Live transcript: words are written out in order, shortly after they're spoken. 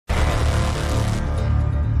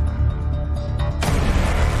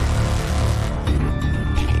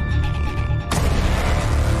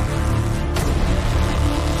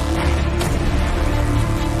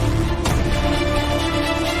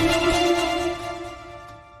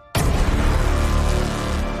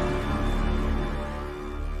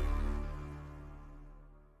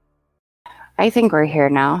I think we're here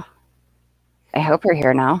now. I hope we're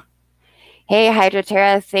here now. Hey,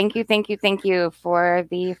 Hydroterra, thank you for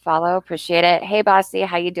the follow. Appreciate it. Hey, Bossy,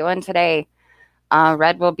 how you doing today?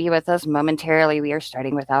 Red will be with us momentarily. We are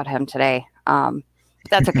starting without him today.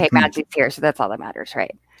 That's okay. Madsy's here, so that's all that matters,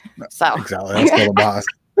 right? So exactly, that's all that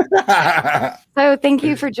matters. So thank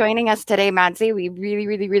you for joining us today, Madsy. We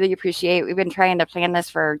really appreciate it. We've been trying to plan this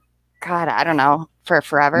for, God, I don't know, for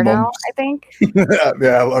forever now, I think. Yeah,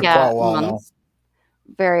 quite a while now.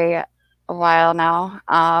 Very a while now.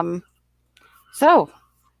 So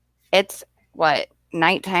it's what,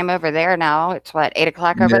 nighttime over there now? It's what, 8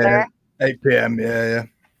 o'clock over there? 8 p.m. Yeah.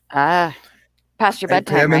 Past your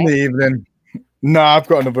bedtime, 8 p.m. in right? the evening. No, I've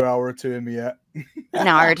got another hour or two in me yet. An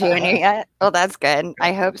hour or two in you yet? Well, that's good.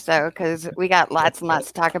 I hope so, because we got lots and lots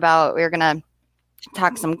to talk about. We're gonna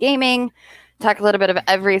talk some gaming, talk a little bit of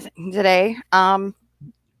everything today.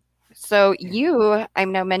 So I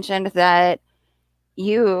know mentioned that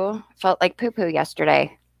you felt like poo-poo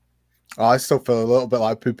yesterday. I still feel a little bit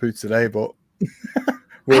like poo-poo today, but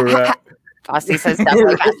we're Bossy says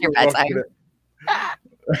definitely past your bedtime.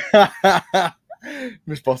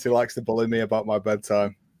 Miss Bossy likes to bully me about my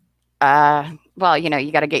bedtime. Well,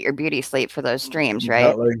 you got to get your beauty sleep for those streams,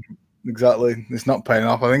 right? Exactly. It's not paying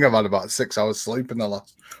off. I think I've had about 6 hours sleep in the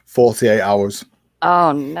last 48 hours.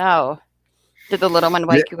 Oh no. Did the little one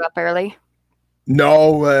wake you up early?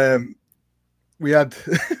 No, we had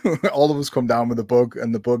all of us come down with a bug,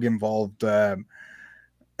 and the bug involved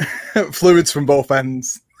fluids from both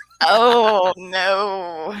ends. Oh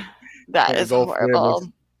no. That is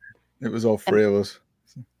horrible. It was all three of us.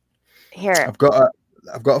 Here. I've got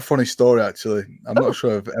a funny story, actually. I'm not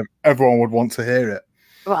sure if everyone would want to hear it.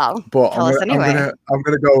 Well, but tell us anyway. I'm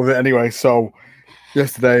gonna go with it anyway. So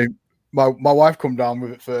yesterday, my wife come down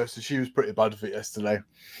with it first, and she was pretty bad with it yesterday.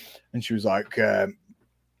 And she was like, I'm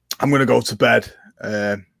gonna go to bed. So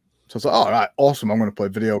I was like, all right, awesome. I'm gonna play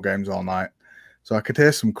video games all night. So I could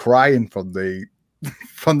hear some crying from the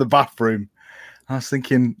bathroom. I was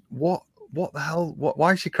thinking, what the hell?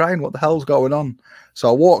 Why is she crying? What the hell's going on? So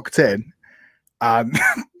I walked in, and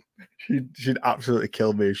she'd absolutely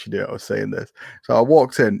kill me if she knew I was saying this. So I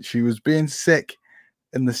walked in. She was being sick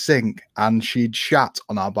in the sink, and she'd shat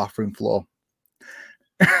on our bathroom floor.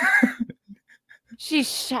 She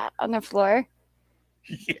shat on the floor?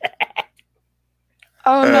 Yeah.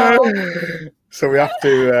 Oh no. So we have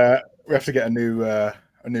to get a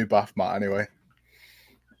new bath mat anyway.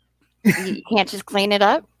 You can't just clean it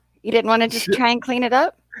up? You didn't want to just try and clean it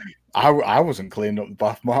up? I wasn't cleaning up the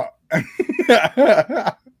bath mat.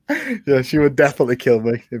 Yeah, she would definitely kill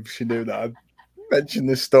me if she knew that I'd mentioned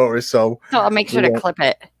this story. So I'll make sure to clip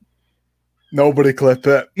it. Nobody clip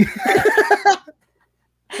it.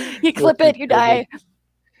 You clip it, you die.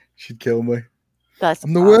 She'd kill me.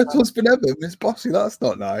 I'm the worst husband ever, Miss Bossy. That's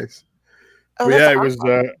not nice. Oh, but yeah,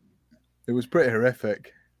 awesome. It was pretty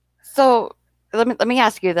horrific. So let me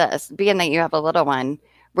ask you this: being that you have a little one,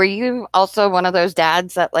 were you also one of those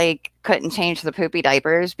dads that couldn't change the poopy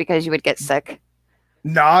diapers because you would get sick?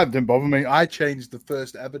 No, it didn't bother me. I changed the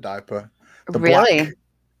first ever diaper. Really?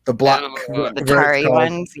 The black, the tarry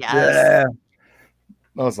ones. Yes. Yeah.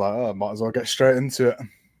 I was like, I might as well get straight into it.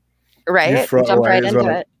 Right. Jump right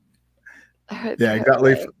into it. Yeah,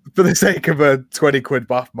 exactly. For the sake of a 20 quid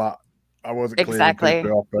bath mat, I wasn't exactly.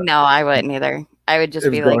 No, I wouldn't either. I would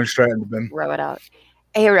just be going straight into the bin. Throw it out.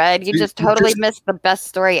 Hey, Red, you just totally missed the best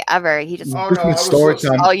story ever. He just story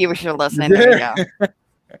time. Oh, you should listen. There you go.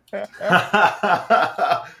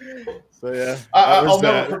 So yeah, I'll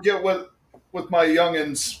never forget with my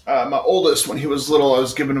youngins, my oldest, when he was little, I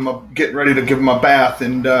was getting ready to give him a bath,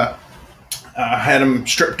 and I had him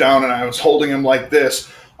stripped down, and I was holding him like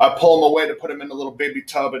this. I pull him away to put him in the little baby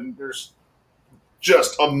tub, and there's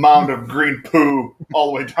just a mound of green poo all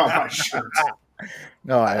the way down my shirt.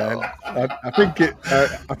 No, I think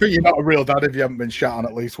you're not a real dad if you haven't been shot on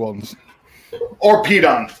at least once. Or peed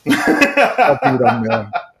on.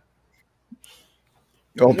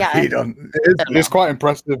 Peed on. It's quite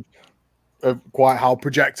impressive of quite how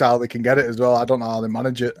projectile they can get it as well. I don't know how they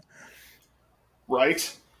manage it.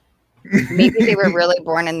 Right? Maybe they were really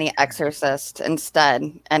born in The Exorcist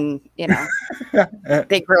instead, and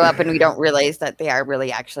they grow up and we don't realize that they are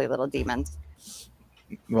really actually little demons.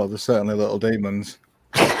 Well, they're certainly little demons,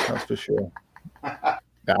 that's for sure.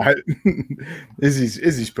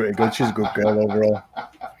 Izzy's pretty good. She's a good girl overall.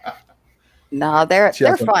 No, they're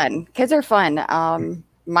fun. Kids are fun.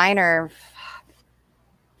 Mine are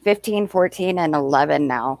 15, 14, and 11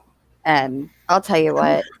 now. And I'll tell you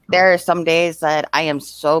what, there are some days that I am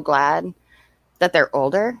so glad that they're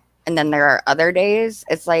older. And then there are other days,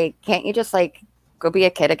 it's like, can't you just go be a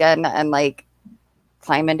kid again and like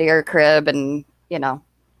climb into your crib and, you know,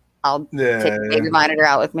 I'll take the baby monitor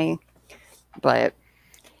out with me. But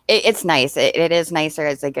it's nice. It is nicer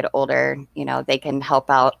as they get older. You know, they can help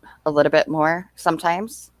out a little bit more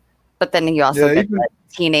sometimes. But then you also get that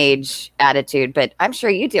teenage attitude. But I'm sure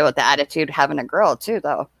you deal with the attitude having a girl too,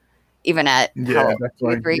 though. Even at 2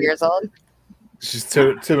 or 3 years old. She's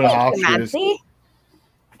two and a half years.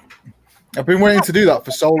 I've been waiting to do that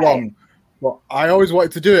for so long, but I always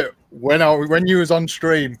wanted to do it when you was on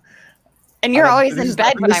stream. And you're always in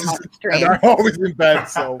bed when I'm on stream. And I'm always in bed,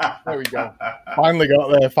 so there we go. Finally got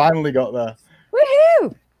there.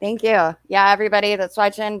 Woohoo! Thank you. Yeah, everybody that's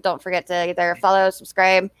watching, don't forget to either follow,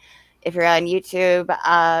 subscribe. If you're on YouTube,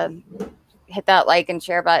 hit that like and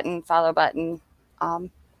share button, follow button,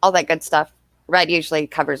 all that good stuff. Red usually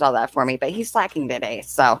covers all that for me, but he's slacking today,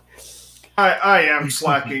 so. I am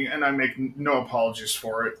slacking, and I make no apologies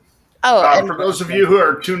for it. Oh, for those of you who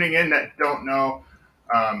are tuning in that don't know,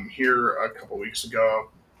 here a couple weeks ago,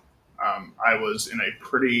 I was in a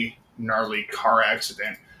pretty gnarly car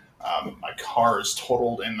accident. My car is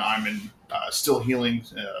totaled, and I'm still healing,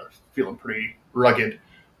 feeling pretty rugged.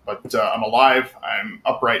 But I'm alive, I'm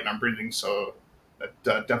upright, and I'm breathing, so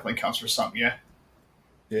that definitely counts for something, yeah?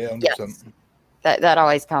 Yeah, 100%. Yes. That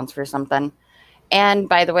always counts for something. And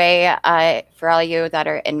by the way, for all you that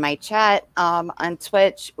are in my chat on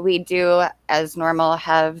Twitch, we do, as normal,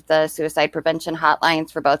 have the suicide prevention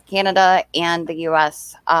hotlines for both Canada and the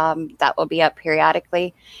U.S. That will be up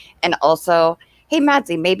periodically. And also, hey,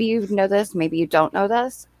 Madsy, maybe you know this, maybe you don't know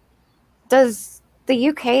this. Does the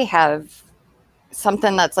UK have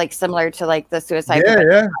something that's like similar to like the suicide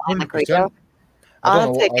prevention hotline like we do?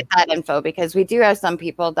 I'll have to get that info because we do have some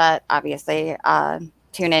people that obviously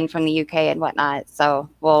tune in from the UK and whatnot. So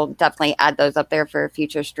we'll definitely add those up there for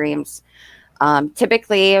future streams.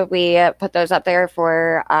 Typically, we put those up there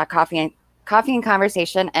for coffee and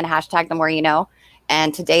conversation and hashtag the more you know.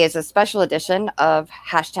 And today is a special edition of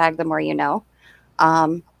hashtag the more you know.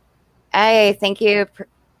 I thank you.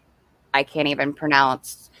 I can't even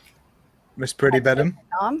pronounce. Miss Pretty Bedham.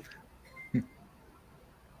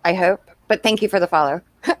 I hope. But thank you for the follow.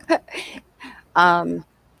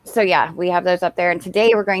 So yeah, we have those up there. And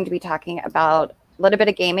today we're going to be talking about a little bit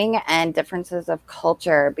of gaming and differences of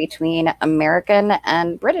culture between American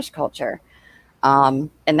and British culture. And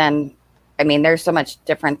then, I mean, there's so much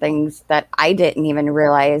different things that I didn't even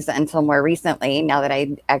realize until more recently, now that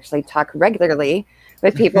I actually talk regularly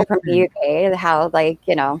with people from the UK, how like,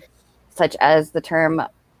 you know, such as the term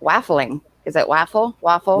waffling. Is it waffle?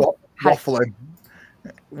 Waffle? Waffling.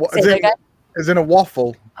 What, is in a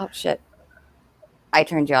waffle? Oh, shit. I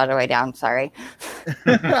turned you all the way down. Sorry.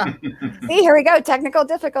 See, here we go. Technical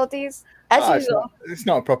difficulties. As usual. It's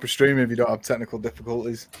not a proper stream if you don't have technical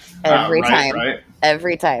difficulties. Every time. Right.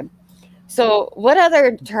 Every time. So what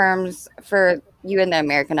other terms for you in the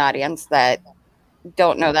American audience that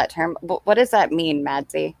don't know that term? What does that mean,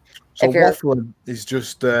 Madsy? So waffling is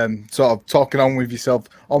just sort of talking on with yourself.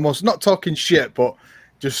 Almost not talking shit, but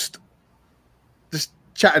just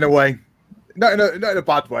chatting away. Not in a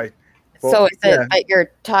bad way. But, so is it that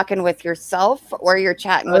you're talking with yourself or you're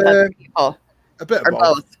chatting with other people? A bit of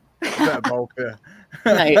both. A bit of both, yeah.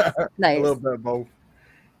 Nice. A little bit of both.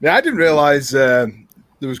 Yeah, I didn't realise there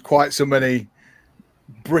was quite so many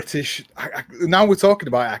British. Now we're talking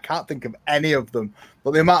about it, I can't think of any of them.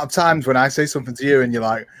 But the amount of times when I say something to you and you're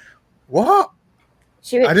like, what?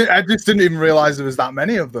 I just didn't even realise there was that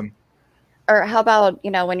many of them. Or how about,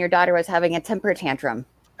 you know, when your daughter was having a temper tantrum?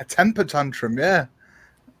 A temper tantrum, yeah.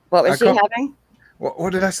 What was she having?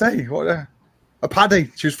 What did I say? A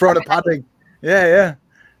paddy. She was throwing a paddy. Yeah.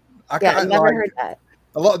 I never heard that.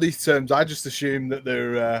 A lot of these terms, I just assume that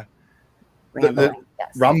they're rambling.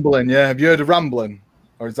 Rambling, yeah. Have you heard of rambling?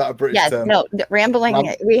 Or is that a British term? No,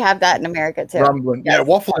 rambling, we have that in America too. Rambling, yes. Yeah,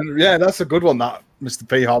 waffling, yeah, that's a good one, that, Mr.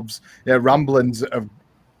 P. Hobbs. Yeah, ramblings are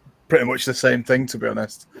pretty much the same thing, to be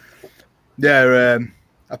honest. Yeah,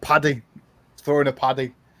 a paddy. Throwing a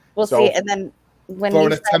paddy. We'll see, and then when you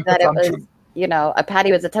said that it was, you know, a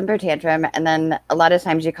patty was a temper tantrum, and then a lot of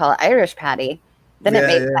times you call it Irish patty, then it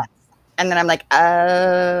made sense. And then I'm like,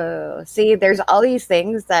 oh, see, there's all these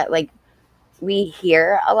things that like we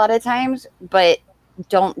hear a lot of times, but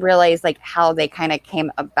don't realize like how they kind of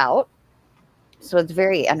came about. So it's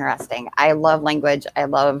very interesting. I love language. I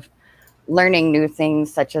love learning new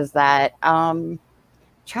things such as that.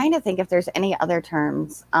 Trying to think if there's any other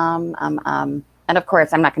terms. And of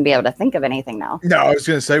course, I'm not going to be able to think of anything now. No, I was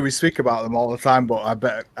going to say we speak about them all the time, but I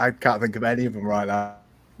bet I can't think of any of them right now.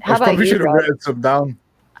 How about probably you, should have written some down.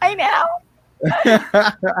 I know.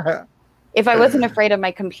 If I wasn't afraid of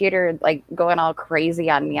my computer like going all crazy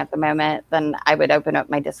on me at the moment, then I would open up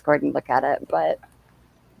my Discord and look at it. But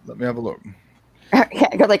let me have a look.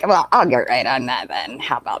 yeah, go like, well, I'll get right on that then.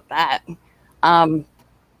 How about that?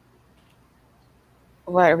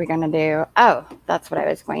 What are we gonna do? Oh, that's what I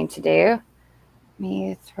was going to do. Let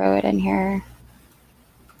me throw it in here.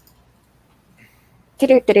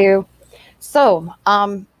 Do. So,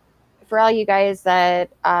 for all you guys that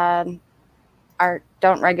don't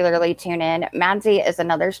regularly tune in, Madsy is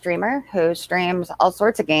another streamer who streams all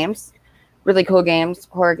sorts of games, really cool games,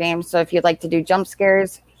 horror games. So if you'd like to do jump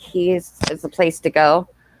scares, is the place to go.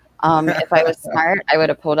 If I was smart, I would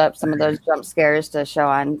have pulled up some of those jump scares to show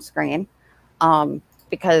on screen,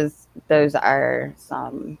 because those are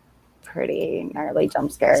some pretty gnarly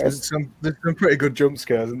jump scares. There's some pretty good jump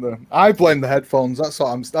scares, isn't there? I blame the headphones. That's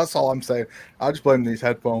all I'm saying. I just blame these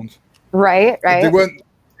headphones. Right.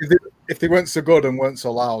 If they weren't so good and weren't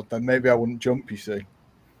so loud, then maybe I wouldn't jump. You see?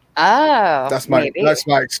 Oh, that's my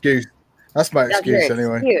excuse. That's my excuse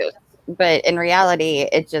anyway. But in reality,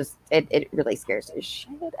 it really scares the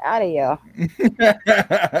shit out of you.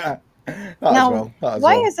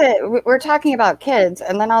 Why is it we're talking about kids,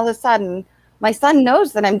 and then all of a sudden, my son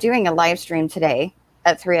knows that I'm doing a live stream today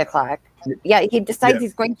at 3:00. Yeah, he decides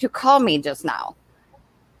he's going to call me just now.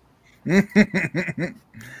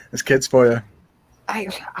 It's kids for you.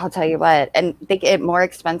 I'll tell you what, and they get more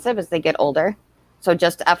expensive as they get older. So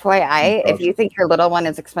just FYI, if you think your little one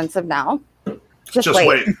is expensive now, just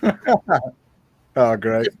wait. Oh,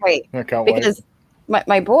 great. Just wait. I can't wait. Because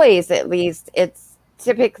my boys, at least, it's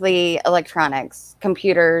typically electronics,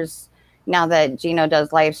 computers. Now that Gino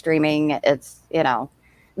does live streaming, it's,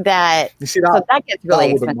 that. You see, so that gets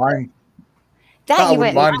really expensive. I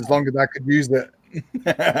wouldn't mind as long as I could use it.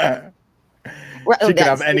 She can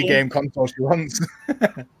have any game console she wants.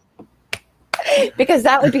 Because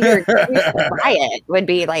that would be your excuse to buy it. Would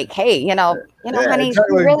be like, hey, honey, exactly. She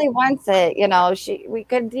really wants it. We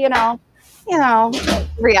could,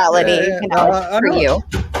 reality, for you.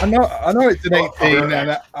 I know it's an 18,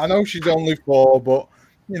 and I know she's only 4, but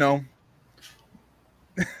I'm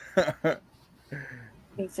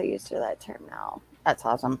so used to that term now. That's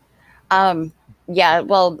awesome. Yeah,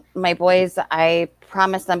 well, my boys, I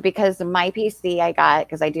promised them, because my PC I got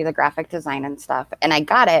because I do the graphic design and stuff, and I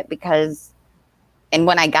got it and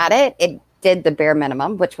when I got it, it did the bare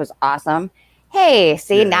minimum, which was awesome. Hey,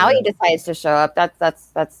 see, now he decides to show up.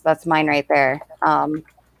 That's mine right there.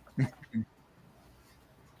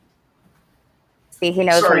 See, he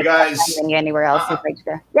knows. Sorry, guys. Anywhere else he'd like to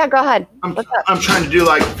go. Yeah, go ahead. I'm trying to do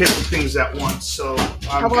like 50 things at once, so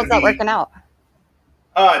how well is that working out?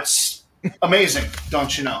 It's amazing,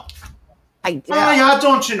 don't you know? I do. Oh, yeah,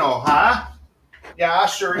 don't you know, huh? Yeah,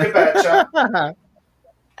 sure, you betcha.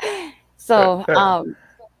 So,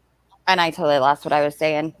 and I totally lost what I was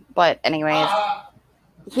saying, but anyways,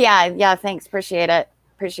 yeah, thanks, appreciate it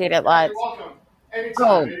lots. You're welcome.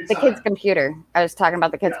 Anytime. The kid's computer. I was talking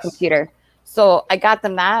about the kid's computer. So I got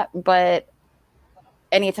them that, but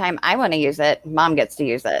anytime I want to use it, Mom gets to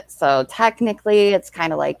use it. So technically, it's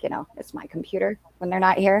kind of like, it's my computer when they're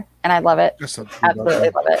not here, and I love it. Absolutely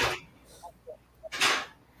love it.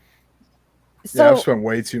 So, I've spent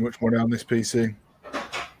way too much money on this PC.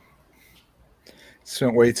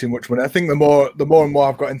 Spent way too much money. I think the more and more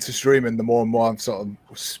I've got into streaming, the more and more I've sort of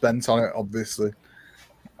spent on it, obviously.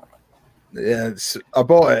 Yeah, I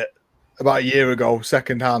bought it about a year ago,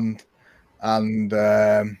 second hand, and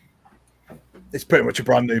it's pretty much a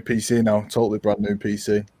brand new PC now, totally brand new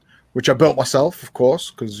PC, which I built myself, of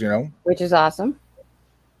course, because, Which is awesome.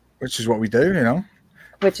 Which is what we do,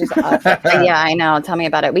 Which is awesome. Yeah, I know. Tell me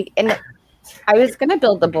about it. I was going to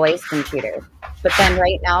build the boys' computer, but then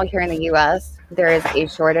right now here in the U.S., there is a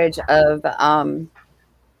shortage of CPUs.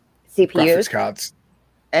 Graphics cards.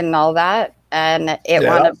 And all that. And it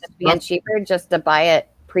wound up just being cheaper just to buy it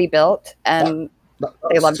pre-built. And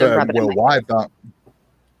they love to rub it in worldwide, that.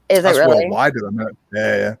 Is it really? Worldwide, isn't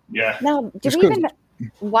it? Yeah. Now,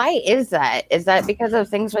 why is that? Is that because of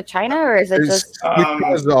things with China, or is it just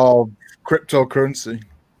because of cryptocurrency?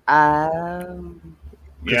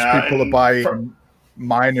 Because people are buying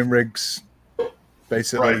mining rigs,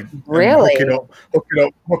 basically. Really?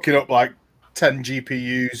 Hooking up like 10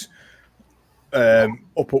 GPUs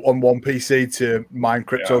up on one PC to mine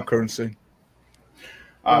cryptocurrency.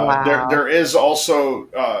 Wow. There is also,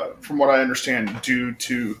 from what I understand, due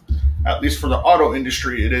to, at least for the auto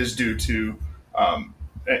industry, it is due to,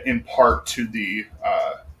 in part to the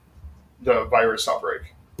virus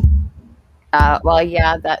outbreak. Well,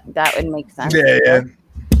 yeah, that would make sense. Yeah.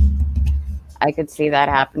 I could see that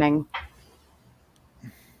happening.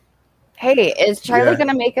 Hey, is Charlie Yeah. going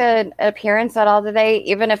to make an appearance at all today,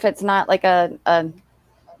 even if it's not like a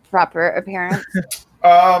proper appearance?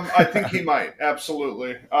 I think he might.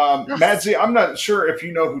 Absolutely. Madsy, I'm not sure if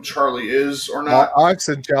you know who Charlie is or not. I've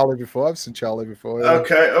seen Charlie before. Yeah.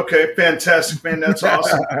 Okay. Fantastic, man. That's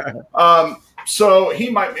awesome. So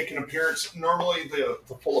he might make an appearance. Normally, the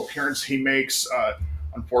full appearance he makes,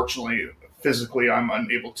 unfortunately, physically, I'm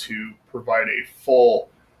unable to provide a full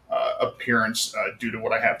appearance due to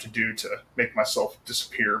what I have to do to make myself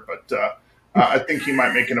disappear. But I think he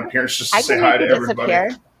might make an appearance just to I say can hi make to you everybody.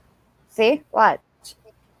 disappear. See? What?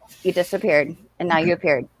 You disappeared, and now you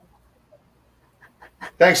appeared.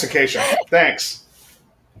 Thanks, Acacia. Thanks.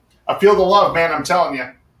 I feel the love, man. I'm telling you.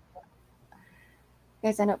 You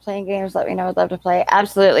guys end up playing games, let me know. I'd love to play.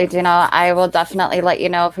 Absolutely, Gino. I will definitely let you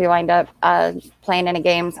know if we wind up playing any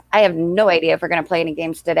games. I have no idea if we're going to play any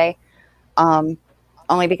games today.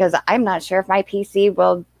 Only because I'm not sure if my PC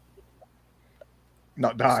will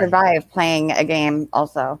Not die. survive playing a game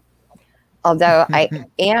also. Although I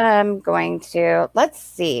am going to, let's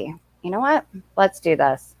see. You know what? Let's do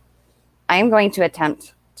this. I'm going to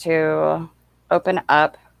attempt to open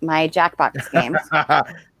up my Jackbox games.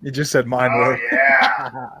 You just said mine were.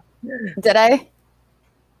 Yeah. Did I?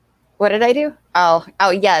 What did I do? Oh,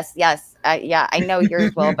 yes. Yeah, I know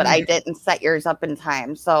yours will, but I didn't set yours up in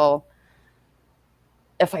time. So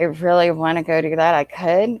if I really want to go do that, I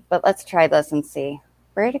could. But let's try this and see.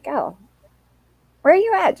 Where'd it go? Where are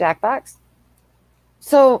you at, Jackbox?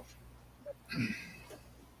 So,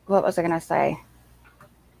 what was I going to say?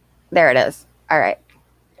 There it is. All right.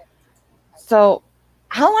 So,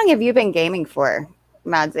 how long have you been gaming for,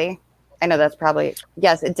 Madsy? I know that's probably,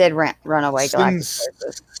 yes, it did run away. Since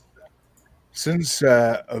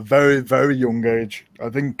a very, very young age. I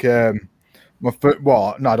think I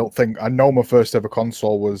don't think. I know my first ever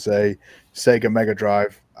console was a Sega Mega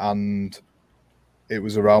Drive, and it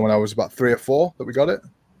was around when I was about 3 or 4 that we got it.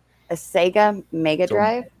 A Sega Mega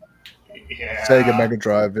Drive? Yeah. Sega Mega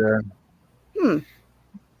Drive, yeah.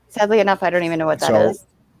 Sadly enough, I don't even know what that is.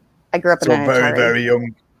 I grew up in an very, Atari. very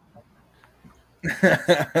young.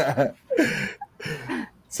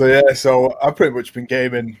 So I've pretty much been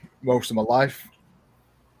gaming most of my life.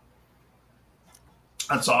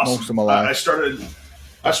 That's awesome. Most of my life.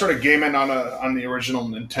 I started gaming on the original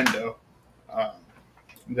Nintendo.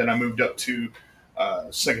 Then I moved up to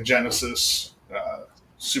Sega Genesis,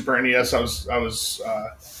 Super NES. I was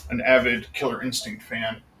an avid Killer Instinct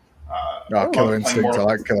fan. Killer Instinct. I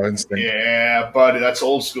like Killer Instinct. Yeah, buddy, that's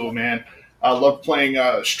old school, man. I love playing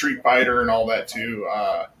Street Fighter and all that too.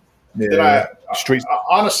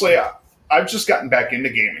 Honestly, I've just gotten back into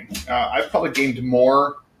gaming. I've probably gamed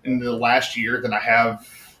more in the last year than I have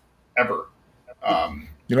ever. I'm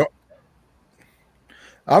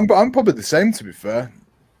probably the same, to be fair.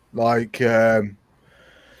 Like,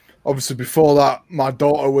 obviously before that, my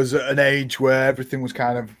daughter was at an age where everything was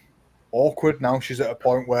kind of awkward. Now she's at a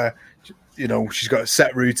point where, she's got a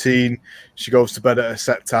set routine. She goes to bed at a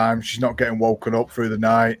set time. She's not getting woken up through the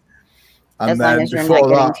night. And as then long as you're before not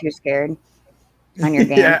getting that, too scared on your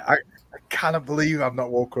game. Yeah, I cannot believe I've not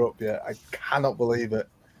woke her up yet. I cannot believe it.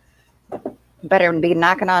 Better be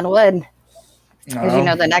knocking on wood.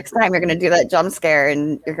 Because the next time you're going to do that jump scare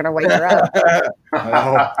and you're going to wake her up.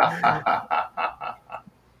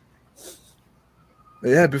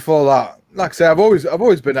 Yeah, before that, like I say, I've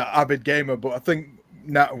always been an avid gamer, but I think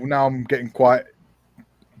now I'm getting quite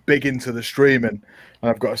big into the streaming, and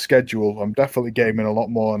I've got a schedule. I'm definitely gaming a lot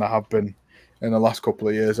more than I have been in the last couple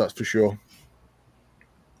of years. That's for sure.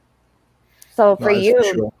 So for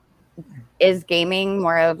you, is gaming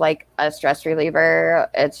more of like a stress reliever?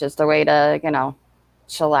 It's just a way to,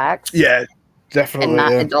 chillax. Yeah, definitely. And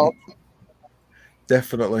not adult.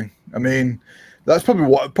 Definitely. I mean, that's probably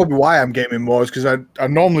why I'm gaming more, is because I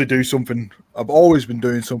normally do something. I've always been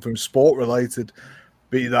doing something sport related,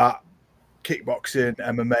 be that kickboxing,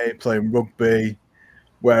 MMA, playing rugby.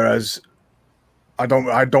 Whereas I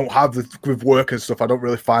don't have with work and stuff. I don't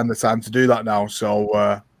really find the time to do that now.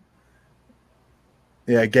 So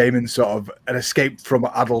yeah, gaming sort of an escape from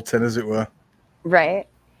adulting, as it were. Right.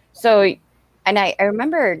 So, and I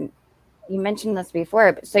remember you mentioned this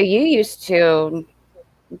before. So you used to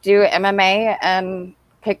do MMA and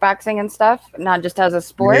kickboxing and stuff, not just as a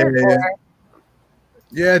sport?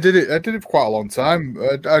 Yeah, I did it for quite a long time.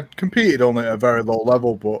 I competed only at a very low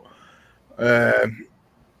level, but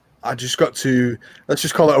I just got to, let's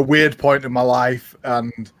just call it a weird point in my life,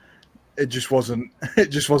 and it just wasn't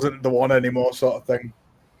the one anymore, sort of thing.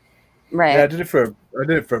 Right. Yeah, I did it for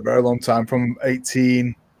a very long time, from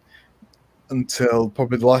 18 until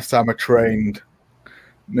probably the last time I trained,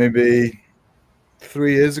 maybe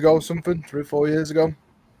 3 years ago, something 3 or 4 years ago.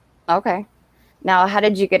 Okay. Now, how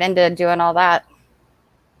did you get into doing all that?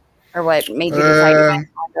 Or what made you decide to get into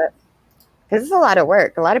it? Because it's a lot of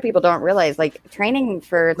work. A lot of people don't realize, like, training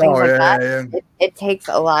for things that. It takes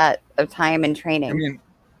a lot of time and training. I mean,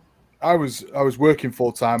 I was working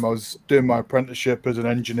full time. I was doing my apprenticeship as an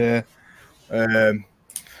engineer. I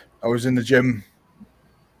was in the gym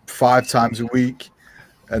 5 times a week,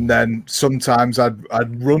 and then sometimes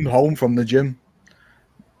I'd run home from the gym,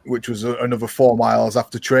 which was another 4 miles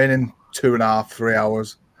after training 2.5, 3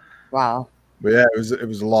 hours. Wow. But yeah, it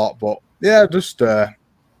was a lot. But yeah, just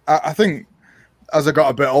I think as I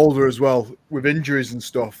got a bit older as well, with injuries and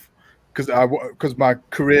stuff, because my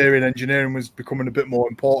career in engineering was becoming a bit more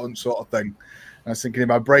important, sort of thing. And I was thinking,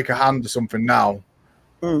 if I break a hand or something now,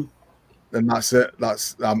 then that's it.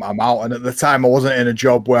 I'm out. And at the time, I wasn't in a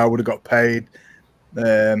job where I would have got paid,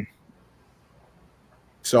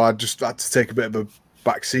 so I just had to take a bit of a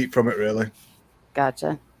back seat from it, really.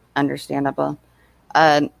 Gotcha. Understandable.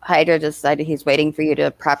 Hydra just said he's waiting for you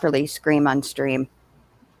to properly scream on stream.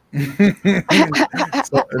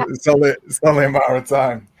 it's only a matter of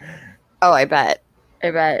time. Oh, I bet.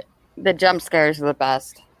 The jump scares are the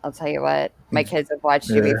best. I'll tell you what. My kids have watched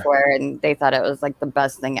you before, and they thought it was like the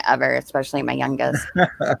best thing ever, especially my youngest.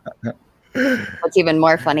 What's even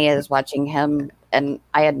more funny is watching him, and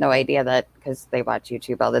I had no idea that, because they watch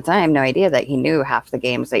YouTube all the time, no idea that he knew half the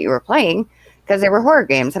games that you were playing, because they were horror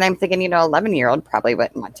games. And I'm thinking, 11-year-old probably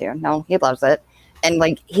wouldn't want to. No, he loves it. And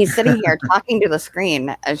like, he's sitting here talking to the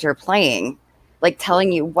screen as you're playing, like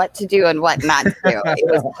telling you what to do and what not to do. It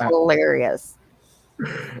was hilarious.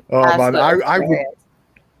 Oh man,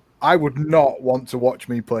 I would not want to watch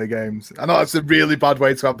me play games. I know that's a really bad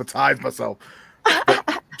way to advertise myself.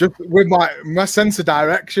 But just with my sense of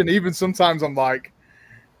direction, even sometimes I'm like,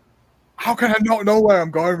 how can I not know where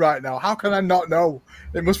I'm going right now? How can I not know?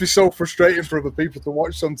 It must be so frustrating for other people to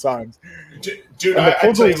watch sometimes. Dude, I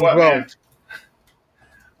tell you what, man.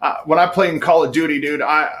 When I play in Call of Duty, dude,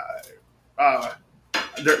 I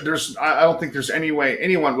don't think there's any way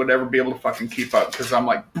anyone would ever be able to fucking keep up, because I'm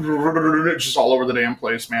like just all over the damn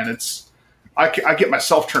place, man. I get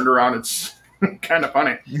myself turned around. It's kind of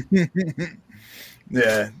funny.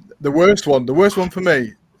 Yeah, the worst one for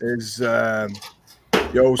me is yo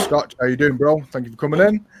Scotch, how you doing, bro? Thank you for coming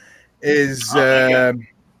in. Is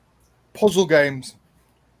puzzle games,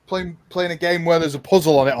 playing a game where there's a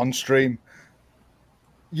puzzle on it on stream.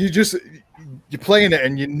 You're playing it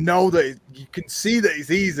and you know that you can see that it's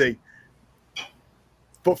easy,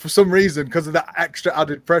 but for some reason, because of that extra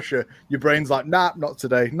added pressure, your brain's like, nah, not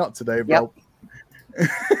today, bro. Yep.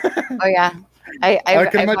 Oh yeah, I've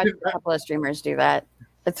watched a couple of streamers do that.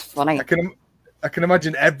 It's funny. I can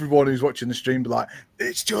imagine everyone who's watching the stream be like,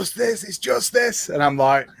 it's just this, and I'm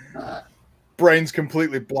like, brain's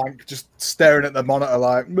completely blank, just staring at the monitor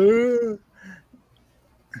like, Meh.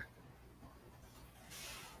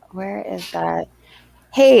 Where is that?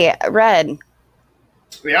 Hey, Red.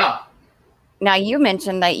 Yeah. Now, you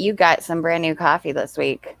mentioned that you got some brand new coffee this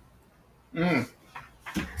week.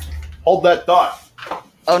 Hold that thought.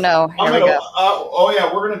 Oh, no. Here we go.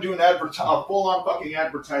 We're going to do a full-on fucking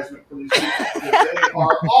advertisement for these people. They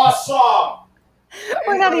are awesome.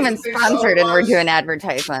 We're not even sponsored, and we're doing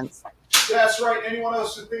advertisements. That's right. Anyone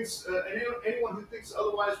else who thinks, anyone who thinks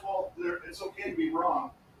otherwise, well, it's okay to be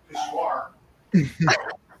wrong, because you are.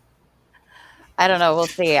 I don't know. We'll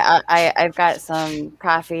see. I've got some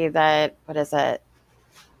coffee that, what is it?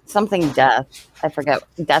 Something Death. I forget.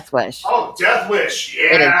 Death Wish. Oh, Death Wish.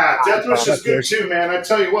 Yeah, Death Wish is good too, man. I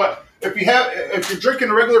tell you what, if you're drinking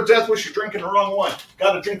a regular Death Wish, you're drinking the wrong one.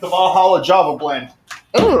 Got to drink the Valhalla Java blend.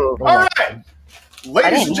 Ooh. All right.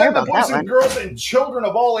 Ladies and gentlemen, boys and girls, and children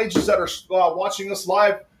of all ages that are watching us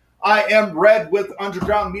live, I am Red with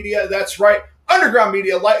Underground Media. That's right. Underground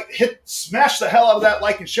Media. Smash the hell out of that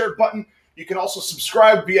like and share button. You can also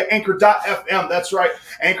subscribe via Anchor.fm. That's right.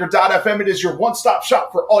 Anchor.fm. It is your one-stop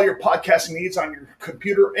shop for all your podcasting needs on your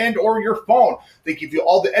computer and or your phone. They give you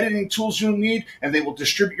all the editing tools you need, and they will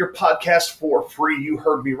distribute your podcast for free. You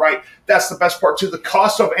heard me right. That's the best part, too. The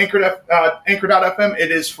cost of Anchor.fm, it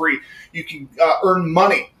is free. You can earn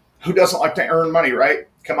money. Who doesn't like to earn money, right?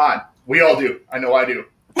 Come on. We all do. I know I do.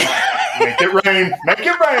 Make it rain. Make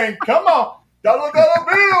it rain. Come on. Dollar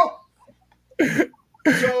bill.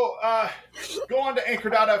 So go on to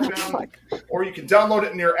Anchor.fm, or you can download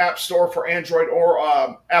it in your app store for Android or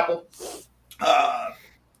Apple.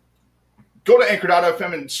 Go to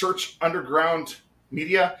Anchor.fm and search Underground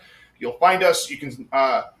Media. You'll find us. You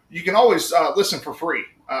can always listen for free.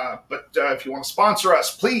 But if you want to sponsor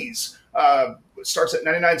us, please. It starts at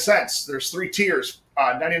 99 cents. There's 3 tiers.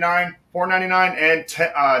 $9.99, $4.99, and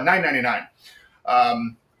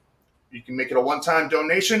 $9.99. You can make it a one-time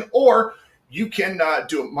donation, or you can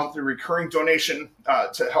do a monthly recurring donation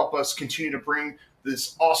to help us continue to bring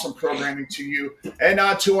this awesome programming to you. And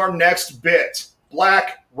to our next bit,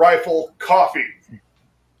 Black Rifle Coffee.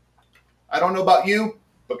 I don't know about you,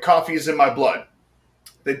 but coffee is in my blood.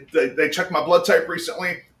 They checked my blood type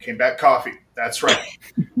recently, came back coffee. That's right.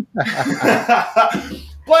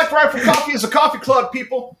 Black Rifle Coffee is a coffee club,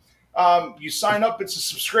 people. You sign up, it's a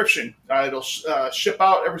subscription. It'll ship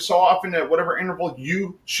out every so often at whatever interval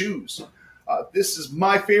you choose. This is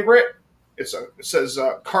my favorite. It says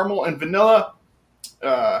caramel and vanilla.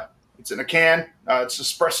 It's in a can. It's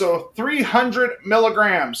espresso, 300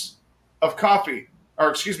 milligrams of coffee. Or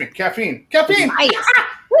excuse me, caffeine. Caffeine. Nice.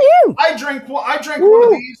 Woo-hoo. I drank one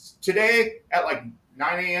of these today at like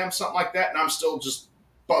 9 a.m., something like that, and I'm still just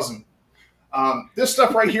buzzing. This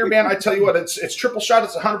stuff right here, man, I tell you what, it's triple shot.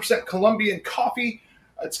 It's 100% Colombian coffee.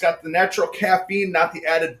 It's got the natural caffeine, not the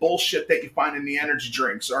added bullshit that you find in the energy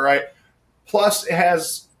drinks, all right? Plus, it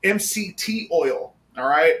has MCT oil, all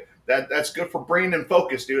right? That's good for brain and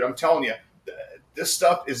focus, dude. I'm telling you. This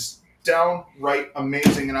stuff is downright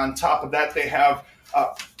amazing. And on top of that, they have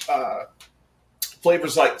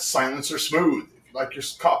flavors like Silencer Smooth. If you like your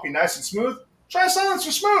coffee nice and smooth, try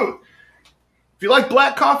Silencer Smooth. If you like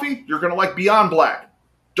black coffee, you're going to like Beyond Black.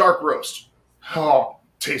 Dark roast. Oh,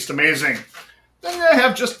 tastes amazing. Then they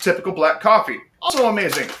have just typical black coffee. Also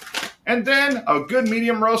amazing. And then a good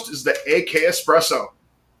medium roast is the AK Espresso.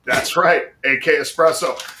 That's right, AK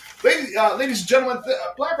Espresso. Ladies and gentlemen,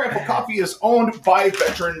 Black Rifle Coffee is owned by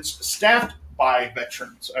veterans, staffed by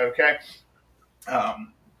veterans, okay?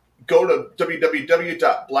 Go to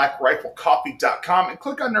www.blackriflecoffee.com and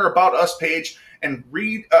click on their About Us page and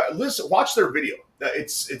read, listen, watch their video.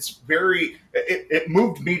 It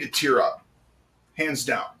moved me to tear up, hands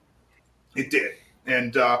down. It did.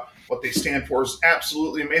 And what they stand for is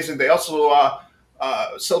absolutely amazing. They also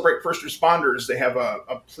celebrate first responders. They have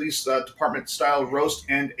a police department style roast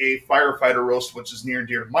and a firefighter roast, which is near and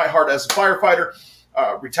dear to my heart as a firefighter,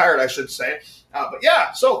 retired, I should say. But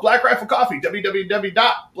yeah, so Black Rifle Coffee,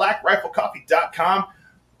 www.blackriflecoffee.com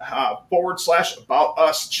 /About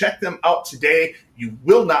Us. Check them out today. You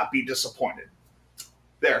will not be disappointed.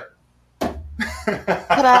 There.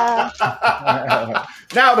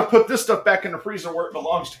 Now to put this stuff back in the freezer where it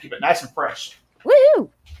belongs to keep it nice and fresh. Woo!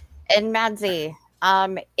 And Madsy,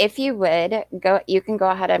 if you would you can go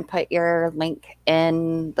ahead and put your link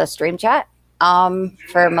in the stream chat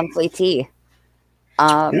for monthly tea.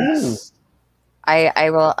 Yes. I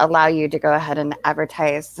will allow you to go ahead and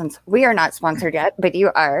advertise since we are not sponsored yet, but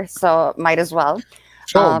you are, so might as well.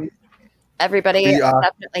 So, everybody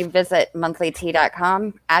definitely visit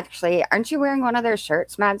monthlytea.com. Actually, aren't you wearing one of their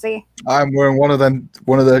shirts, Madsy? I'm wearing one of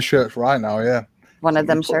their shirts right now, yeah. One of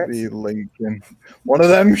them shirts? The link in. One of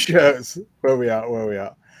them shirts. Where we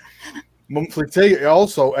at? Monthly Tea,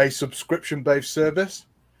 also a subscription-based service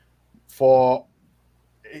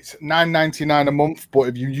it's $9.99 a month, but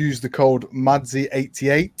if you use the code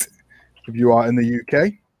MADSY88, if you are in the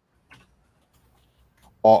UK,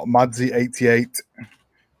 or MADSY88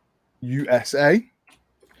 USA,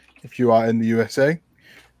 if you are in the USA,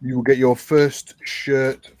 you will get your first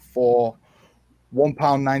shirt for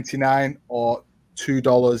 £1.99 or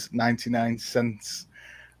 $2.99.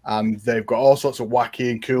 And they've got all sorts of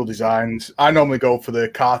wacky and cool designs. I normally go for the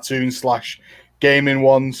cartoon / gaming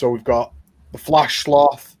one. So we've got the Flash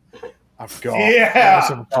Sloth. I've got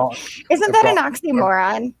Isn't that an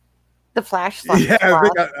oxymoron? The Flash Sloth. Yeah, I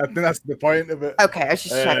think that's the point of it. Okay, I was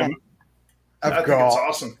just checking. I think it's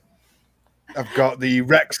awesome. I've got the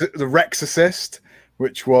Rex Assist,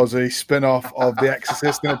 which was a spin-off of The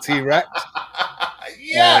Exorcist and a T-Rex.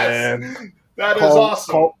 Yes! That is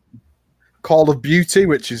awesome. Call of Beauty,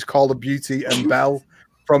 which is Call of Beauty and Belle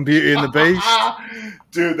from Beauty and the Beast.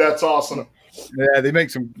 Dude, that's awesome. Yeah, they make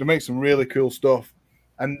some really cool stuff.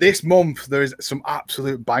 And this month there is some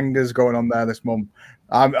absolute bangers going on there this month.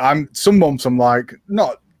 Some months I'm like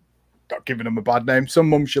not giving them a bad name. Some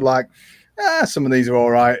months you're like, some of these are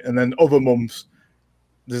all right. And then other months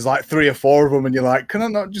there's like 3 or 4 of them and you're like, can I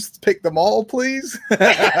not just pick them all, please?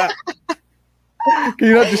 Can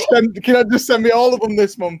you not just send me all of them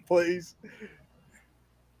this month, please?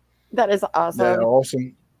 That is awesome. Yeah,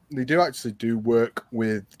 awesome. They do actually do work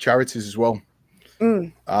with charities as well.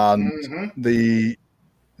 And the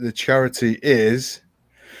charity is,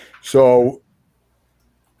 so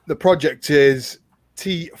the project is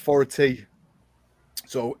Tea for a Tea.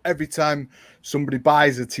 So every time somebody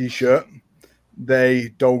buys a t-shirt, they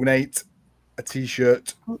donate a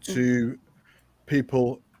t-shirt to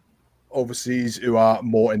people overseas who are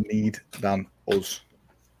more in need than us,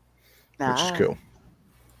 which is cool.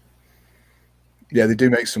 Yeah, they do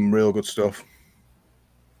make some real good stuff.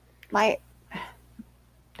 There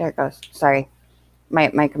it goes. Sorry.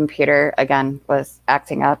 My computer, again, was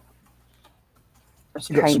acting up.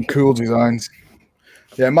 Got some cool designs.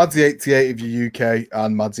 Yeah, Madsy88 if you're UK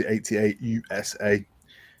and Madsy88 USA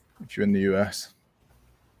if you're in the US.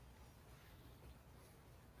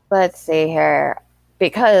 Let's see here.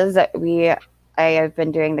 Because I have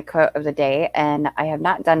been doing the quote of the day, and I have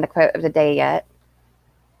not done the quote of the day yet.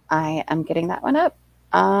 I am getting that one up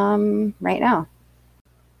right now.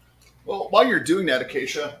 Well, while you're doing that,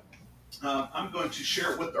 Acacia, I'm going to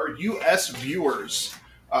share it with our U.S. viewers.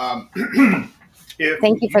 Thank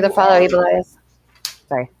you for the follow, Elias.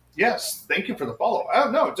 Sorry. Yes, thank you for the follow.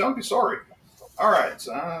 Oh, no, don't be sorry. All right.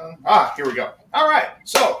 Here we go. All right.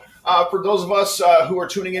 So, for those of us who are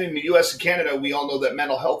tuning in the U.S. and Canada, we all know that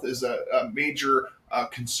mental health is a major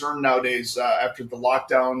concern nowadays after the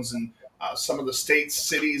lockdowns and some of the states,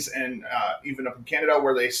 cities, and even up in Canada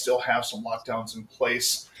where they still have some lockdowns in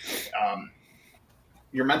place.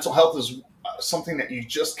 Your mental health is something that you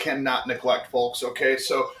just cannot neglect, folks. Okay,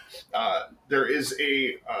 so there is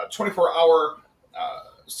a 24-hour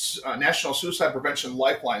National Suicide Prevention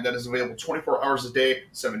Lifeline that is available 24 hours a day,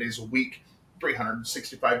 7 days a week,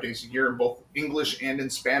 365 days a year in both English and in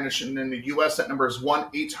Spanish. And in the U.S., that number is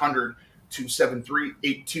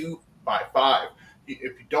 1-800-273-8255. If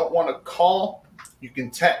you don't want to call, you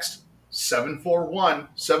can text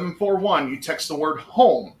 741-741. You text the word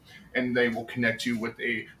home, and they will connect you with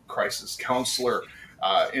a crisis counselor.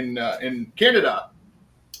 In Canada,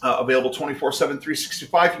 available 24/7,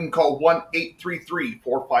 365. You can call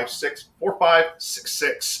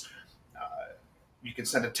 1-833-456-4566. You can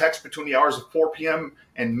send a text between the hours of 4 p.m.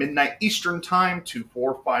 and midnight Eastern time to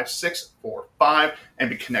 45645 and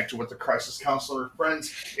be connected with the crisis counselor.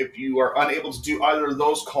 Friends, if you are unable to do either of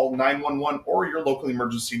those, call 911 or your local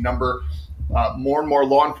emergency number. More and more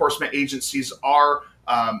law enforcement agencies are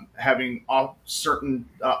having certain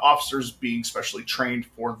officers being specially trained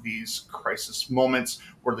for these crisis moments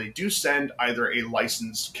where they do send either a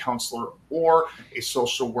licensed counselor or a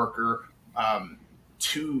social worker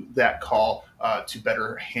to that call to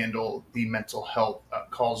better handle the mental health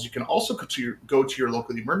calls. You can also go to your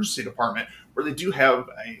local emergency department where they do have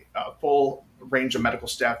a full range of medical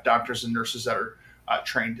staff, doctors and nurses that are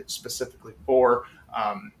trained specifically for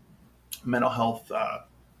mental health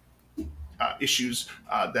issues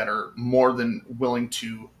that are more than willing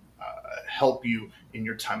to help you in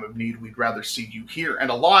your time of need. We'd rather see you here and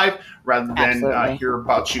alive rather than hear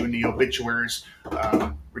about you in the obituaries,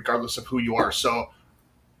 regardless of who you are. So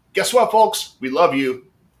guess what, folks? We love you.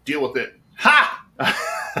 Deal with it. Ha!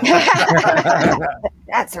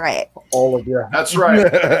 That's right. All of you. That's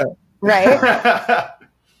right. Right.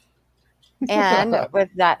 And with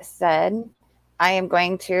that said, I am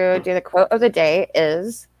going to do the quote of the day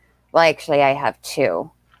is, well, actually, I have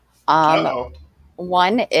two.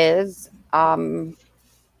 One is,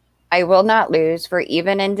 I will not lose, for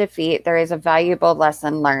even in defeat, there is a valuable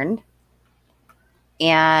lesson learned.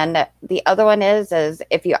 And the other one is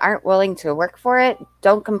if you aren't willing to work for it,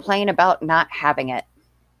 don't complain about not having it.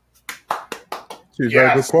 Two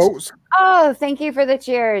very good quotes. Oh, thank you for the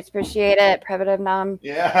cheers. Appreciate it. Primitive Nom.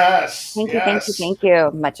 Yes. Thank you.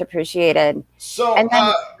 Much appreciated. So, and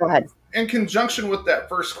then, go ahead. In conjunction with that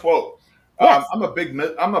first quote, yes. I'm a big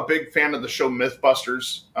fan of the show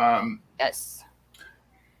Mythbusters. Yes.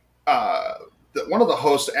 One of the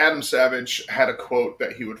hosts, Adam Savage, had a quote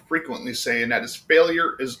that he would frequently say, and that is,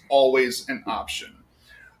 failure is always an option.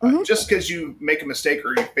 Just because you make a mistake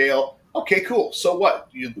or you fail, okay, cool. So what?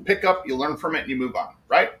 You pick up, you learn from it, and you move on.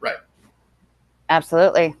 Right? Right.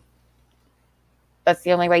 Absolutely. That's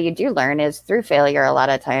the only way you do learn is through failure a lot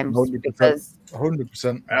of times. 100%. Because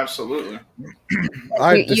 100%. Absolutely.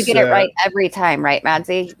 You get it right every time, right,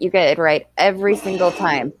 Madsy? You get it right every single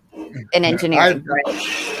time in engineering.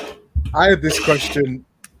 I had this question.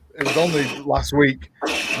 It was only last week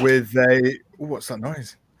with a. What's that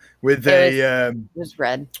noise? With it was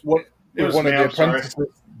red. With one of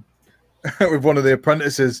the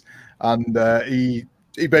apprentices, and he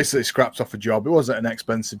basically scrapped off a job. It wasn't an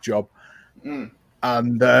expensive job, and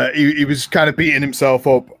he was kind of beating himself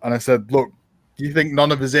up. And I said, "Look, do you think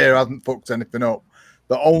none of us here hasn't fucked anything up?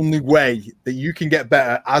 The only way that you can get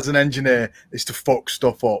better as an engineer is to fuck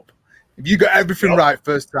stuff up. If you got everything right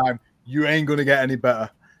first time, you ain't going to get any better.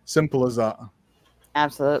 Simple as that."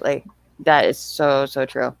 Absolutely. That is so, so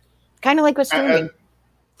true. Kind of like with streaming.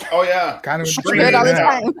 Oh, yeah. Kind of streaming all the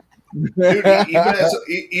time. Dude,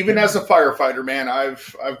 even as a firefighter, man,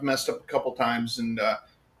 I've messed up a couple times, and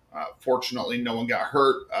Fortunately, no one got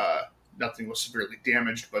hurt. Nothing was severely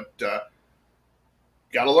damaged, but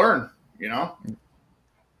got to learn, you know?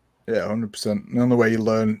 Yeah, 100%. The only way you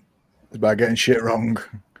learn is by getting shit wrong.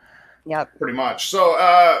 Yep. Pretty much.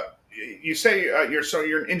 So you say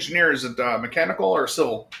you're an engineer. Is it mechanical or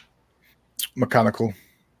civil? Mechanical.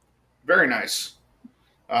 Very nice.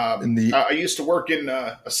 I used to work in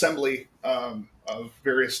assembly of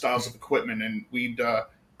various styles of equipment, and we'd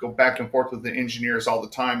go back and forth with the engineers all the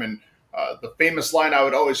time. And the famous line I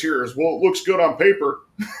would always hear is, "Well, it looks good on paper."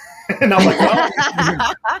 And I'm like, well,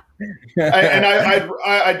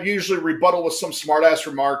 I'd usually rebuttal with some smartass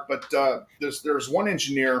remark, but there's one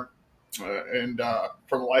engineer, and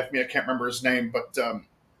for the life of me, I can't remember his name, but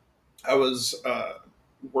I was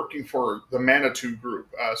working for the Manitou Group,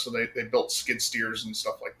 so they built skid steers and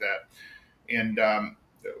stuff like that, and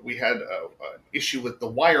we had an issue with the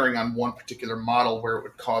wiring on one particular model where it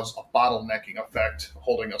would cause a bottlenecking effect,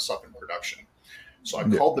 holding us up in production. So I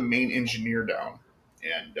called the main engineer down.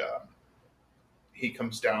 And he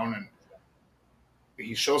comes down and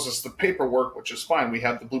he shows us the paperwork, which is fine. We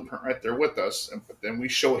have the blueprint right there with us. But then we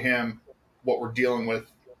show him what we're dealing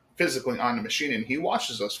with physically on the machine. And he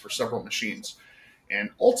watches us for several machines. And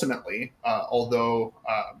ultimately, although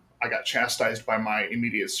I got chastised by my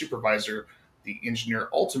immediate supervisor, the engineer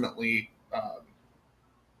ultimately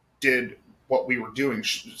did what we were doing.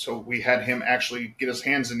 So we had him actually get his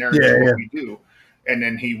hands in there and do what we do. And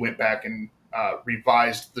then he went back and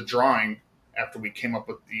revised the drawing after we came up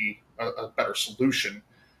with a better solution,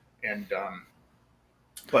 and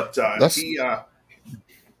go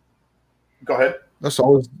ahead. That's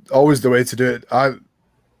always the way to do it.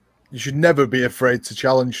 You should never be afraid to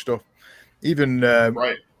challenge stuff, even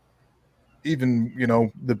right. Even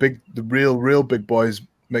the real big boys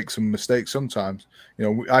make some mistakes sometimes.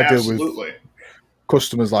 I deal with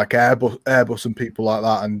customers like Airbus and people like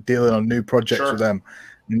that, and dealing on new projects with them,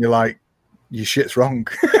 and you're like, your shit's wrong.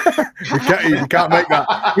 you can't make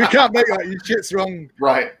that. We can't make that. Your shit's wrong.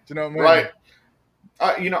 Right. Do you know what I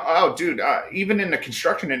mean? Right. Even in the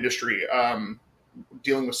construction industry,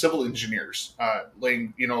 dealing with civil engineers,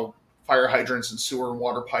 laying, fire hydrants and sewer and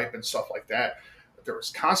water pipe and stuff like that. There was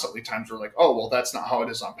constantly times where like, oh, well, that's not how it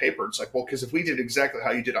is on paper. It's like, well, because if we did exactly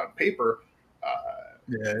how you did on paper,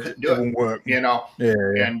 it won't work. Yeah.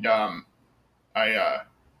 And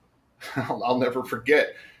I'll never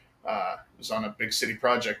forget. It was on a big city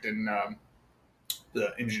project, and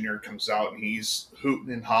the engineer comes out and he's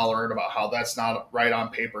hooting and hollering about how that's not right on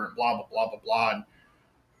paper and blah blah blah blah blah. And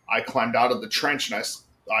I climbed out of the trench and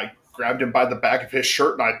I grabbed him by the back of his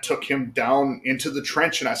shirt and I took him down into the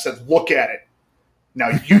trench and I said, "Look at it. Now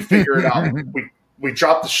you figure it out." We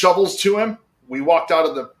dropped the shovels to him. We walked out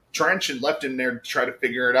of the trench and left him there to try to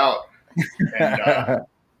figure it out. And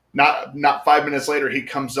not 5 minutes later, he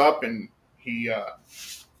comes up and he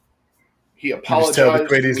apologized.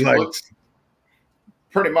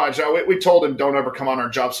 Pretty much. We told him, don't ever come on our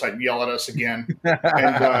job site and yell at us again.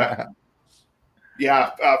 And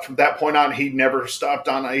from that point on, he never stopped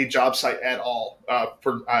on a job site at all.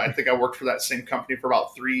 I think I worked for that same company for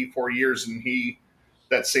about 3-4 years, and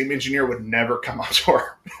that same engineer would never come out to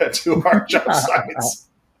our job sites.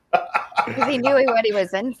 Because he knew what he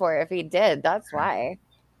was in for. If he did, that's why.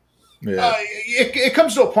 Yeah. It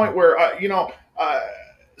comes to a point where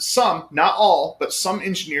some, not all, but some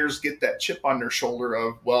engineers get that chip on their shoulder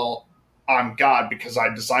of, well, I'm God because I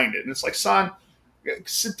designed it. And it's like, son,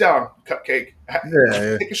 sit down, cupcake.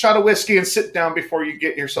 Take a shot of whiskey and sit down before you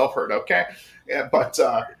get yourself hurt, okay? Yeah, but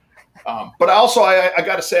also I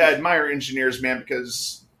got to say I admire engineers, man,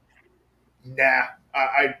 because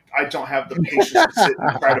I don't have the patience to sit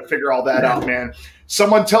and try to figure all that out, man.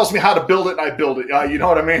 Someone tells me how to build it, and I build it. You know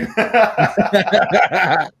what I mean?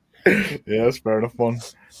 Yeah, that's fair enough, one.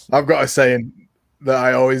 I've got a saying that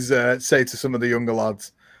I always say to some of the younger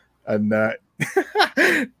lads, and I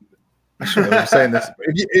shouldn't have been saying this.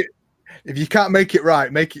 If you can't make it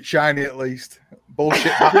right, make it shiny at least.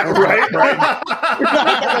 Bullshit. Right. Make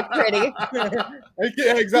it look pretty.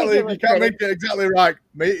 Exactly. If you can't make it exactly right,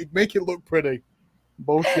 make it look pretty.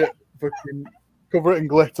 Bullshit. Fucking cover it in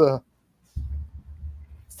glitter.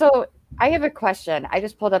 So I have a question. I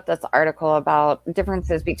just pulled up this article about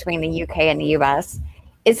differences between the UK and the US.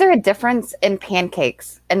 Is there a difference in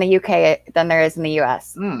pancakes in the UK than there is in the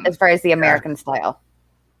US as far as the American style?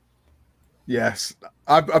 Yes.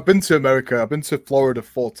 I've been to America. I've been to Florida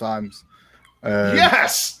 4 times.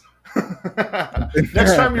 Yes.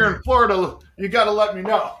 Next time you're in Florida, you got to let me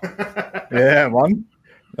know. Yeah, man.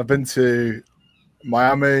 I've been to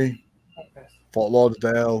Miami, Fort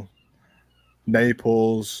Lauderdale,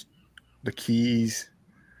 Naples, the Keys,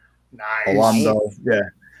 nice. Orlando. Yeah.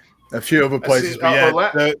 A few other places, but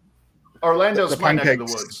yeah, Orlando's the my neck of the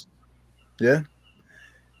pancakes. woods. Yeah,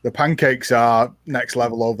 the pancakes are next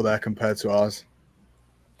level over there compared to ours.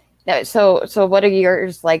 No, so what are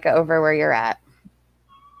yours like over where you're at?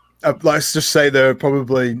 Let's just say they're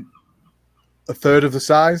probably a third of the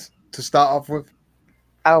size to start off with.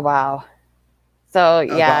 Oh wow. So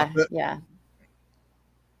yeah, About it. yeah.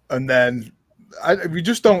 And then we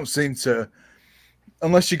just don't seem to,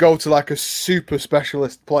 unless you go to like a super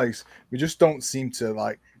specialist place, we just don't seem to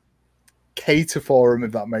like cater for them,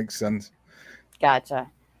 if that makes sense. Gotcha.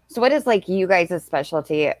 So what is like you guys'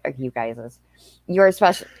 specialty? Your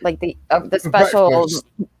special, like the special Breakfast.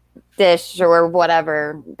 dish or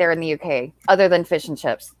whatever there in the UK, other than fish and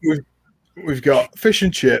chips. We've got fish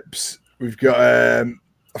and chips. We've got a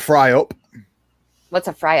fry up, What's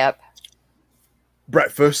a fry up?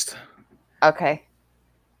 breakfast. Okay.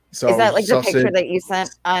 So Is that like sausage. the picture that you sent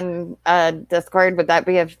on Discord? Would that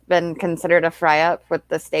been considered a fry up with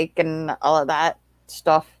the steak and all of that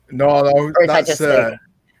stuff? No, Or is that that's just steak?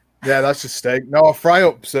 yeah, that's just steak. No, fry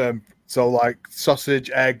ups. So like sausage,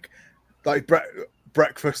 egg, like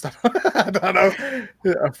breakfast. I don't know.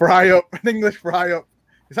 A fry up, an English fry up.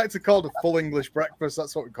 It's actually called a full English breakfast.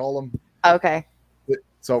 That's what we call them. Okay.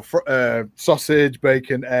 So sausage,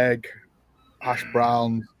 bacon, egg, hash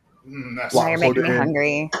browns. That's Now you're making me pudding,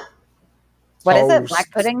 hungry. What is it? toast.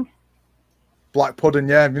 Black pudding? Black pudding.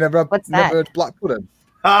 Yeah, have you never What's never that? heard of black pudding?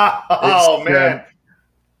 Oh man.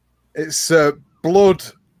 It's blood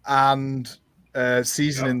and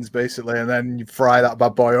seasonings basically, and then you fry that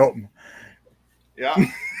bad boy up. Yeah.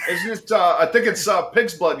 Isn't it? I think it's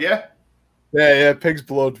pig's blood. Yeah. Yeah, pig's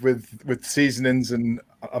blood with seasonings, and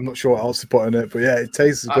I'm not sure what else to put in it, but yeah, it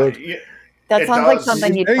tastes good. Yeah, That it sounds like does.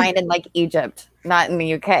 something you'd Hey. find in like Egypt, not in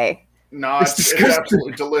the UK. No, It's it's disgusting.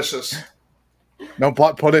 absolutely delicious. No,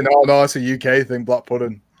 black pudding. Oh no, it's a UK thing. Black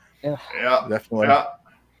pudding, Yeah. definitely. Yeah.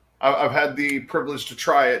 I've had the privilege to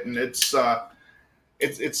try it, and it's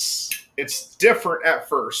different at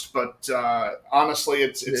first, but honestly,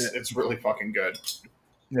 it's really fucking good.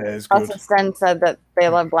 Yeah, it's good. Also, Sten said that they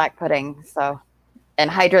love black pudding, and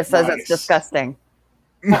Hydra says Nice. it's disgusting.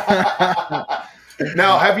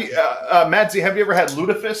 Now, have you, Madsy? Have you ever had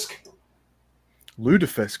lutefisk?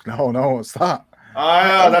 Lutefisk. No, what's that?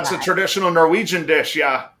 That's a traditional Norwegian dish.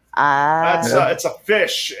 Yeah, Ah, it's a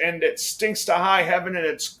fish, and it stinks to high heaven. And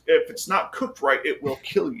if it's not cooked right, it will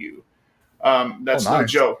kill you. That's no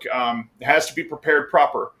nice. joke. It has to be prepared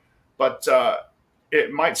proper, but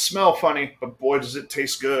it might smell funny, but boy, does it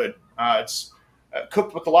taste good. It's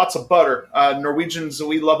cooked with lots of butter. Norwegians,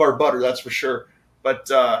 we love our butter, that's for sure. But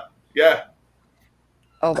yeah,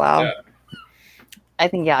 oh wow. Yeah. I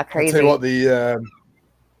think I'll crazy. tell you what,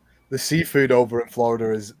 the seafood over in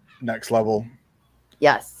Florida is next level.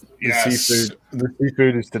 Yes. The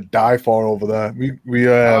seafood is to die for over there.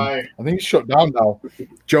 I think it's shut down now.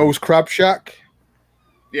 Joe's Crab Shack.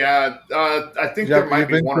 Yeah, I think Yeah, there might you've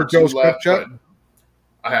be been one to or two Joe's left, Crab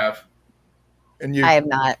but I have. And I have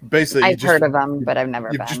not. basically I've heard of them, but I've never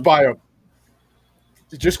You been. just buy it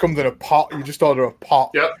just comes in a pot. You just order a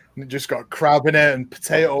pot. Yep. And it just got crab in it and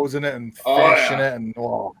potatoes in it and fish Oh, in yeah. it and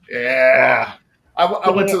Yeah. I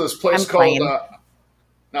went to this place I'm called. playing.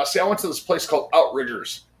 I went to this place called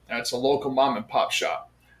Outriggers. And it's a local mom and pop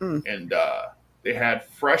shop, Mm. and they had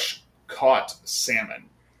fresh caught salmon.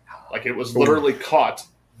 Like it was literally caught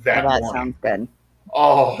that that morning. sounds good.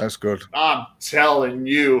 Oh, that's good. I'm telling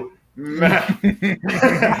you, man.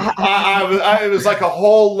 It was like a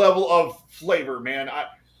whole level of flavor, man.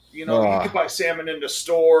 You could buy salmon in the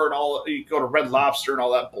store and all. You go to Red Lobster and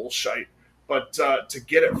all that bullshit, but to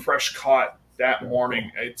get it fresh caught that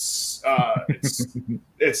morning, it's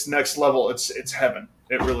next level. It's heaven.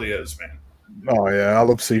 It really is, man. Oh yeah, I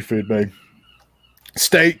love seafood, man.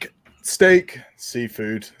 Steak,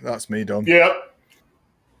 seafood. That's me done. Yep.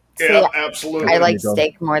 See, Yeah, absolutely. I like done.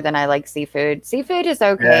 steak more than I like seafood. Seafood is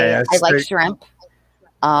okay. Yeah, I like steak. shrimp.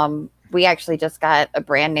 We actually just got a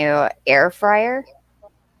brand new air fryer.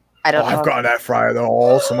 I don't know. I've got an air fryer. They're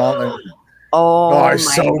awesome, aren't they? Oh, Oh, my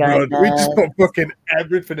it's so good. We just goodness. put fucking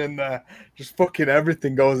everything in there. Just fucking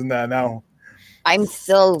everything goes in there now. I'm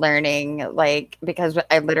still learning, because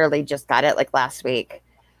I literally just got it last week.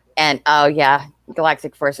 And oh yeah,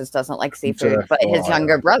 Galactic Forces doesn't like seafood, Sure. but his Oh,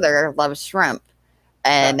 younger brother loves shrimp.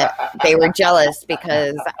 And they were jealous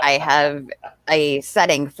because I have a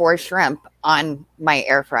setting for shrimp on my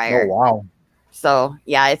air fryer. Oh wow. So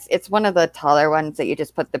yeah, it's one of the taller ones that you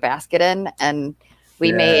just put the basket in, and we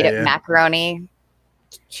Yeah, made yeah. macaroni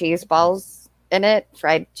cheese balls in it,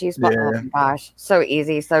 fried cheese balls. Yeah. Oh my gosh, so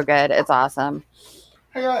easy, so good. It's awesome.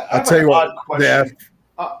 Hey, I I'll have tell an you what, odd question.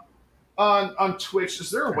 on Twitch,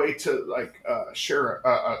 is there a way to like share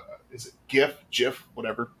is it GIF,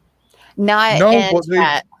 whatever? Not No, in but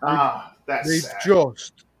chat. That's they've sad.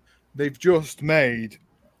 they've just made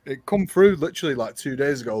it come through literally like 2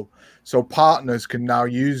 days ago. So partners can now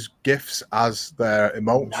use GIFs as their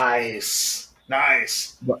emotes.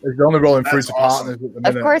 Nice. But it's only rolling through That's to awesome. partners at the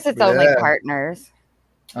minute. Of course, it's But only yeah, partners.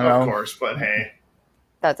 I know. Of course, but hey,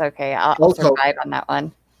 That's okay. I'll Also- survive on that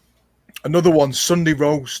one. Another one, Sunday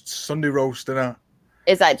roast, innit?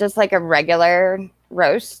 Is that just like a regular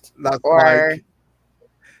roast? That's Or- like,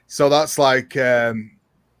 so that's like,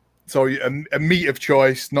 so a meat of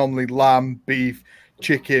choice, normally lamb, beef,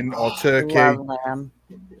 chicken, or turkey, Love lamb.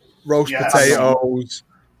 roast Yes. potatoes,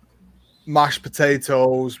 mashed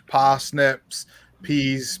potatoes, parsnips,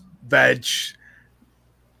 peas, veg,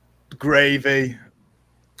 gravy,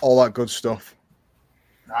 all that good stuff.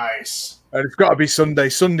 nice. And it's got to be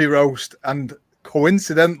Sunday roast. And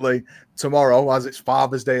coincidentally, tomorrow, as it's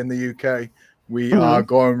Father's Day in the UK, we are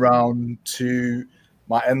going round to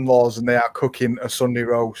my in-laws and they are cooking a Sunday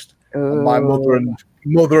roast. And my mother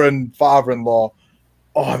and father-in-law,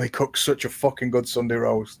 oh, they cook such a fucking good Sunday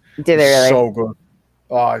roast. Do they really? So good.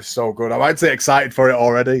 Oh, it's so good. I'm actually excited for it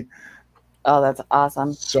already. Oh, that's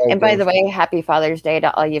awesome. So And by good. the way, happy Father's Day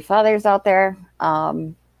to all you fathers out there.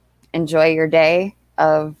 Enjoy your day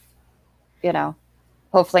of,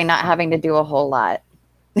 hopefully not having to do a whole lot.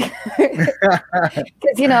 Because,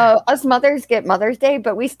 us mothers get Mother's Day,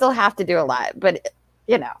 but we still have to do a lot. But,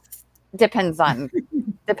 depends on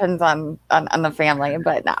the family.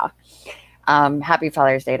 But no. Happy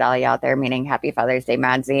Father's Day to all you out there, meaning happy Father's Day,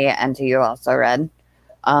 Madsy, and to you also, Red.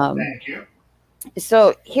 Thank you.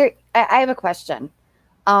 So here, I have a question.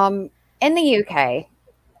 In the UK,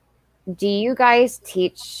 do you guys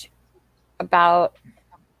teach about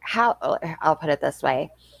how, I'll put it this way,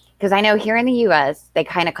 because I know here in the US, they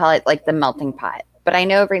kind of call it like the melting pot. But I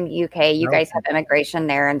know over in the UK, you guys have immigration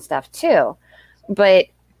there and stuff too. But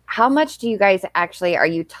how much do you guys actually, are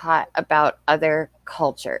you taught about other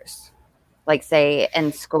cultures? Like say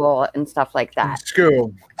in school and stuff like In that?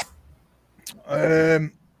 school. Or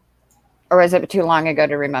is it too long ago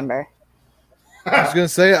to remember? I was going to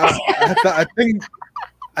say, I think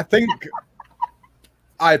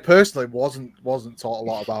I personally wasn't taught a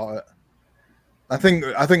lot about it. I think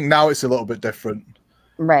now it's a little bit different.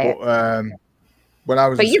 Right. But when I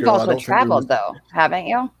was But in you've school, I also don't think traveled though, haven't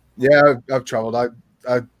you? Yeah, I've traveled. I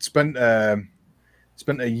spent a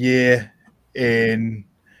year 9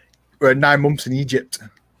 months in Egypt.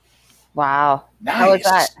 Wow. How was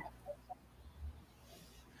that?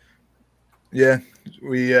 Yeah,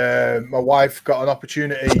 my wife got an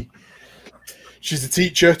opportunity. She's a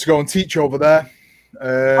teacher to go and teach over there.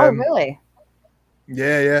 Oh, really?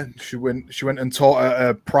 Yeah. She went and taught at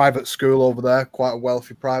a private school over there, quite a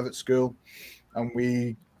wealthy private school, and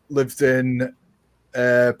we lived in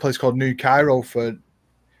a place called New Cairo for,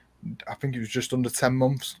 I think it was just under 10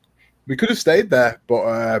 months. We could have stayed there, but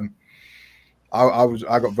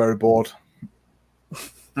I got very bored.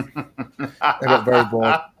 I got very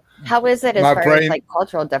bored. How is it as My far brain- as like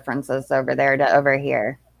cultural differences over there to over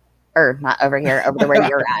here? Or not over here, over to where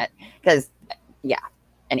you're at? Because, yeah.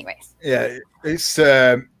 Anyways. Yeah, it's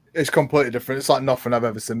completely different. It's like nothing I've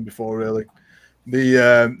ever seen before, really.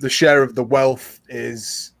 The share of the wealth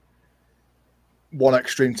is one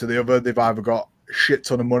extreme to the other. They've either got a shit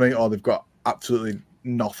ton of money or they've got absolutely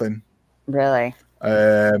nothing. Really?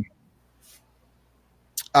 And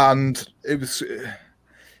there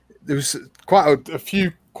was quite a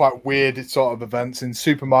few quite weird sort of events in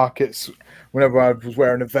supermarkets. Whenever I was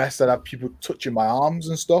wearing a vest, I'd have people touching my arms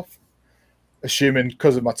and stuff, assuming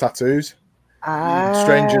because of my tattoos.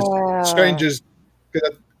 Strangers.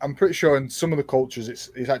 I'm pretty sure in some of the cultures it's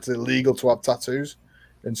actually illegal to have tattoos.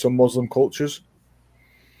 In some Muslim cultures,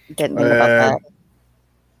 Didn't think about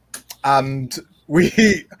that. and we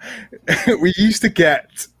used to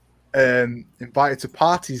get invited to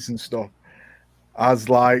parties and stuff as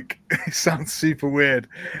like it sounds super weird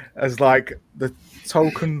as like the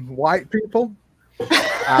token white people,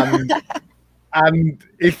 and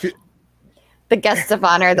if The guests of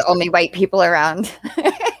honor, the only white people around.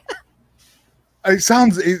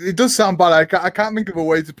 it does sound bad. I can't think of a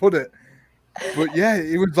way to put it, but yeah,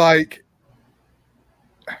 it was like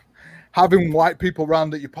having white people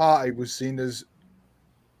around at your party was seen as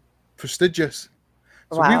prestigious.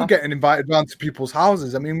 So we were getting invited around to people's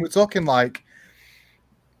houses. I mean, we're talking like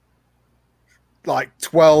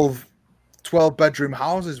 12 bedroom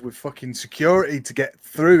houses with fucking security to get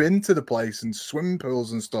through into the place and swimming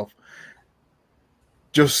pools and stuff.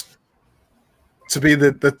 Just to be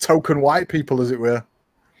the token white people, as it were.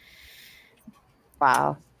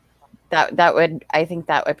 Wow. I think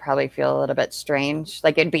that would probably feel a little bit strange.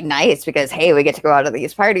 Like it'd be nice because hey, we get to go out to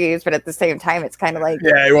these parties, but at the same time, it's kind of like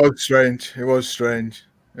Yeah, it was strange. It was strange.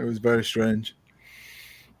 It was very strange.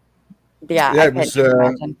 yeah, Yeah, I it couldn't was. even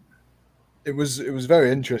imagine. It was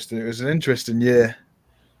very interesting. It was an interesting year,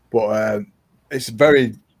 but it's a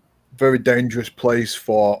very, very dangerous place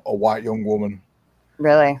for a white young woman.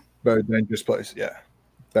 Really? Very dangerous place. Yeah,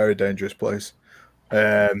 very dangerous place.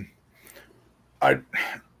 Um, I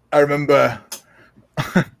I remember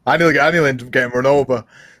I nearly ended up getting run over.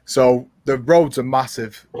 So the roads are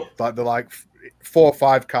massive, like they're like 4 or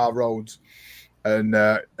 5 car roads, and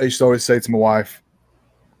I used to always say to my wife,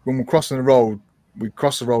 when we're crossing the road, we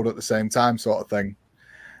cross the road at the same time, sort of thing.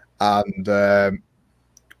 And her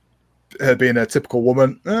being a typical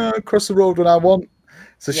woman, cross the road when I want.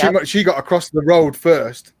 So she got across the road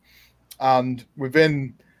first, and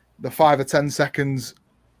within the 5 or 10 seconds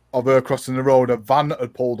of her crossing the road, a van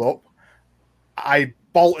had pulled up. I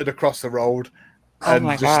bolted across the road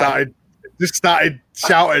and just started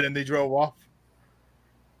shouting, and they drove off.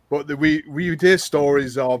 But we hear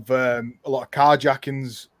stories of a lot of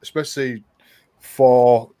carjackings, especially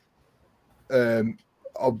for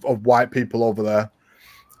of white people over there,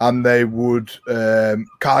 and they would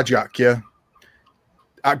carjack you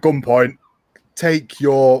at gunpoint, take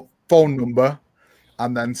your phone number,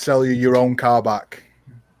 and then sell you your own car back.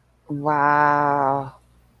 Wow.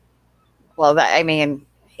 Well,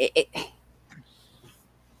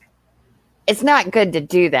 it's not good to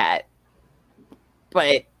do that,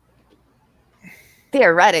 but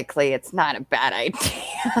theoretically, it's not a bad idea.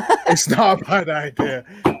 It's not a bad idea.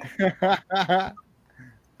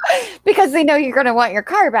 Because they know you're going to want your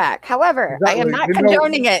car back. However, exactly. I am not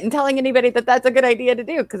condoning it and telling anybody that that's a good idea to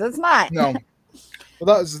do, because it's not. No.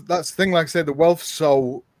 Well, that's the thing. Like I said, the wealth's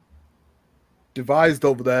so devised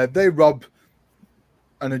over there. They rob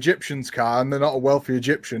an Egyptian's car and they're not a wealthy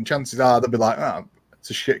Egyptian. Chances are they'll be like, oh, it's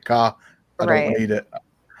a shit car. I don't need it.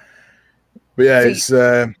 But yeah,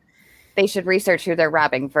 so they should research who they're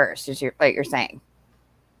robbing first, is what you're saying.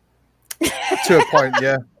 To a point,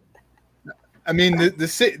 yeah. I mean, the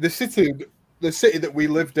city that we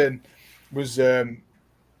lived in was a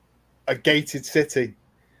gated city.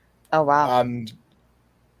 Oh wow! And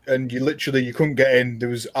you couldn't get in. There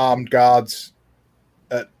was armed guards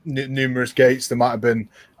at numerous gates. There might have been,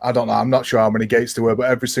 I don't know, I'm not sure how many gates there were, but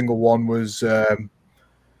every single one had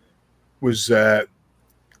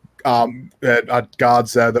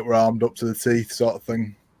guards there that were armed up to the teeth, sort of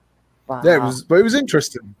thing. Wow. Yeah, it was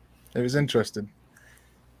interesting. It was interesting.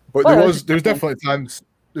 But there was definitely times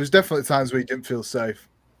where you didn't feel safe.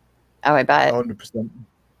 Oh, I bet. 100%.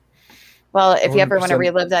 Well, if 100%. You ever want to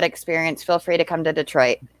relive that experience, feel free to come to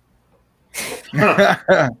Detroit.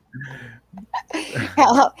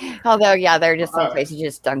 Although, yeah, there are just some places you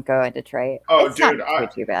just don't go in Detroit. Oh, it's dude,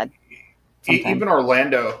 not too bad. Even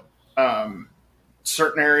Orlando,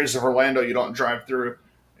 certain areas of Orlando you don't drive through,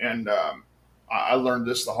 and I learned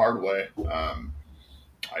this the hard way. I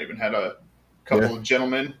even had a couple of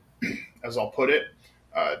gentlemen, as I'll put it,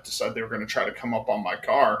 decide they were going to try to come up on my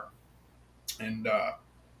car, and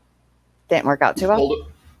didn't work out too well.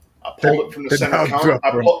 I pulled it from the center console.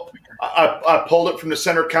 I pulled it from the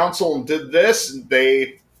center console and did this, and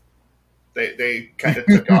they kind of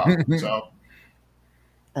took off. So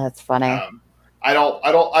that's funny. I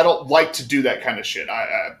don't like to do that kind of shit.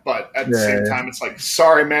 But at the same time, it's like,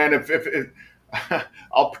 sorry, man. If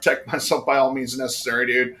I'll protect myself by all means necessary,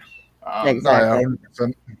 dude. Exactly.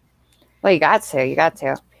 Well, you got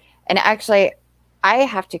to. And actually, I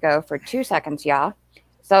have to go for 2 seconds, y'all.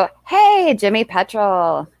 So, hey, Jimmy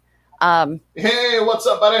Petrol. Hey, what's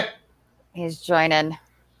up, buddy? He's joining.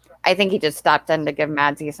 I think he just stopped in to give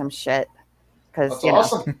Madsy some shit. Because,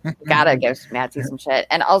 awesome. Gotta give Madsy some shit.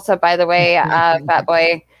 And also, by the way, Fat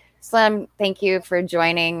Boy Slim, thank you for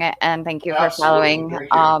joining and thank you for following.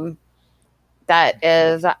 That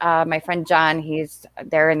is my friend John. He's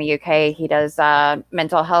there in the UK. He does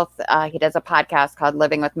mental health. He does a podcast called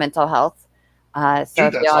Living with Mental Health. So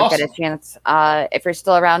if y'all get a chance, if you're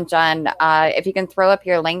still around, John, if you can throw up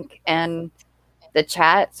your link in the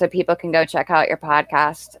chat so people can go check out your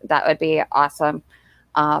podcast, that would be awesome.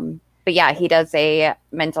 But yeah, he does a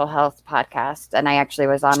mental health podcast, and I actually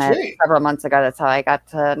was on it several months ago. That's how I got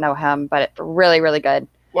to know him, but really, really good.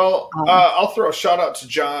 Well, I'll throw a shout out to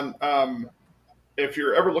John. If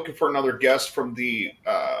you're ever looking for another guest from the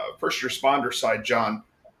first responder side, John,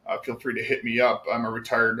 feel free to hit me up. I'm a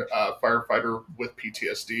retired firefighter with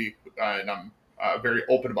PTSD, and I'm very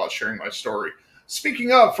open about sharing my story.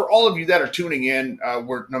 Speaking of, for all of you that are tuning in,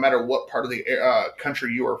 no matter what part of the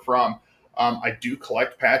country you are from, I do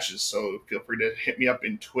collect patches, so feel free to hit me up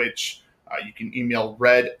in Twitch. You can email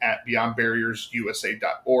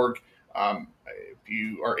red@beyondbarriersusa.org. If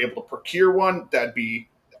you are able to procure one, that'd be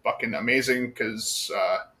fucking amazing, because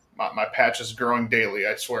my patch is growing daily,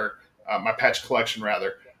 I swear. My patch collection,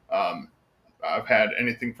 rather. I've had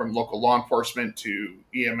anything from local law enforcement to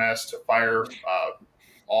EMS to fire,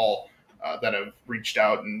 all that have reached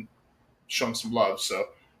out and shown some love. So,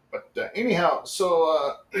 but anyhow,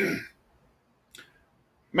 so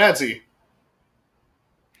Madsy.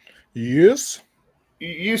 Yes.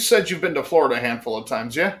 You said you've been to Florida a handful of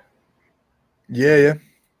times, yeah? Yeah.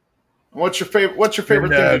 What's your favorite? What's your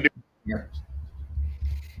favorite thing to do here?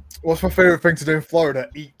 What's my favorite thing to do in Florida?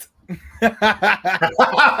 Eat. You're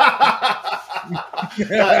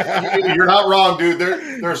not wrong, dude.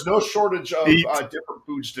 There's no shortage of different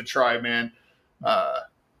foods to try, man.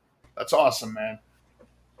 That's awesome, man.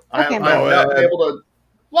 I have not been able to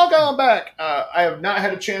log on back. I have not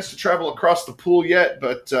had a chance to travel across the pool yet,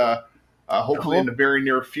 but hopefully in the very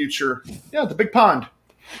near future. Yeah, the big pond.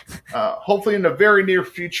 Hopefully in the very near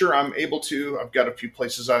future, I'm able to. I've got a few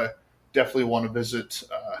places I definitely want to visit,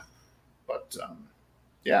 but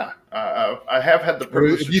yeah, I have had the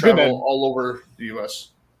privilege to travel all over the U.S.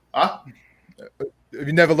 Huh? Have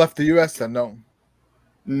you never left the U.S. then? No.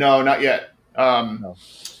 No, not yet. No.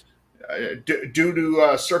 Due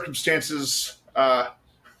to circumstances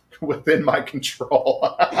within my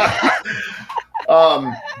control. That's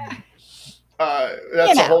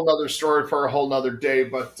a whole nother story for a whole nother day.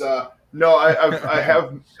 But no, I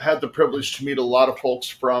have had the privilege to meet a lot of folks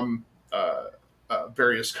from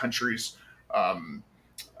various countries.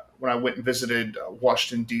 When I went and visited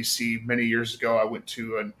Washington, D.C. many years ago, I went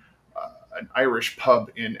to an Irish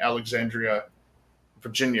pub in Alexandria,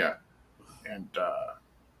 Virginia. And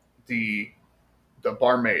the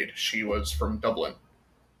barmaid, she was from Dublin.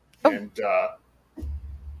 And,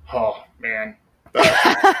 oh, man.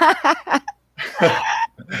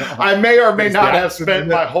 I may or may not have spent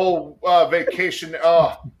my whole vacation.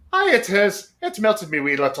 Hi, it's melted me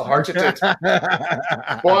wee little heart. It did.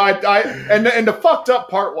 Well, and the fucked up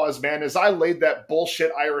part was, man, is I laid that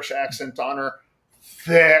bullshit Irish accent on her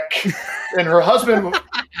thick, and her husband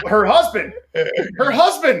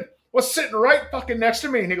was sitting right fucking next to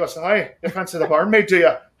me, and he goes, "Hi, you fancy the barmaid, do you?"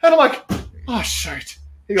 And I'm like, "Oh shit."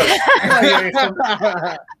 He goes,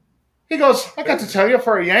 "I got to tell you,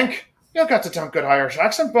 for a Yank, you got a damn good Irish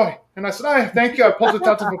accent, boy." And I said, "Aye, thank you. I pulled it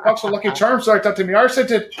out of a box of Lucky Charms, so I thought to me Irish I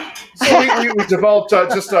did." So we developed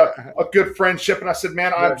just a good friendship, and I said,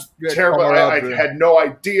 "Man, I'm terrible. I had no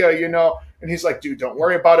idea, you know." And he's like, "Dude, don't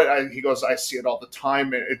worry about it." He goes, "I see it all the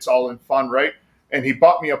time, and it's all in fun, right?" And he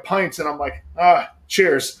bought me a pint, and I'm like,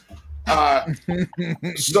 cheers.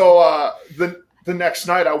 So the next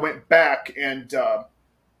night I went back, and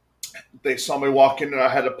they saw me walk in, and I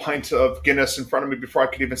had a pint of Guinness in front of me before I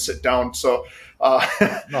could even sit down. So,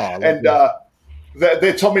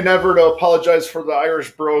 they told me never to apologize for the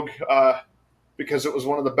Irish brogue, because it was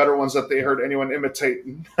one of the better ones that they heard anyone imitate.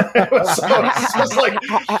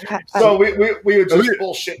 So we would just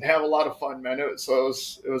bullshit and have a lot of fun, man. It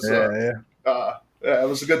was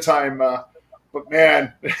a good time. But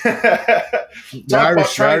man, the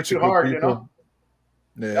Irish are too hard, people.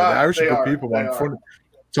 You know. Yeah, the Irish are good people, man. Fun.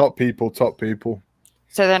 Top people.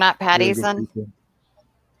 So they're not patties then?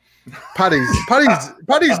 Patties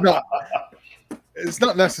not. It's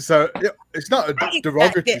not necessary. It's not a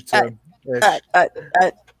derogatory term.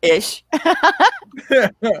 Ish.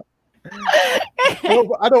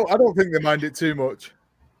 Well, I don't think they mind it too much.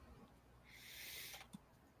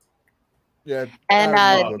 Yeah. And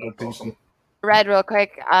Red, real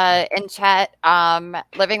quick, in chat,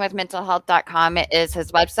 livingwithmentalhealth.com is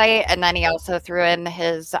his website, and then he also threw in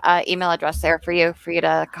his email address there for you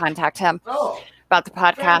to contact him about the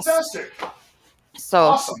podcast. Fantastic. So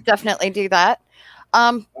awesome. Definitely do that.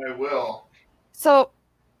 I will. So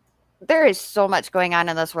there is so much going on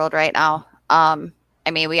in this world right now. I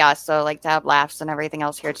mean, we also like to have laughs and everything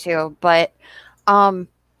else here too, but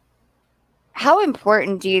how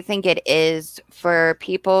important do you think it is for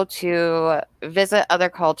people to visit other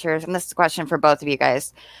cultures? And this is a question for both of you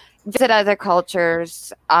guys. Visit other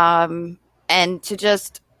cultures and to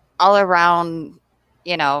just all around,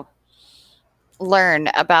 learn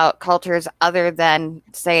about cultures other than,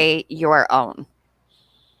 say, your own.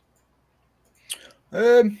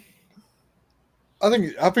 I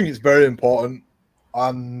think it's very important,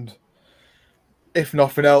 and if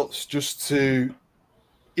nothing else, just to,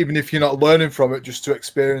 even if you're not learning from it, just to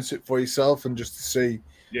experience it for yourself and just to see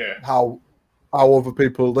how other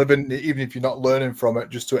people are living, even if you're not learning from it,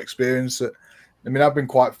 just to experience it. I mean, I've been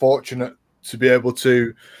quite fortunate to be able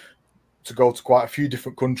to to go to quite a few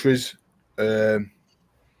different countries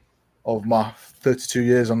of my 32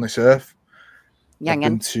 years on this earth.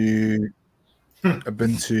 Youngin. I've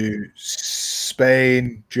been to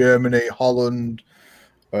Spain, Germany, Holland,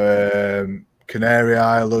 Canary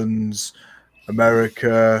Islands,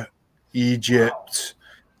 America, Egypt,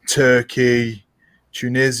 Turkey,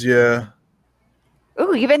 Tunisia.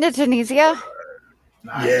 Ooh, you've been to Tunisia?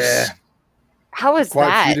 Nice. Yeah. How was Quite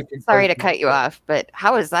a few that? different Sorry to countries. cut you off, but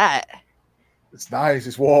how was that? It's nice.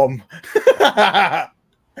 It's warm.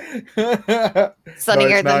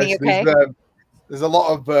 Sunnier than the UK? There's a lot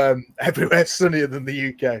of everywhere sunnier than the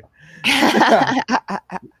UK.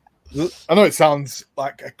 I know it sounds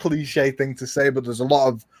like a cliche thing to say, but there's a lot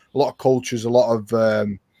of cultures, a lot of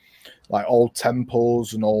like old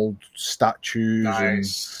temples and old statues, and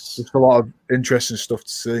just a lot of interesting stuff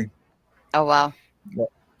to see. Oh wow! A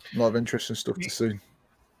lot of interesting stuff to see.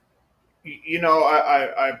 You know,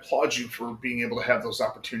 I applaud you for being able to have those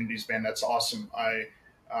opportunities, man. That's awesome. I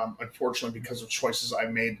unfortunately, because of choices I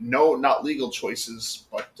made, no, not legal choices,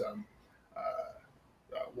 but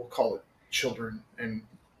we'll call it children and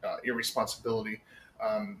irresponsibility.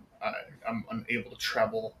 I'm unable to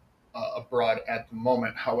travel abroad at the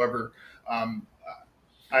moment. However,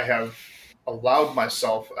 I have allowed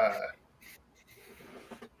myself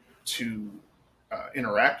to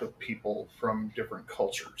interact with people from different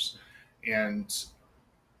cultures. And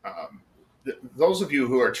those of you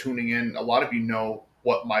who are tuning in, a lot of you know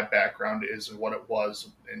what my background is and what it was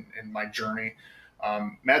in my journey.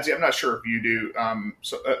 Madsy, I'm not sure if you do.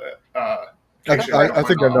 Actually, I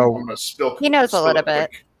think I know. I'm gonna spill. He knows a little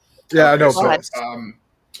bit. Yeah, okay, I know.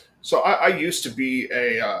 So I used to be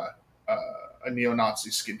a neo-Nazi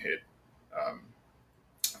skinhead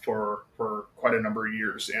for quite a number of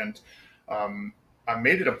years, and I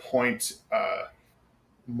made it a point,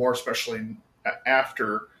 more especially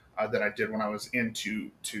after than I did when I was in,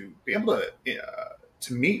 to be able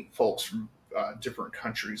to meet folks from different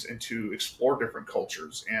countries and to explore different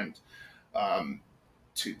cultures, and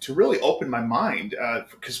to really open my mind,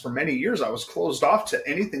 because for many years I was closed off to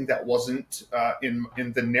anything that wasn't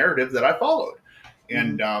in the narrative that I followed.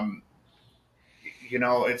 And you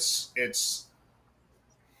know, it's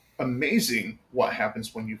amazing what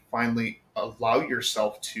happens when you finally allow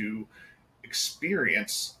yourself to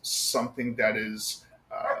experience something that is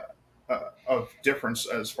of difference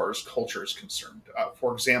as far as culture is concerned.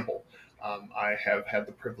 For example, I have had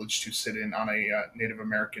the privilege to sit in on a Native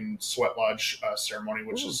American sweat lodge ceremony,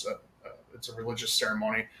 which is it's a religious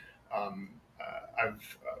ceremony.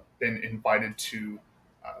 I've been invited to.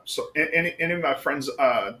 So any of my friends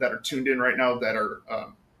that are tuned in right now that are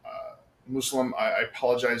Muslim, I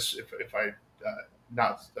apologize if I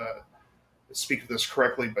not speak of this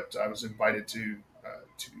correctly, but I was invited to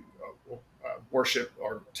worship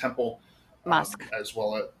or temple, Mosque. as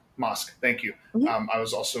well as mosque. Thank you. Mhm. I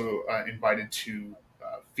was also invited to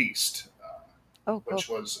feast, Oh, cool. which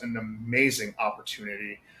was an amazing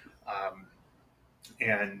opportunity,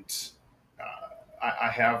 and I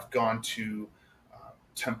have gone to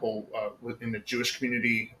temple within the Jewish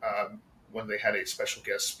community when they had a special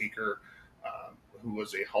guest speaker who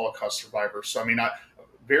was a Holocaust survivor. So I mean,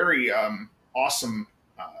 very awesome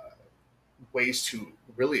ways to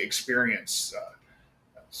really experience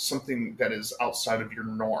something that is outside of your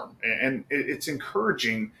norm, and it's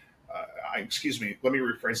encouraging. Excuse me, let me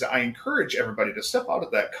rephrase that. I encourage everybody to step out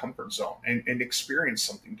of that comfort zone and experience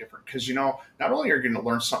something different, because you know, not only are you going to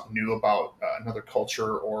learn something new about another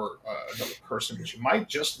culture or another person, but you might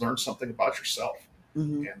just learn something about yourself.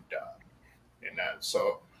 Mhm. And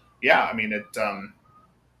so yeah, I mean,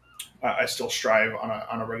 I still strive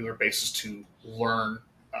on a regular basis to learn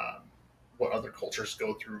what other cultures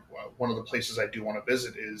go through. One of the places I do want to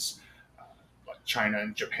visit is like China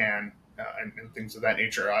and Japan, and things of that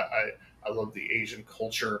nature. I love the Asian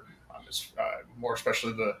culture, more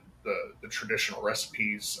especially the traditional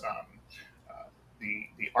recipes.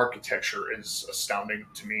 The architecture is astounding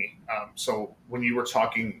to me. So when you were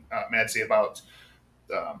talking, Madsy, about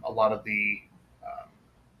a lot of the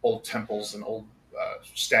old temples and old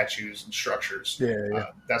statues and structures,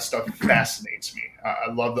 that stuff fascinates me.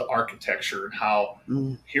 I love the architecture and how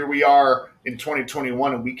here we are in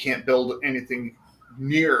 2021 and we can't build anything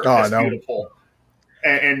near as beautiful.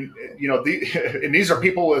 And you know, and these are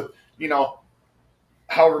people with, you know,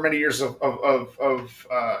 however many years of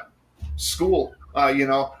school, you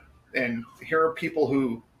know, and here are people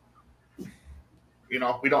who, you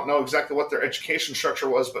know, we don't know exactly what their education structure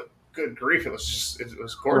was, but good grief, it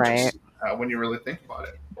was gorgeous. Right. When you really think about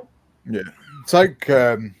it. Yeah, it's like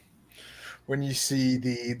when you see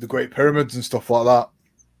the Great Pyramids and stuff like that,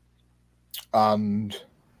 and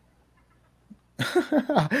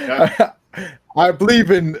I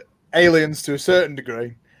believe in aliens to a certain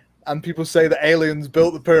degree, and people say that aliens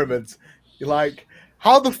built the pyramids. You're like,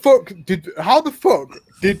 how the fuck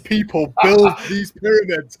did people build these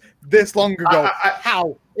pyramids this long ago?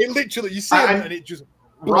 How? It literally, you see it and it just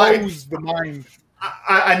blows the mind.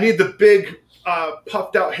 I need the big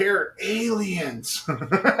puffed out hair aliens.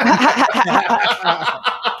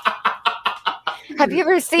 Have you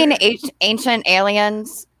ever seen Ancient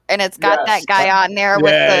Aliens? And it's got that guy on there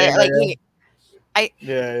with I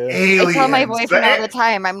tell my boyfriend all the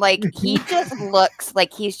time, I'm like, he just looks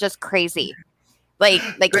like he's just crazy. Like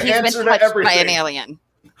he's been touched by an alien.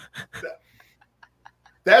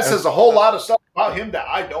 That says a whole lot of stuff about him that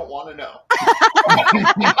I don't want to know.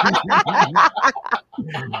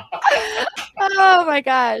 Oh my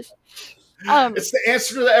gosh. It's the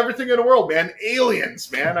answer to everything in the world, man.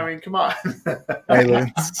 Aliens, man. I mean, come on.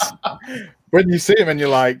 Aliens. When you see them and you're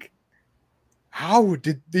like, how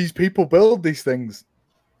did these people build these things?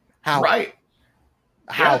 How? Right.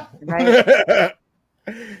 How? Yeah,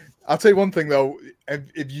 right. I'll tell you one thing though.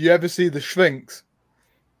 If you ever see the Sphinx,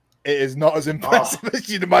 it is not as impressive as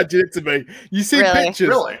you'd imagine it to be. You see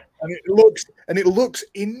pictures, and it looks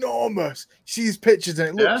enormous. You see these pictures, and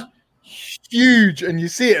it looks huge, and you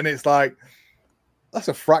see it, and it's like, that's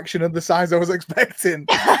a fraction of the size I was expecting.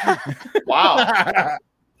 Wow.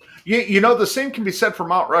 You know, the same can be said for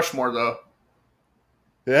Mount Rushmore, though.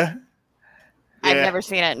 Yeah. I've never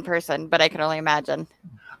seen it in person, but I can only imagine.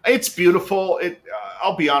 It's beautiful.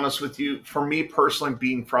 I'll be honest with you. For me personally,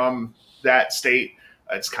 being from that state,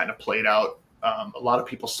 it's kind of played out. A lot of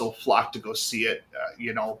people still flock to go see it,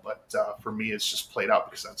 but for me, it's just played out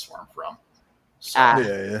because that's where I'm from. So.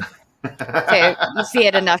 Yeah. So you see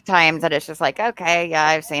it enough times that it's just like, okay, yeah,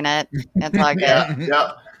 I've seen it. It's all good.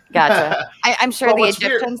 Yeah. Gotcha. I'm sure the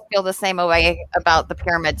Egyptians feel the same way about the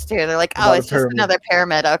pyramids too. They're like, oh, it's just another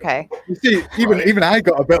pyramid. Okay. You see, even I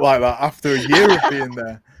got a bit like that after a year of being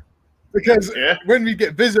there, because when we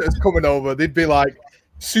get visitors coming over, they'd be like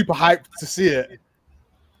super hyped to see it.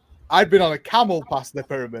 I'd been on a camel past the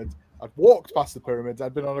pyramids. I'd walked past the pyramids.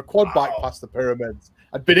 I'd been on a quad bike past the pyramids.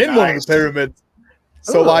 I'd been in one of the pyramids.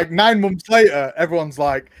 So like 9 months later, everyone's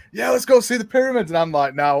like, yeah, let's go see the pyramids. And I'm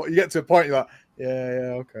like, now you get to a point, you're like,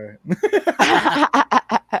 yeah, okay.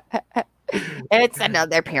 It's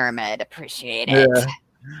another pyramid. Appreciate it. Yeah.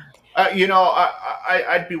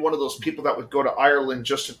 I'd be one of those people that would go to Ireland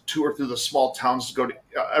just to tour through the small towns, to go to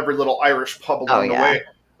every little Irish pub along the way.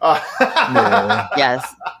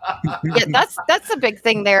 Yes. Yeah, that's a big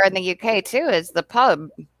thing there in the UK too, is the pub,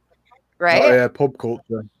 right? Oh yeah, pub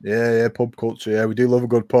culture. Yeah, pub culture. Yeah, we do love a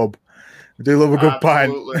good pub. We do love a good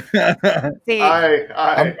pint. See,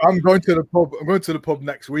 I'm going to the pub. I'm going to the pub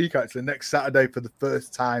next week, actually, next Saturday for the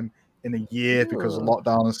first time in a year because of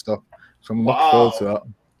lockdown and stuff. So I'm looking forward to that.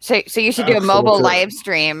 So you should do a mobile live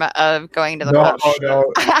stream of going to the pub.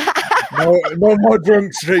 No more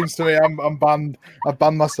drunk streams to me. I'm banned. I've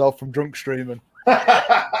banned myself from drunk streaming.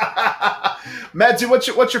 Madsy, what's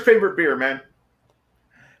your favorite beer, man?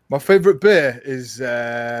 My favorite beer is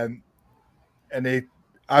I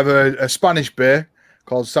have a Spanish beer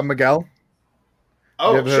called San Miguel.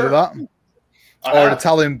 Oh, have you ever heard of that? Or an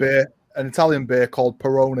Italian beer called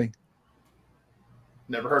Peroni.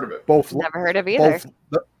 Never heard of it. Never heard of either.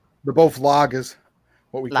 They're both lagers.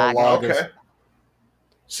 What we call lagers. Okay.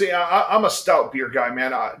 See, I'm a stout beer guy,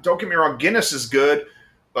 man. Don't get me wrong, Guinness is good,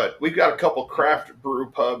 but we've got a couple craft brew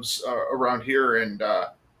pubs around here and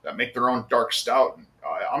that make their own dark stout. And,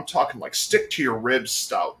 I'm talking like stick to your ribs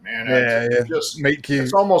stout, man. Just make you.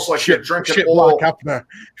 It's almost like you're drinking oil.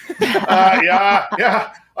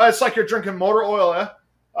 Yeah. It's like you're drinking motor oil,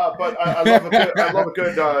 but I love a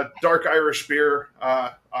good dark Irish beer.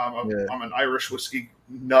 I'm an Irish whiskey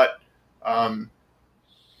nut,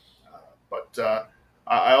 but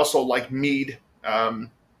I also like mead. And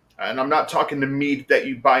I'm not talking the mead that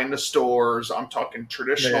you buy in the stores. I'm talking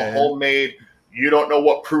traditional, homemade. You don't know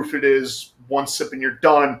what proof it is. One sip and you're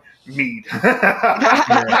done. Mead.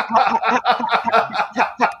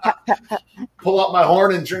 Pull out my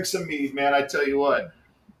horn and drink some mead, man. I tell you what.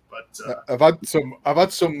 But I've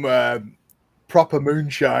had some proper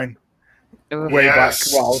moonshine way back,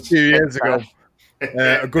 a few years ago.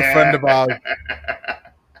 A good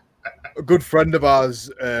friend of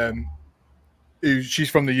ours, she's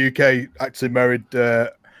from the UK, actually married an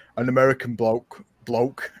American bloke,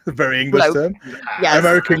 very English term. Yes.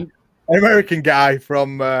 American guy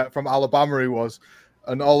from Alabama he was,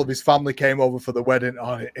 and all of his family came over for the wedding.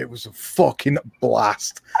 Oh, it was a fucking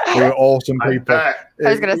blast. They were awesome people. I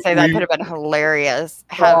was going to say that could have been hilarious.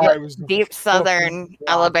 Have deep southern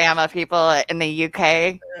Alabama people in the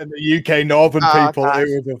UK. And the UK northern people. Gosh.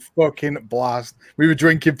 It was a fucking blast. We were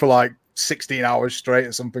drinking for like 16 hours straight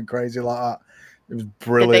or something crazy like that. It was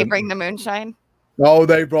brilliant. Did they bring the moonshine? Oh,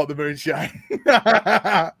 they brought the moonshine.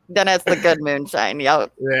 Then it's the good moonshine.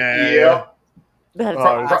 Yep. Yeah. That's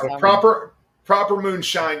awesome. Proper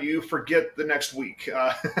moonshine, you forget the next week.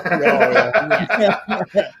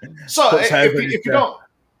 So,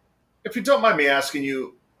 if you don't mind me asking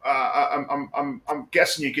you, I'm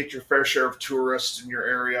guessing you get your fair share of tourists in your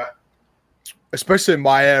area, especially in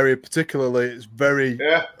my area, particularly. It's very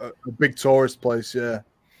a big tourist place. Yeah.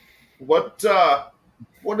 What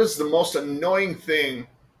is the most annoying thing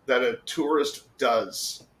that a tourist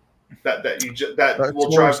does? That will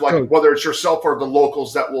drive, like, whether it's yourself or the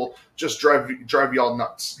locals, that will just drive y'all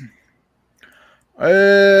nuts.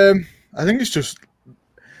 I think it's just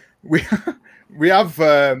we have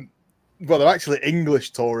they're actually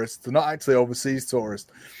English tourists. They're not actually overseas tourists,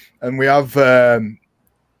 and we have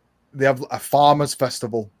they have a farmers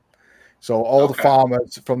festival. So all the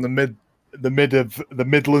farmers from the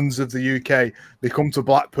Midlands of the UK, they come to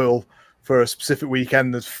Blackpool for a specific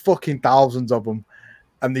weekend. There's fucking thousands of them.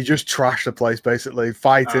 And they just trash the place, basically,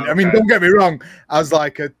 fighting. I mean, don't get me wrong. As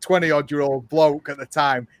like a 20-odd-year-old bloke at the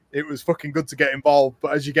time, it was fucking good to get involved.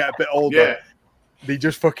 But as you get a bit older, they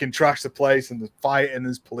just fucking trash the place, and there's fighting,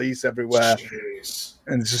 there's police everywhere. Jeez.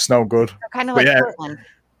 And it's just no good. They're kind of like Portland.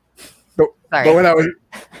 But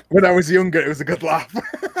when I was younger, it was a good laugh.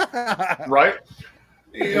 Right?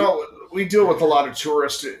 You know, we deal with a lot of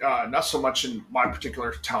tourists, not so much in my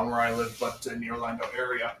particular town where I live, but in the Orlando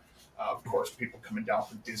area. Of course, people coming down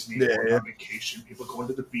from Disney on vacation, people going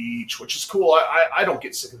to the beach, which is cool. I don't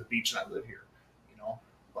get sick of the beach, and I live here, you know.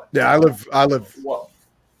 But, I live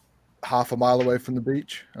half a mile away from the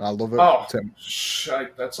beach, and I love it. Oh,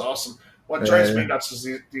 shite, that's awesome. What drives me nuts is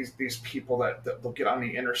these people that they'll get on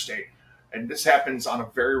the interstate, and this happens on a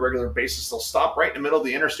very regular basis. They'll stop right in the middle of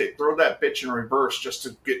the interstate, throw that bitch in reverse just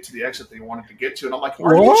to get to the exit they wanted to get to, and I'm like,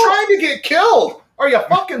 are you trying to get killed? Are you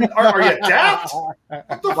fucking? Are you daft? What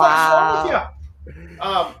the fuck's wrong with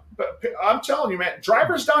you? But I'm telling you, man,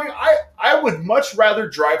 drivers down here, I would much rather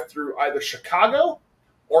drive through either Chicago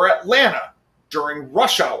or Atlanta during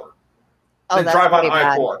rush hour than drive on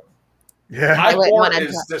I-4. Yeah, I wouldn't want to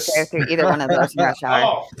go through either one of those rush hour.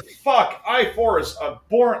 Oh, fuck. I-4 is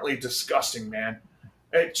abhorrently disgusting, man.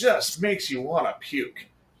 It just makes you want to puke.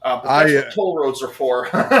 But that's what toll roads are for.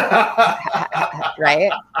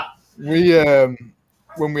 Right? We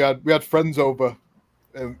when we had friends over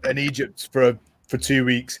in Egypt for 2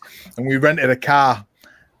 weeks, and we rented a car,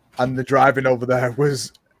 and the driving over there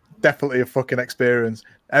was definitely a fucking experience.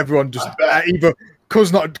 Everyone just either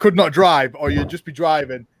could not drive, or you'd just be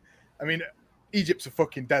driving. I mean, Egypt's a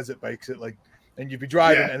fucking desert, basically, and you'd be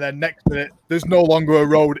driving, and then next minute there's no longer a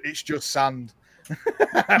road; it's just sand.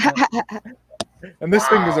 And this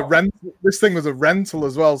thing was a rental. This thing was a rental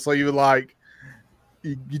as well, so you were like,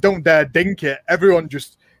 you don't dare dink it. Everyone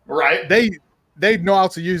just they know how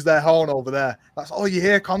to use their horn over there. That's all you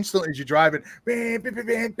hear constantly as you're driving. Bam, bam, bam,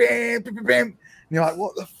 bam, bam, bam, bam. And you're like,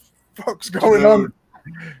 what the fuck's going on?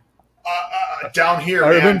 Down here,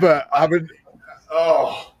 I remember having.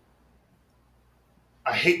 Oh,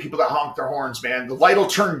 I hate people that honk their horns, man. The light will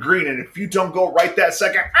turn green, and if you don't go right that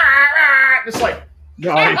second, it's like.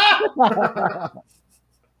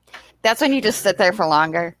 That's when you just sit there for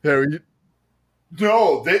longer.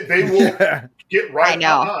 No, they will get right. I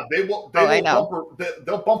know. They will.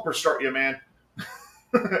 They'll bumper start you, man.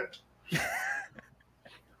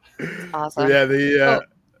 Awesome. Yeah,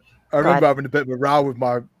 I remember having a bit of a row with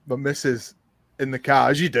my missus in the car,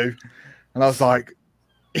 as you do, and I was like,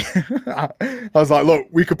 look,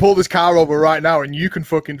 we could pull this car over right now, and you can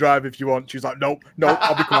fucking drive if you want. She's like, nope,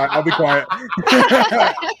 I'll be quiet.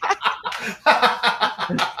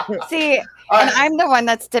 See, and I'm the one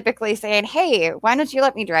that's typically saying, hey, why don't you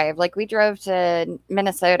let me drive? Like, we drove to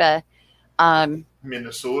Minnesota.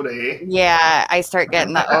 Minnesota, eh? Yeah, I start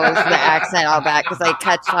getting the O's, the accent all back, because I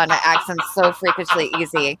catch on the accent so freakishly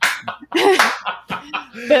easy.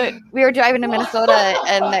 But we were driving to Minnesota,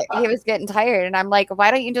 and he was getting tired, and I'm like,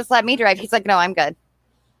 why don't you just let me drive? He's like, no, I'm good.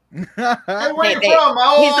 Hey, where you from?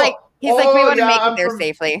 He's like, we want to make it there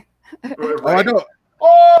safely. I don't.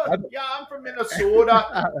 I'm from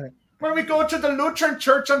Minnesota. When we go to the Lutheran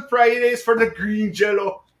church on Fridays for the green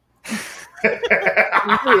jello.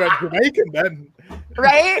 You're Jamaican then,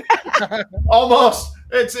 right? Almost.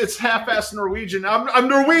 It's half-assed Norwegian. I'm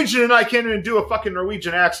Norwegian, and I can't even do a fucking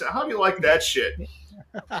Norwegian accent. How do you like that shit?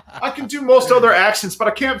 I can do most other accents, but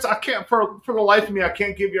I can't for the life of me, I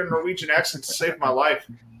can't give you a Norwegian accent to save my life.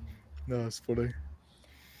 No, it's funny.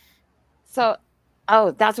 So,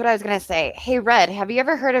 oh, that's what I was going to say. Hey, Red, have you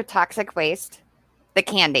ever heard of toxic waste? The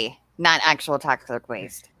candy, not actual toxic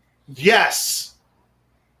waste. Yes.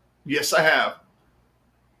 Yes, I have.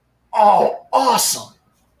 Oh, awesome.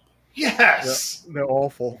 Yes. Yeah, they're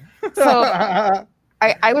awful. So,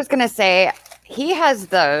 I was going to say, he has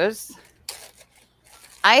those.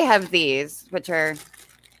 I have these, which are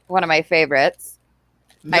one of my favorites.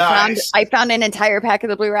 Nice. I found an entire pack of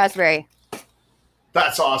the blue raspberry.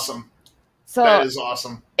 That's awesome. So that is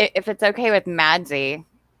awesome. If it's okay with Madsy,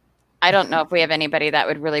 I don't know if we have anybody that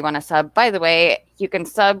would really want to sub. By the way, you can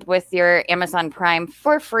sub with your Amazon Prime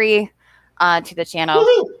for free to the channel.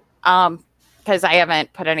 Because I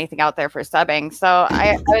haven't put anything out there for subbing. So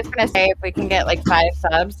I was going to say, if we can get like 5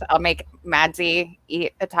 subs, I'll make Madsy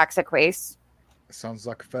eat a toxic waste. Sounds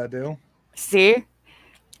like a fair deal. See?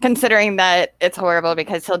 Considering that it's horrible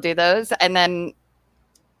because he'll do those, and then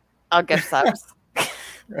I'll give subs.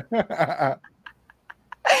 But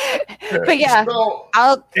yeah, So,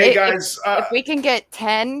 hey guys, if we can get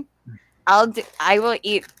 10, I will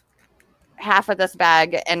eat half of this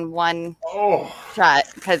bag in one shot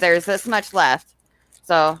because there's this much left.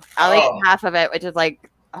 So I'll eat half of it, which is like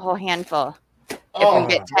a whole handful. If we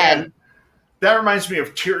get 10. Man. That reminds me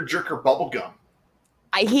of tearjerker bubblegum.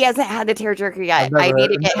 He hasn't had the tearjerker yet. I need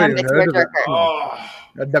to get him the tearjerker.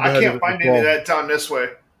 I can't find any of that down this way.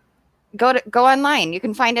 Go online. You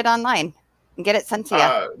can find it online and get it sent to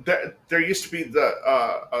you. There used to be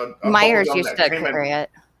the Myers used to carry it.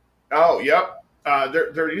 Oh, yep.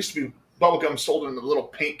 There used to be bubblegum sold in a little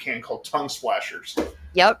paint can called Tongue Splashers.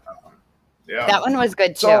 Yep. Yeah, that one was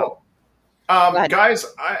good too. So, guys,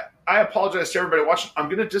 I apologize to everybody watching. I'm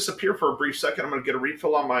going to disappear for a brief second. I'm going to get a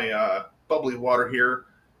refill on my bubbly water here.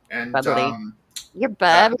 And bubbly. You're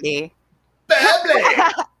bubbly. Bubbly.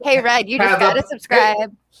 Hey, Red, you just got to subscribe. Hey.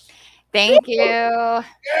 Thank you. Yeah.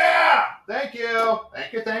 Thank you.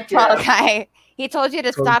 Thank you. Tall guy. He told you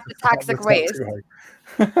to stop the toxic waste.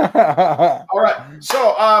 All right.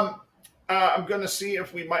 So, I'm going to see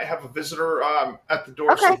if we might have a visitor at the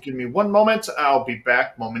door. Okay. So give me one moment. I'll be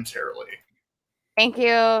back momentarily. Thank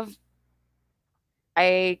you.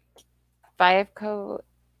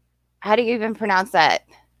 How do you even pronounce that?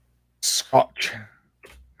 Scotch.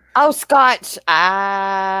 Oh, Scotch.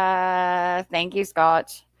 Thank you,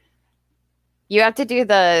 Scotch. You have to do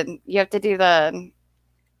the,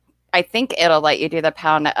 I think it'll let you do the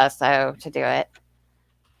pound SO to do it.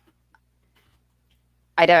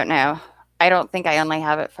 I don't know. I don't think I only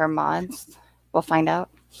have it for mods. We'll find out.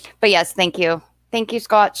 But yes, thank you. Thank you,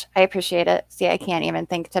 Scotch. I appreciate it. See, I can't even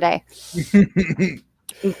think today.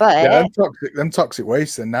 But yeah, them toxic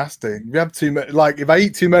wastes are nasty. If you have too many, like if I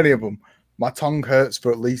eat too many of them, my tongue hurts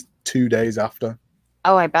for at least 2 days after.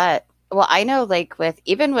 Oh, I bet. Well, I know, like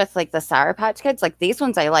even with like the Sour Patch Kids, like these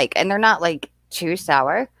ones I like, and they're not like too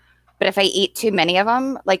sour. But if I eat too many of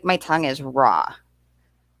them, like my tongue is raw,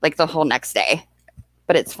 like the whole next day.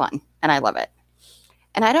 But it's fun, and I love it.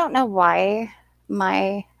 And I don't know why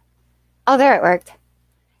oh, there it worked.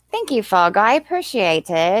 Thank you, Fog. I appreciate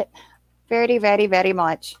it very, very, very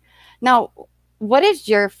much. Now, what is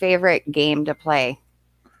your favorite game to play?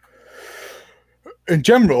 In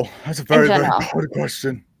general, that's a very, very good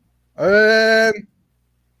question.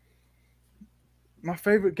 My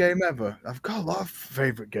favorite game ever. I've got a lot of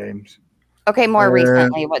favorite games. Okay, more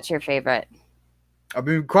recently, what's your favorite? I've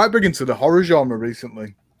been quite big into the horror genre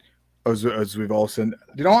recently, as we've all seen.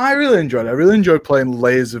 You know, I really enjoyed it. I really enjoyed playing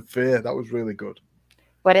Layers of Fear. That was really good.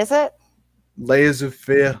 What is it? Layers of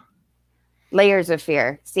Fear. Layers of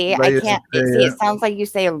Fear. See, Layers I can't see. It sounds like you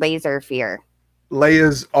say laser fear.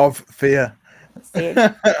 Layers of Fear. See,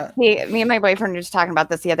 me and my boyfriend were just talking about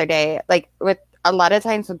this the other day. Like with a lot of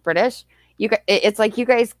times with British, it's like you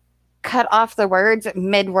guys cut off the words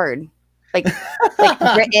mid-word. Like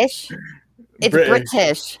British. It's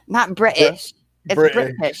British, not British. It's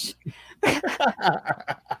British.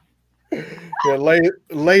 Yeah,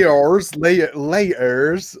 layers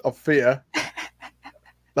of fear.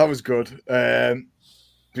 That was good. But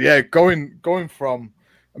yeah, going from,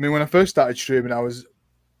 I mean, when I first started streaming, I was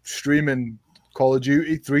streaming Call of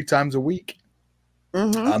Duty 3 times a week.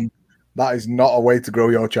 Mm-hmm. That is not a way to grow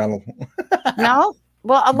your channel. No?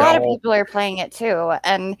 Well, a lot of people are playing it too.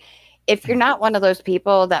 And if you're not one of those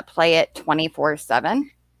people that play it 24/7,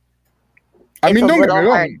 I mean, don't get me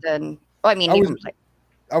wrong.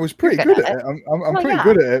 I was pretty good at it. I'm pretty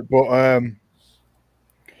good at it, but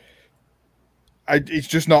it's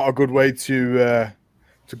just not a good way to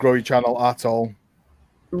grow your channel at all.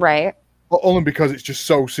 Right. only because it's just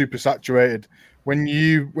so super saturated. When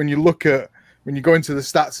you go into the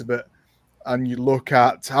stats a bit and you look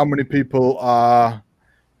at how many people are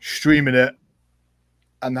streaming it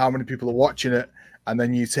and how many people are watching it, and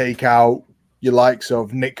then you take out your likes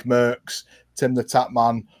of Nick Merckx, Tim the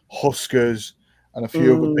Tatman, Huskers, and a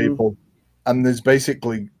few other people, and there's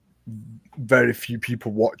basically very few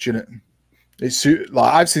people watching it. It's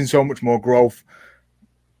like I've seen so much more growth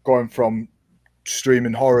going from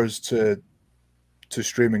streaming horrors to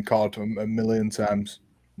streaming COD a million times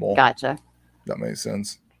more. Gotcha. That makes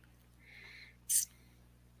sense.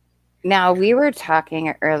 Now, we were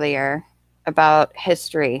talking earlier about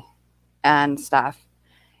history and stuff.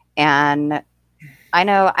 And I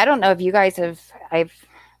don't know if you guys talk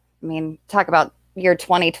about year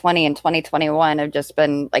 2020 and 2021 have just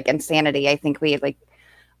been like insanity. I think we like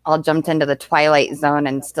all jumped into the Twilight Zone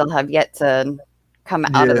and still have yet to come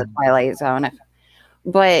out of the Twilight Zone.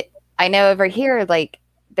 But I know over here, like,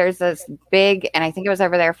 there's this big, and I think it was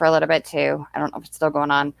over there for a little bit too. I don't know if it's still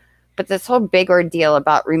going on, but this whole big ordeal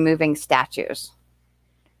about removing statues.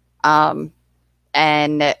 And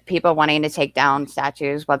people wanting to take down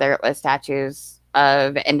statues, whether it was statues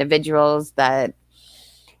of individuals that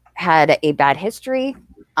had a bad history.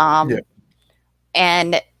 And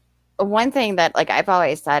one thing that, like, I've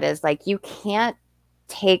always said is, like, you can't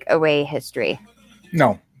take away history.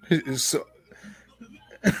 No.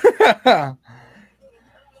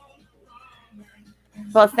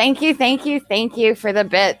 Well, thank you for the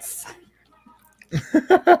bits.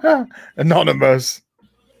 Anonymous.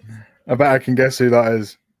 I bet I can guess who that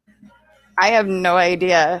is. I have no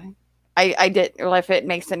idea. I didn't, well, if it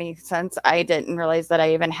makes any sense, I didn't realize that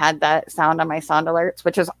I even had that sound on my sound alerts,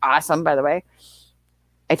 which is awesome, by the way.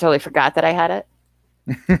 I totally forgot that I had it.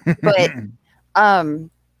 But,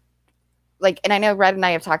 like, and I know Red and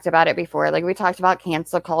I have talked about it before. Like, we talked about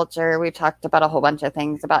cancel culture. We've talked about a whole bunch of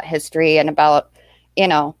things about history and about, you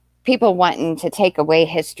know, people wanting to take away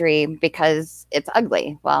history because it's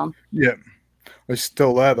ugly. Well, yeah, it's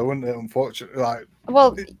still there, though, isn't it? Unfortunately, like,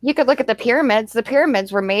 well, you could look at the pyramids. The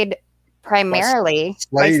pyramids were made primarily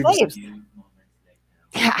by slaves.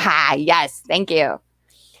 Yes, thank you.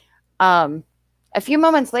 A few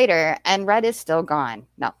moments later, and Red is still gone.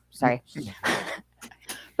 No, sorry.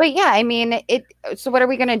 But yeah, I mean, so what are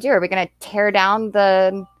we going to do? Are we going to tear down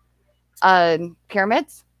the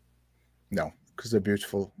pyramids? No, because they're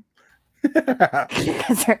beautiful. I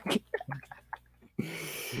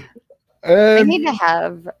need to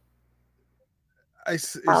have.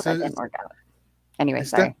 That didn't work out. Anyway,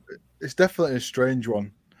 sorry. It's definitely a strange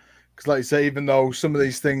one. Because, like you say, even though some of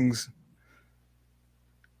these things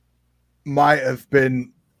might have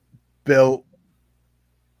been built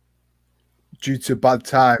due to bad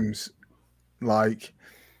times, like,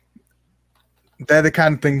 they're the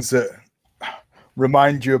kind of things that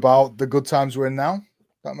remind you about the good times we're in now.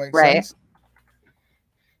 That makes sense.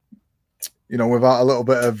 You know, without a little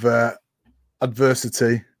bit of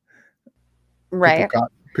adversity, right?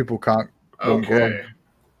 People can't. Okay.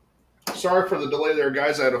 Sorry for the delay there,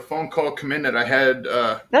 guys. I had a phone call come in that I had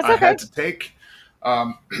had to take.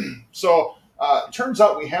 So it turns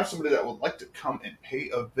out we have somebody that would like to come and pay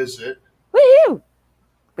a visit. Woohoo!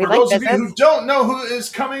 For those of you who don't know who is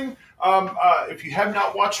coming, if you have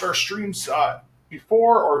not watched our streams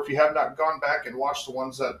before, or if you have not gone back and watched the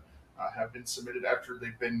ones that have been submitted after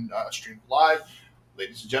they've been streamed live,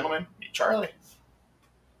 ladies and gentlemen, meet Charlie.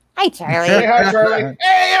 Hi, Charlie. Say hi, Charlie.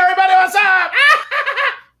 Hey, everybody, what's up?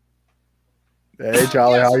 Hey,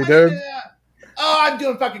 Charlie, how you doing? Oh, I'm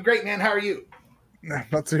doing fucking great, man. How are you?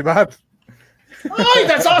 Not too bad. Oh,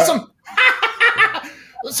 that's awesome.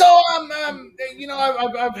 So, you know,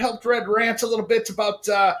 I've helped Red rant a little bit about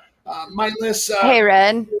mindless. Hey,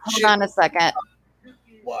 Red, hold on a second.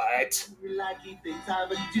 What? Like he thinks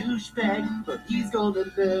I'm a douchebag, but he's gonna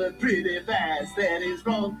learn pretty fast that is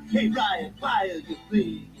wrong. Hey, Ryan, why are you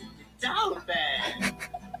bringing me down, man?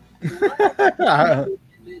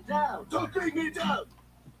 Don't bring me down.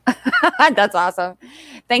 That's awesome.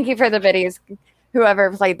 Thank you for the videos.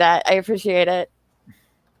 Whoever played that, I appreciate it.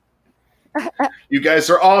 You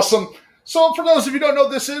guys are awesome. So for those of you who don't know,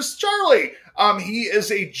 this is Charlie. He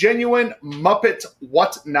is a genuine Muppet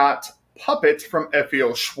Whatnot puppet from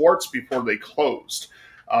FAO Schwartz before they closed.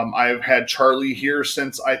 I have had Charlie here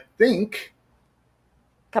since, I think,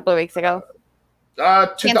 a couple of weeks ago.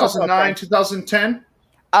 2009, 2010.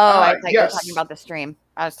 Oh, I thought you were talking about the stream.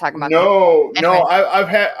 I was talking about no.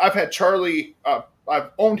 I've had Charlie.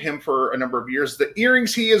 I've owned him for a number of years. The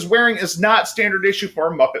earrings he is wearing is not standard issue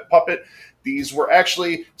for a Muppet puppet. These were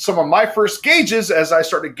actually some of my first gauges as I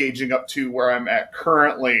started gauging up to where I'm at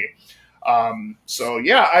currently. So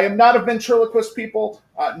yeah, I am not a ventriloquist, people.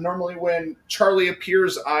 Normally when Charlie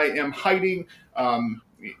appears, I am hiding. I'm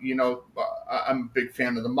a big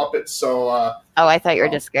fan of the Muppets, so I thought you were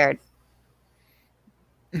just scared.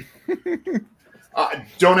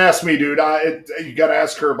 don't ask me, dude. You got to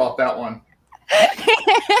ask her about that one.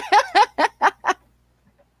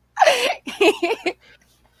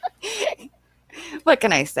 What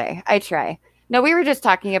can I say? I try. No, we were just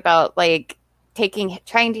talking about like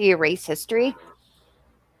trying to erase history,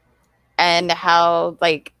 and how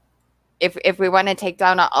like if we want to take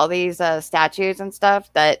down all these statues and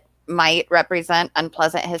stuff that might represent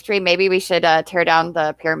unpleasant history, maybe we should tear down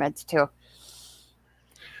the pyramids too.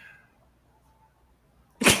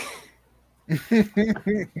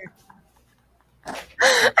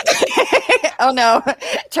 Oh no,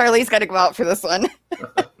 Charlie's got to go out for this one.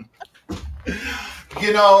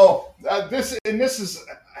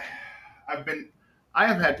 I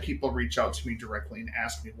have had people reach out to me directly and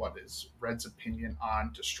ask me what is Red's opinion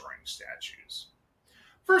on destroying statues.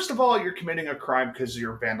 First of all, you're committing a crime because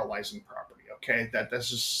you're vandalizing property. Okay, that's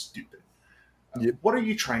just stupid. Yep. What are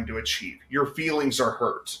you trying to achieve? Your feelings are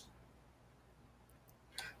hurt.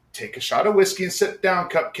 Take a shot of whiskey and sit down,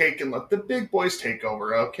 Cupcake, and let the big boys take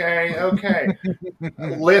over. Okay.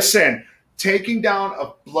 Listen, taking down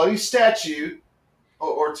a bloody statue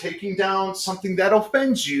or taking down something that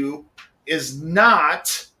offends you is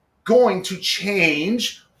not going to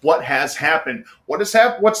change what has happened.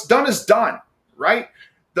 What's done is done, right?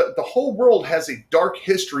 The whole world has a dark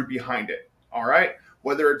history behind it, all right?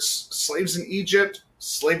 Whether it's slaves in Egypt,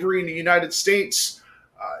 slavery in the United States,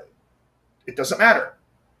 it doesn't matter.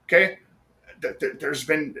 Okay, there's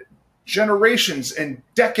been generations and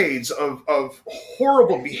decades of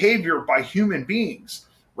horrible behavior by human beings,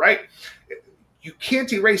 right? You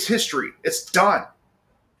can't erase history. It's done.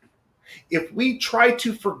 If we try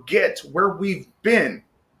to forget where we've been,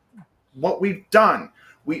 what we've done,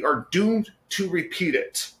 we are doomed to repeat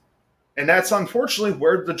it. And that's unfortunately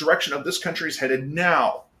where the direction of this country is headed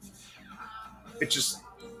now. It just...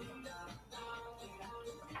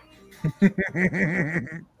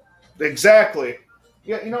 Exactly.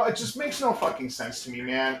 Yeah, it just makes no fucking sense to me,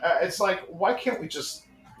 man. It's like, why can't we just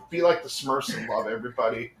be like the Smurfs and love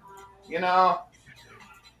everybody?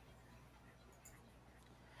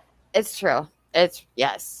 It's true.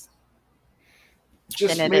 Yes.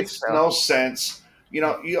 Just makes no sense.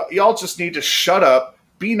 Y'all just need to shut up,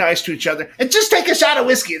 be nice to each other, and just take a shot of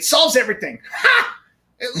whiskey. It solves everything. Ha!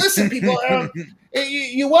 Listen, people,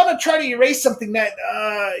 you want to try to erase something that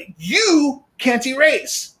you can't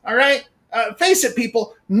erase, all right? Face it,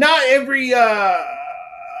 people. Not every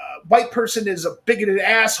white person is a bigoted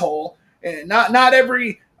asshole, and not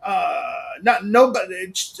every not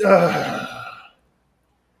nobody.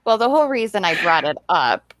 Well, the whole reason I brought it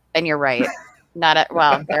up, and you're right.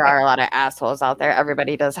 There are a lot of assholes out there.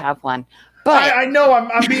 Everybody does have one, but I know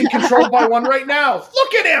I'm being controlled by one right now.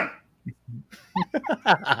 Look at him.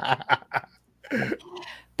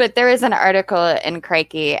 But there is an article in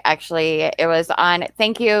Crikey. Actually, it was on.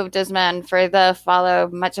 Thank you, Desmond, for the follow.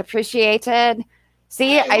 Much appreciated.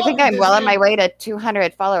 See, I think I'm well on my way to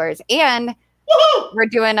 200 followers, and woo-hoo! We're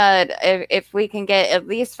doing if we can get at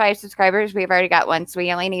least 5 subscribers, we've already got one, so we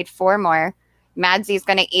only need 4 more. Madsy's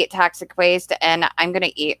going to eat toxic waste, and I'm going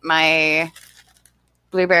to eat my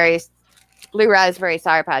blue raspberry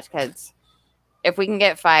Sour Patch Kids. If we can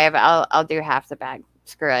get 5, I'll do half the bag.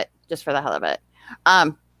 Screw it, just for the hell of it.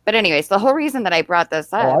 But anyways, the whole reason that I brought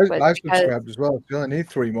this up was I subscribed as well. You only need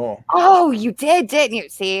 3 more. Oh, you did, didn't you?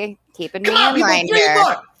 See, keeping me in mind here.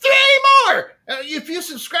 3 more. If you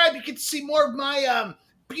subscribe, you get to see more of my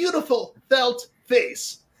beautiful felt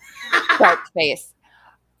face. Felt face.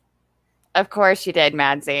 Of course you did,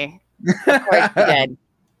 Madsy. Of course you did.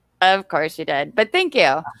 Of course you did. But thank you.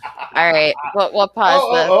 All right, we'll pause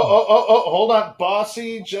this. Hold on.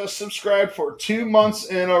 Bossy just subscribed for 2 months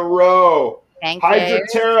in a row. Thank you.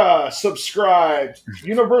 Hydroterra subscribed.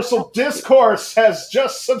 Universal Discourse has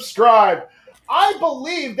just subscribed. I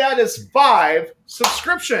believe that is 5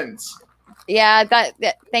 subscriptions. Yeah,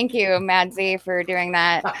 thank you, Madsy, for doing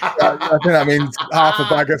that. I think that means half a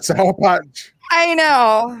bag of Sour Patch. I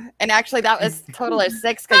know. And actually, that was a total of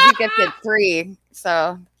 6 because you gifted 3.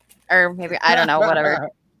 So, or maybe, I don't know, whatever.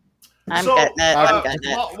 I'm getting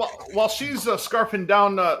it. While she's scarfing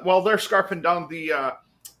down, while they're scarfing down the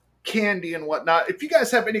candy and whatnot, if you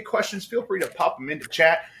guys have any questions, feel free to pop them into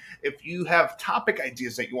chat. If you have topic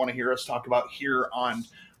ideas that you want to hear us talk about here on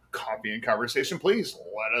Coffee and Conversation, please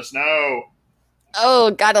let us know.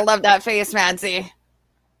 Oh, gotta love that face, Madsy.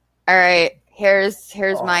 All right, here's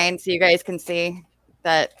mine so you guys can see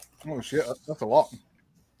that. Oh shit, that's a lot.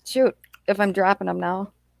 Shoot. if I'm dropping them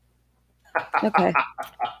now. Okay.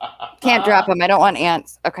 Can't drop them. I don't want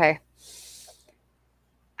ants. Okay.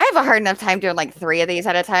 I have a hard enough time doing like 3 of these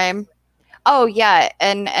at a time. Oh yeah,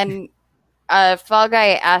 and Fall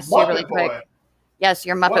Guy asked you really quick. Yes,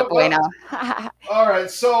 you're Muppet Boy now. All right,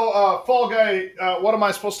 so Fall Guy, what am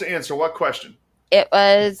I supposed to answer? What question? It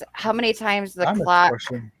was how many times the clock.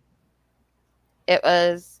 It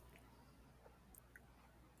was.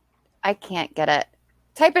 I can't get it.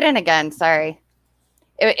 Type it in again. Sorry.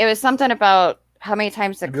 It was something about how many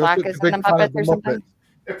times the clock is in the Muppets or something.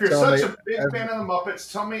 If you're such a big fan of the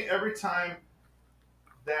Muppets, tell me every time.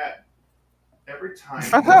 I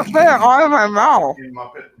can't say it out of my mouth.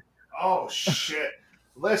 Muppet. Oh shit!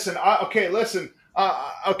 Listen. Okay.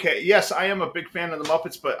 Yes, I am a big fan of the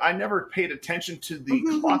Muppets, but I never paid attention to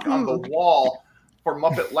the clock on the wall for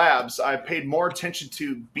Muppet Labs. I paid more attention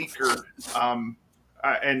to Beaker, and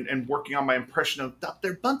working on my impression of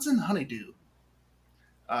Dr. Bunsen Honeydew.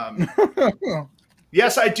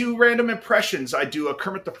 Yes, I do random impressions. I do a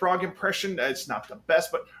Kermit the Frog impression. It's not the best,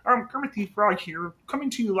 but Kermit the Frog here, coming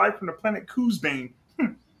to you live from the planet Coosbane.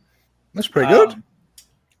 That's pretty good.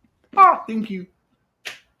 Thank you.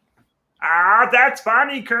 That's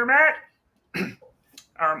funny, Kermit. And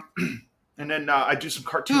then I do some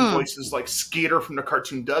cartoon voices like Skeeter from the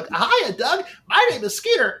cartoon Doug. Hiya, Doug. My name is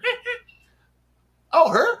Skeeter. Oh,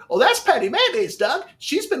 her? Well, that's Patty Mayonnaise, Doug.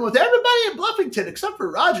 She's been with everybody in Bluffington except for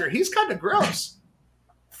Roger. He's kind of gross.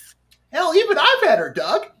 Hell, even I've had her,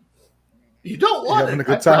 Doug. You don't want it,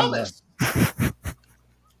 I promise. Then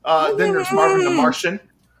there's Marvin the Martian.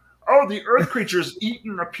 Oh, the Earth creature's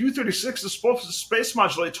eaten a Q-36 disposable space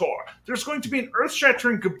modulator. There's going to be an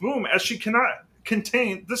earth-shattering kaboom as she cannot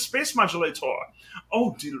contain the space modulator.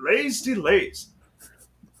 Oh, delays.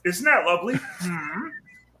 Isn't that lovely?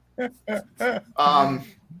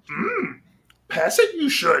 Pass it, you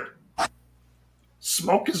should.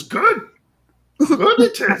 Smoke is good. Good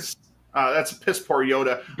it is. That's a piss poor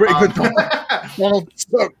Yoda. Pretty good. Donald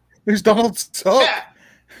Duck. Who's Donald Duck?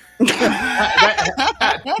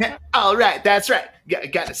 All right, that's right. You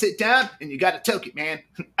got to sit down and you got to toke it, man.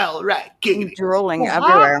 All right, giggity. Drooling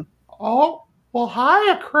everywhere. Oh, well,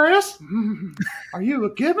 hiya, Chris. Are you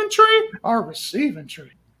a giving tree or a receiving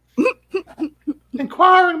tree?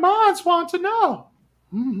 Inquiring minds want to know.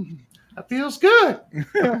 That feels good.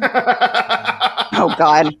 Oh,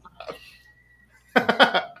 God.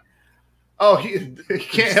 Oh, he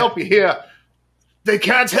can't help you here. They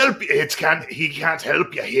can't help you. He can't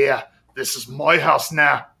help you here. This is my house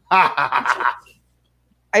now. I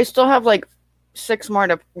still have like 6 more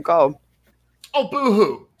to go. Oh,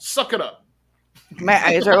 boo-hoo. Suck it up. My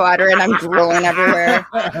eyes are watering. I'm drooling everywhere.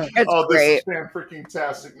 It's great. This is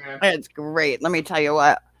freaking-tastic, man. It's great. Let me tell you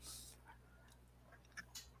what.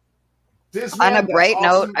 Disney, on a bright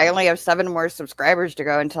note, I only have 7 more subscribers to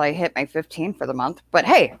go until I hit my 15 for the month. But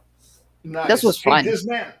hey, this was fun.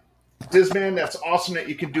 Disman, that's awesome that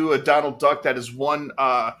you can do a Donald Duck. That is one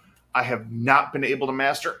I have not been able to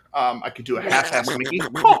master. I could do a half-ass Mickey.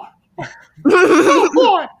 Oh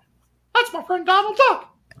boy, that's my friend Donald Duck.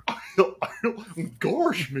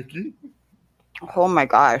 Gosh, Mickey. Oh my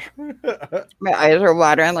gosh, my eyes are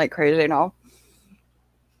watering like crazy now.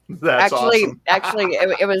 That's awesome. Actually,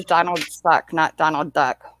 it was Donald Suck, not Donald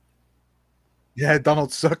Duck. Yeah,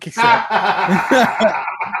 Donald Suck. He said.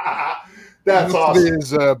 That's awesome.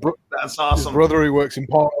 That's awesome. His brother who works in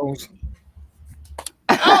portals.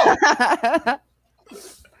 Oh.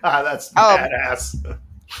 That's badass.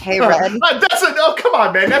 Hey, Red. Come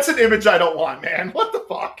on, man. That's an image I don't want, man. What the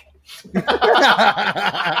fuck?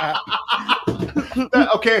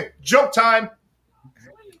 Okay, joke time.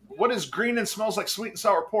 What is green and smells like sweet and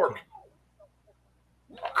sour pork?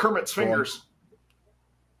 Kermit's fingers.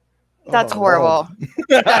 That's horrible.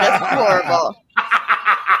 That is horrible.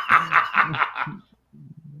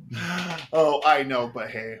 Oh, I know, but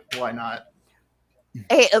hey, why not?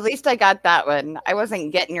 Hey, at least I got that one. I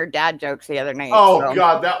wasn't getting your dad jokes the other night. Oh, so.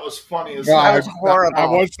 God, that was funny as that was horrible. I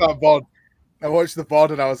watched that VOD. I watched the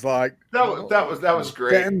VOD and I was like, that was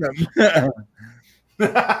great. Getting them.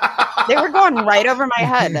 They were going right over my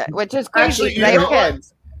head, which is crazy. Actually,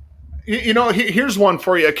 kids. Here's one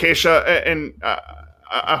for you, Acacia, and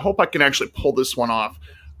I hope I can actually pull this one off.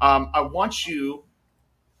 I want you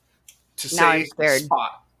to say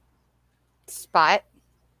spot. Spot?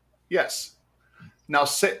 Yes. Now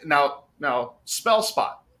spell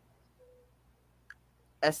spot.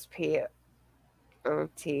 SPOT.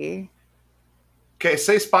 Okay,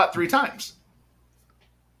 say spot 3 times.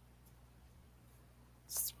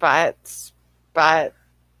 Spot.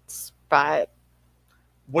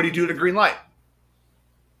 What do you do at a green light?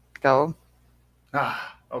 Go.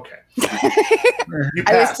 Okay.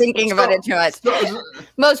 I was thinking about it too much.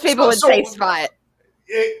 Most people would say spot.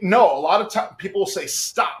 No, a lot of time people will say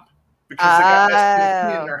stop because they got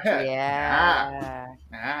STP in their head.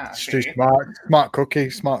 Yeah. She's smart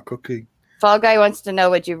cookie. Fall Guy wants to know,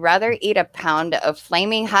 would you rather eat a pound of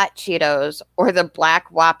flaming hot Cheetos or the Black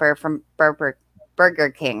Whopper from Burger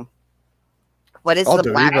King? What is the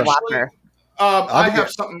Black Whopper? I have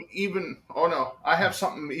something even. Oh no, I have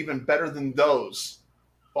something even better than those.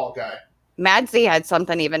 Fall Guy. Madsy had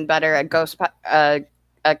something even better.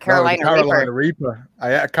 A Carolina Reaper.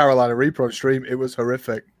 I ate a Carolina Reaper on stream. It was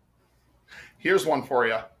horrific. Here's one for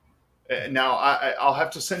you. Now I'll have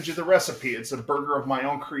to send you the recipe. It's a burger of my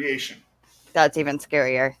own creation. That's even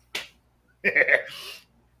scarier.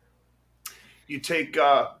 You take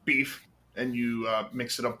beef and you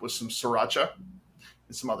mix it up with some sriracha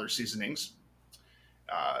and some other seasonings.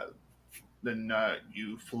 Then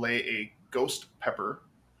you fillet a ghost pepper,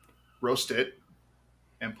 roast it,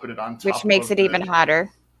 and put it on top. Which makes it even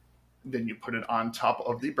hotter. Then you put it on top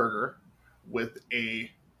of the burger with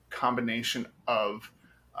a combination of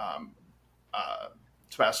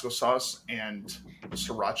Tabasco sauce and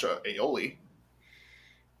sriracha aioli.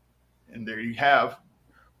 And there you have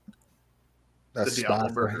the Diablo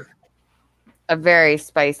burger. A very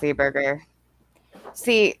spicy burger.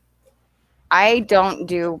 See, I don't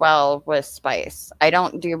do well with spice. I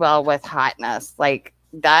don't do well with hotness. Like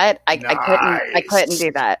that, I couldn't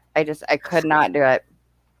do that. I could not do it.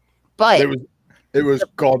 But it was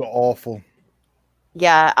god awful.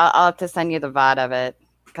 Yeah, I'll have to send you the VOD of it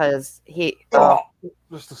because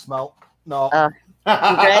just the smell. No. You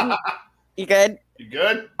good? You good? You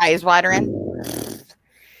good? Eyes watering.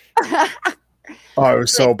 Oh, it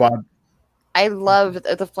was so bad. I love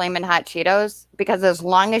the Flamin' Hot Cheetos because as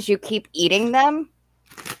long as you keep eating them,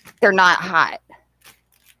 they're not hot.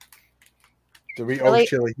 Doritos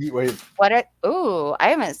chili heat wave. Ooh, I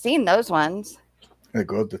haven't seen those ones. They're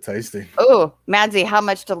good. They're tasty. Ooh, Madsy, how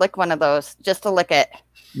much to lick one of those? Just to lick it?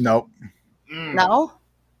 Nope. No?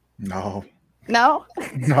 No. No?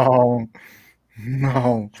 No.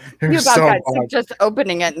 No. It was you so got bad. sick just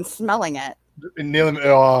opening it and smelling it.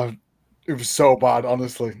 It was so bad,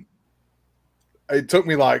 honestly. It took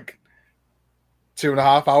me like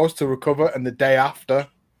 2.5 hours to recover, and the day after.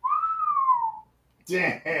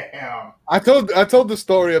 Damn. I told the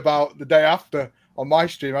story about the day after on my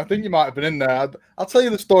stream. I think you might have been in there. I'll tell you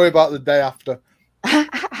the story about the day after.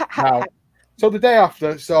 Now, so the day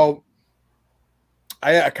after,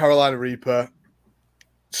 I ate a Carolina Reaper,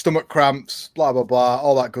 stomach cramps, blah blah blah,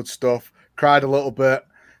 all that good stuff. Cried a little bit,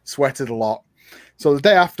 sweated a lot. So the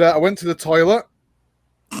day after, I went to the toilet,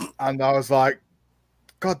 and I was like,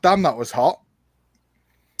 "God damn, that was hot."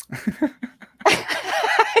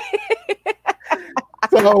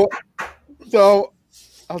 So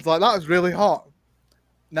I was like, that was really hot.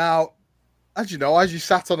 Now, as you know, as you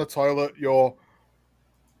sat on a toilet, your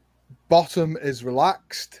bottom is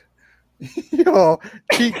relaxed. Your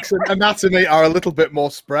cheeks and anatomy are a little bit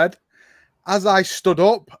more spread. As I stood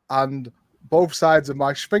up and both sides of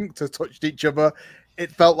my sphincter touched each other,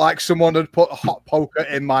 it felt like someone had put a hot poker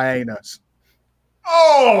in my anus.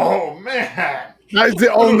 Oh, man. That is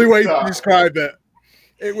the only way to describe it.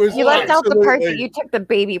 It was. You left out the part that you took the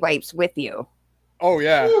baby wipes with you. Oh,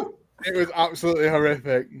 yeah. It was absolutely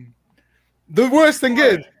horrific. The worst thing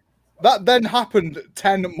is, that then happened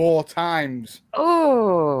 10 more times.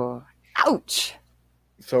 Oh, ouch.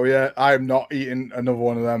 So, yeah, I am not eating another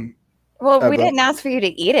one of them. Well, we didn't ask for you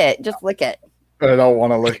to eat it. Just lick it. I don't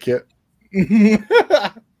want to lick it.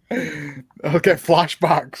 I'll get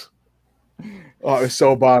flashbacks. Oh, it was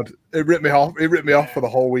so bad. It ripped me off. It ripped me off for the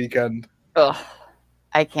whole weekend. Ugh.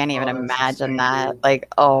 I can't even imagine that.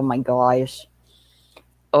 Like, oh my gosh.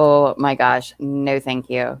 Oh my gosh. No, thank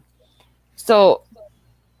you. So,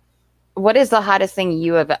 what is the hottest thing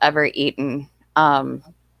you have ever eaten,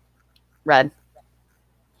 Red?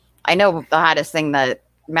 I know the hottest thing that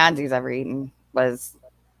Madsy's ever eaten was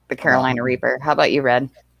the Carolina Reaper. How about you, Red?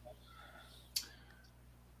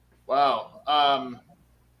 Wow. I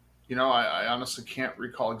honestly can't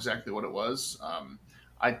recall exactly what it was.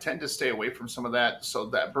 I tend to stay away from some of that. So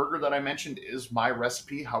that burger that I mentioned is my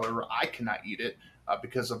recipe. However, I cannot eat it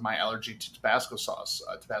because of my allergy to Tabasco sauce.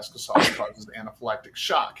 Tabasco sauce causes anaphylactic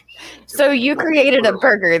shock. So you created a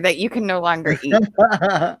burger that you can no longer eat.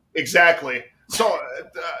 Exactly. So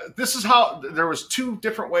this is how there was two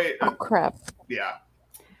different ways. Oh, crap. Yeah.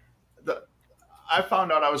 I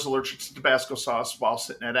found out I was allergic to Tabasco sauce while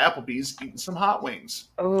sitting at Applebee's eating some hot wings.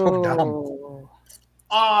 Oh.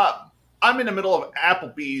 I'm in the middle of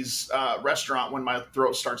Applebee's restaurant when my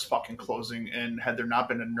throat starts fucking closing, and had there not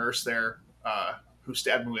been a nurse there who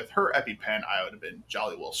stabbed me with her EpiPen, I would have been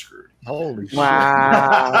jolly well screwed. Holy shit.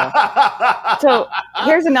 Wow. So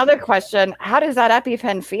here's another question. How does that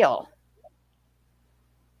EpiPen feel?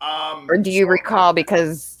 Or do you recall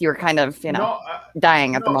because you're kind of,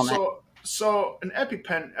 dying at the moment? So an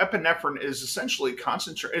EpiPen, epinephrine is essentially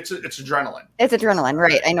concentrate. It's adrenaline. It's adrenaline,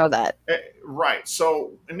 right? I know that. Right.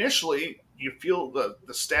 So initially, you feel the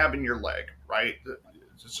stab in your leg, right?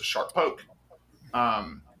 It's a sharp poke.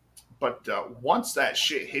 But once that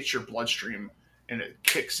shit hits your bloodstream and it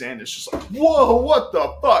kicks in, it's just like, whoa, what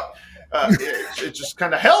the fuck? It's just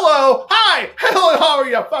kind of, hello, how are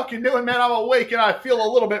you fucking doing, man? I'm awake and I feel a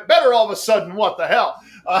little bit better all of a sudden. What the hell?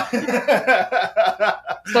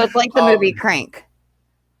 So it's like the movie Crank.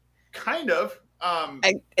 Kind of.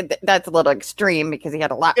 That's a little extreme because he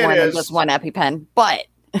had a lot more than just one EpiPen, but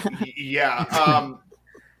yeah.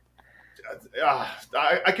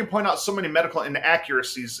 I can point out so many medical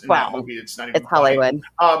inaccuracies in that movie. It's not even Hollywood.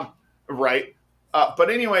 Right. But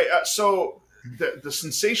anyway, so the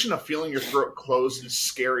sensation of feeling your throat closed is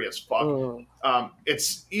scary as fuck.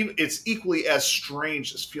 It's equally as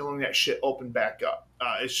strange as feeling that shit open back up.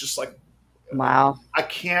 It's just like, wow. I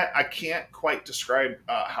can't quite describe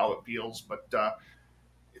how it feels, but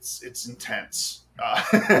it's intense.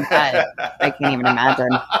 I can't even imagine.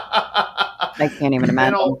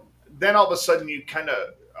 Then all of a sudden you kind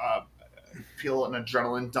of feel an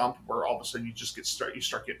adrenaline dump where all of a sudden you start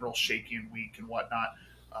getting real shaky and weak and whatnot.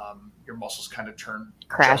 Your muscles kind of turn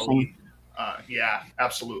crashing. Yeah,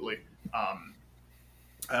 absolutely.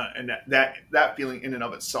 And that feeling in and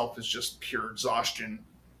of itself is just pure exhaustion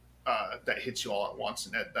that hits you all at once,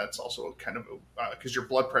 and that's also kind of because your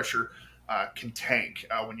blood pressure can tank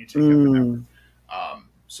when you take epinephrine.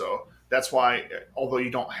 So that's why, although you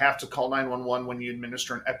don't have to call 911 when you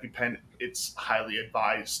administer an EpiPen, it's highly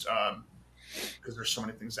advised because there's so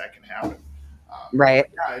many things that can happen. Right.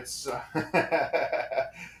 Yeah, it's.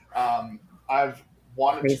 I've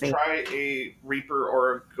wanted to try a Reaper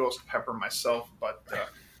or a Ghost Pepper myself, but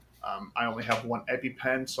I only have one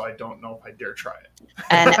EpiPen, so I don't know if I dare try it.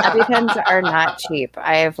 And EpiPens are not cheap.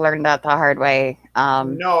 I've learned that the hard way.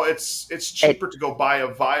 No, it's cheaper to go buy a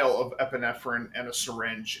vial of epinephrine and a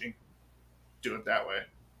syringe and do it that way.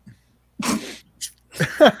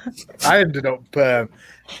 I ended up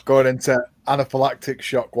going into anaphylactic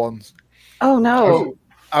shock once. Oh no!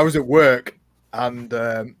 I was at work and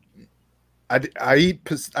I eat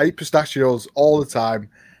pistachios all the time.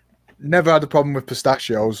 Never had a problem with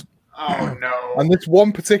pistachios. Oh no! And this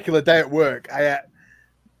one particular day at work, I ate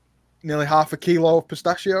nearly half a kilo of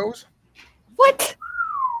pistachios. What?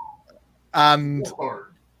 And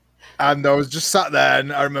I was just sat there,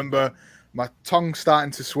 and I remember my tongue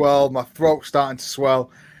starting to swell, my throat starting to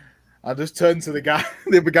swell. I just turned to the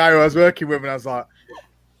other guy who I was working with, and I was like,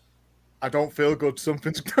 I don't feel good.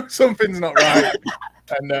 Something's not right.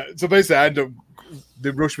 And so basically,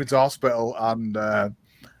 they rushed me to hospital, and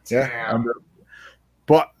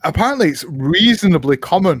but apparently it's reasonably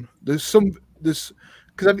common. Because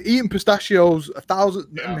I've eaten pistachios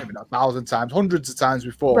maybe not 1,000 times, hundreds of times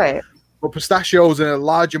before. Right. But pistachios in a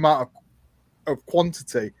large amount of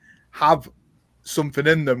quantity have something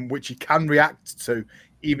in them which you can react to,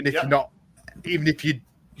 even if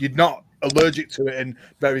you're not allergic to it in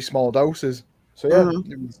very small doses. So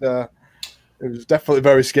it was definitely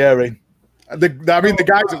very scary. The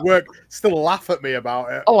guys at work still laugh at me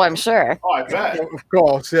about it. Oh, I'm sure. Oh, I bet. Of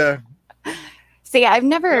course, yeah. See, I've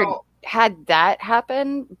never had that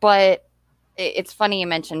happen, but it's funny you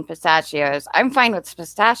mentioned pistachios. I'm fine with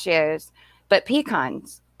pistachios, but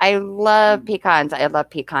pecans. I love pecans. I love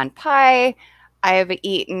pecan pie. I've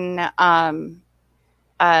eaten, they're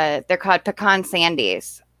called pecan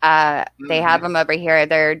sandies. They have them over here.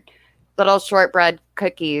 They're little shortbread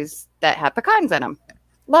cookies that have pecans in them.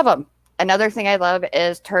 Love them. Another thing I love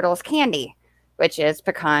is Turtles candy, which is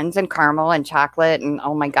pecans and caramel and chocolate and,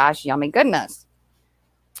 oh my gosh, yummy goodness.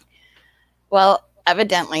 Well,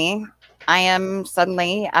 evidently, I am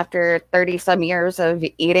suddenly, after 30-some years of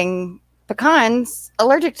eating pecans,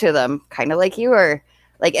 allergic to them, kind of like you were.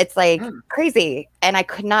 Like, it's like crazy. And I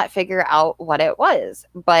could not figure out what it was.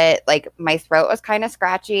 But, like, my throat was kind of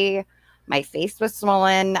scratchy. My face was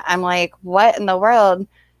swollen. I'm like, what in the world?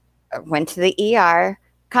 I went to the ER.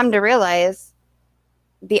 Come to realize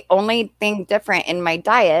the only thing different in my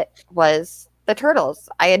diet was the turtles.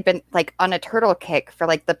 I had been like on a turtle kick for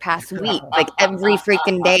like the past week, like every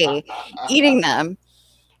freaking day eating them.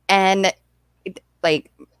 And like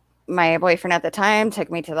my boyfriend at the time took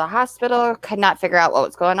me to the hospital, could not figure out what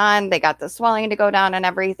was going on. They got the swelling to go down and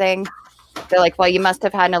everything. They're like, well, you must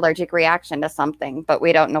have had an allergic reaction to something, but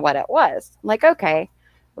we don't know what it was. I'm like, okay.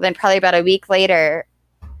 Well, then probably about a week later,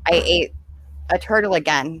 I ate a turtle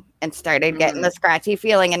again and started getting the scratchy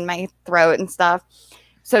feeling in my throat and stuff.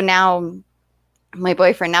 So now my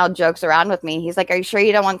boyfriend now jokes around with me. He's like, "Are you sure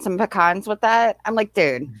you don't want some pecans with that?" I'm like,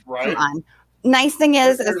 "Dude, come on." Nice thing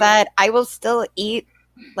is that I will still eat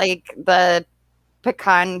like the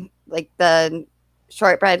pecan, like the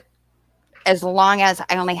shortbread, as long as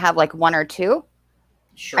I only have like one or two.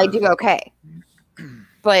 Sure. I do okay.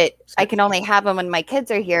 But I can only have them when my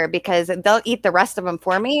kids are here because they'll eat the rest of them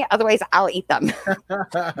for me. Otherwise, I'll eat them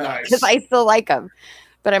because I still like them.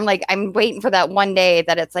 But I'm like, I'm waiting for that one day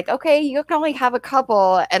that it's like, okay, you can only have a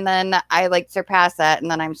couple. And then I like surpass that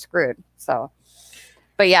and then I'm screwed. So,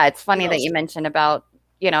 but yeah, it's funny that you mentioned about,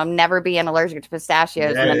 never being allergic to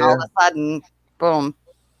pistachios. And then all of a sudden, boom.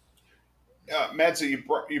 Madza, you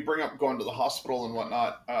bring up going to the hospital and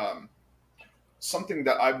whatnot. Something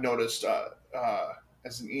that I've noticed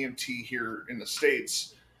as an EMT here in the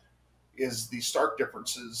States is the stark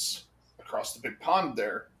differences across the big pond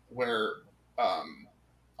there, where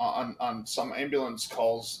on some ambulance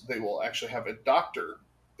calls, they will actually have a doctor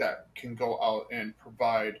that can go out and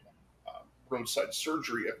provide roadside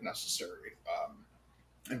surgery if necessary,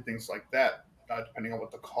 and things like that, depending on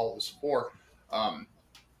what the call is for.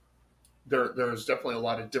 There's definitely a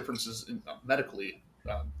lot of differences in, medically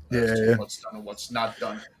as to what's done and what's not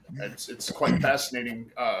done. It's quite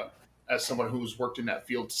fascinating as someone who's worked in that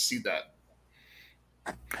field to see that.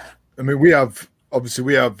 I mean, we're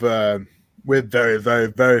very, very,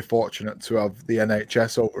 very fortunate to have the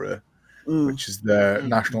NHS over here, which is the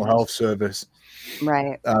National Health Service,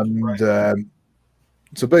 right? And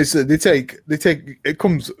so basically, they take it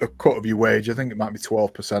comes a cut of your wage. I think it might be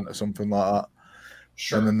 12% or something like that.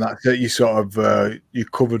 Sure. And then that's it. You sort of you're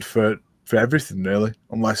covered for everything really,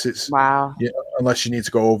 unless it's unless you need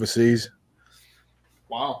to go overseas.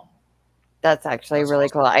 Wow, that's actually really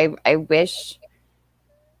cool. I wish,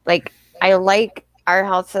 I like our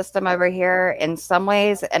health system over here in some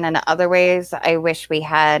ways, and in other ways, I wish we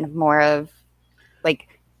had more of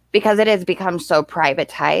because it has become so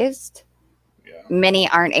privatized. Yeah. Many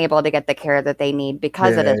aren't able to get the care that they need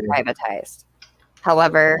because it is privatized.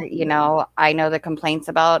 However, I know the complaints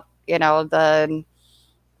about, the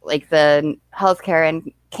healthcare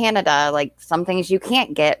in Canada, some things you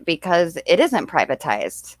can't get because it isn't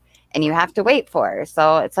privatized and you have to wait for.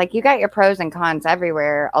 So it's like you got your pros and cons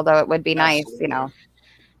everywhere, although it would be nice,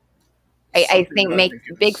 I think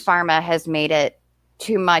Big Pharma has made it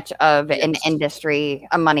too much of an industry,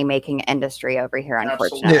 a money-making industry over here,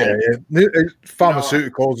 unfortunately. Yeah.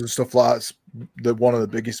 Pharmaceuticals and stuff like that's one of the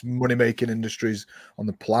biggest money-making industries on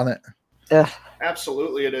the planet. Ugh.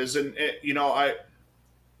 Absolutely it is. And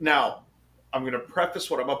now I'm going to preface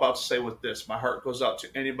what I'm about to say with this. My heart goes out to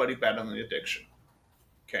anybody battling addiction.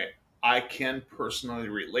 Okay. I can personally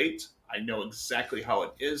relate. I know exactly how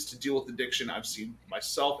it is to deal with addiction. I've seen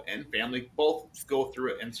myself and family both go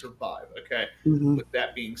through it and survive. Okay. Mm-hmm. With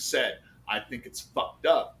that being said, I think it's fucked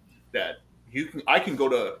up that I can go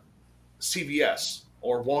to CVS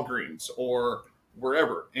or Walgreens or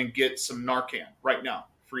wherever and get some Narcan right now,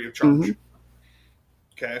 free of charge. Mm-hmm.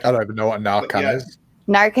 Okay. I don't even know what Narcan is.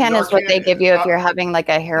 Narcan is what they give you if you're having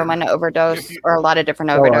a heroin overdose or a lot of different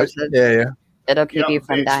overdoses. Right. Yeah. It'll keep you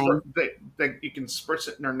from dying. You can spritz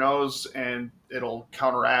it in their nose and it'll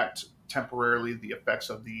counteract temporarily the effects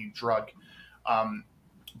of the drug.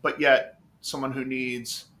 But yet, someone who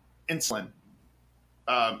needs insulin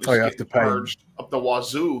is getting charged up the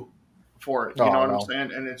wazoo for it. You know what I'm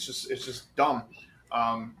saying? And it's just dumb.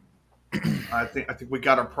 I think we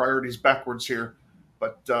got our priorities backwards here,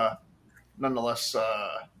 but nonetheless,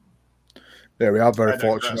 we are very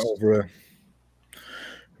fortunate over here.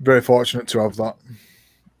 Very fortunate to have that.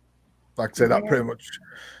 Like I say, that pretty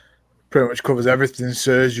much covers everything: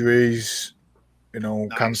 surgeries,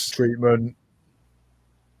 cancer treatment,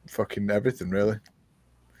 fucking everything, really.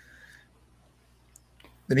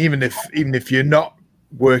 And even if you're not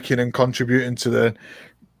working and contributing to the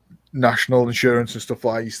national insurance and stuff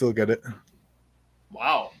like that, you still get it.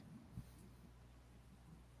 Wow,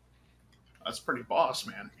 that's pretty boss,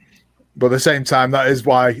 man. But at the same time, that is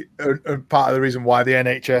why part of the reason why the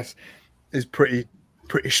NHS is pretty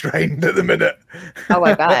strained at the minute. Oh,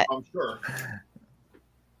 I bet. I'm sure.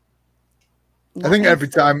 I think every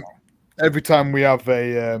time we have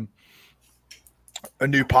a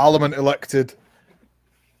new parliament elected,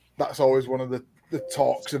 that's always one of the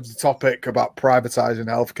talks of the topic about privatizing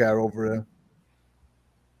healthcare over here.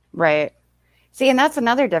 Right. See, and that's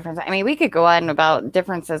another difference. I mean, we could go on about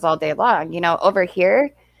differences all day long. Over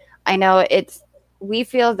here, I know we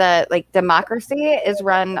feel that democracy is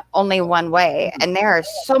run only one way, and there are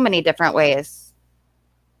so many different ways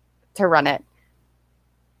to run it.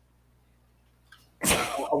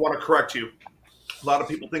 I want to correct you. A lot of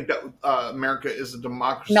people think that America is a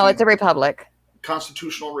democracy. No, it's a republic.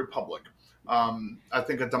 Constitutional republic. I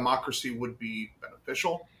think a democracy would be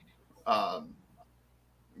beneficial. But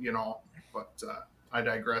I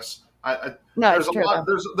digress. No, it's true.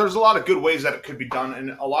 There's a lot of good ways that it could be done,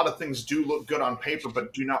 and a lot of things do look good on paper,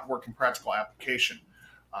 but do not work in practical application.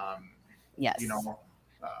 Yes. A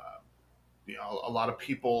lot of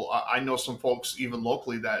people. I know some folks even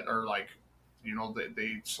locally that are like,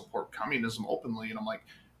 they support communism openly, and I'm like,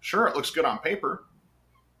 sure, it looks good on paper,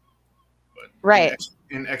 but right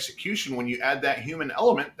in execution, when you add that human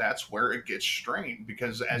element, that's where it gets strained,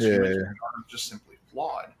 because as humans we are just simply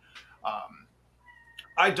flawed.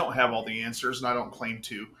 I don't have all the answers, and I don't claim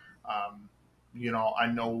to. I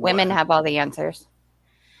know women have all the answers.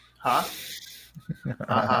 Huh?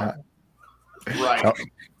 Uh-huh. Right.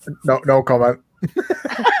 No comment.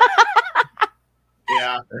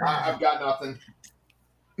 Yeah, I've got nothing.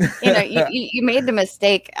 You made the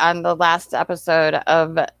mistake on the last episode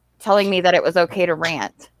of telling me that it was okay to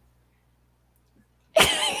rant.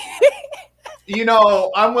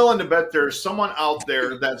 I'm willing to bet there's someone out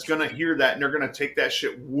there that's going to hear that and they're going to take that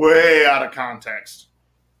shit way out of context.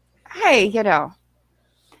 Hey,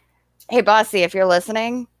 hey, Bossy, if you're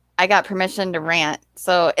listening, I got permission to rant.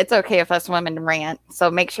 So it's okay if us women rant. So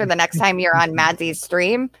make sure the next time you're on Madsy's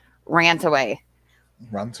stream, rant away.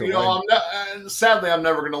 Rant away. Sadly, I'm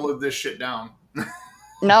never going to live this shit down.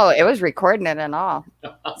 No, it was recording it and all.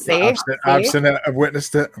 See? I've seen it. I've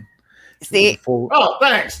witnessed it. See? Oh,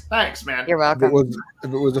 thanks, man. You're welcome.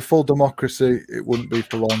 If it was a full democracy, it wouldn't be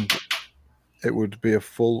for long. It would be a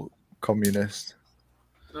full communist.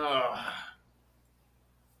 Well,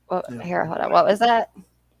 here, hold on. What was that?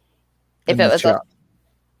 If it was a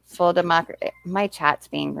full democracy, my chat's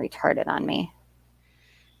being retarded on me.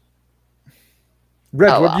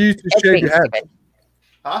 Red, what do you use to shave your head? Stupid.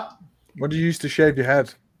 Huh? What do you use to shave your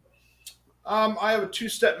head? I have a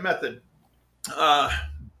two-step method.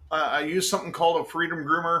 I use something called a Freedom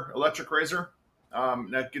Groomer electric razor.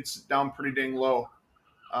 That gets it down pretty dang low.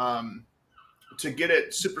 To get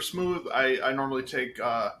it super smooth, I normally take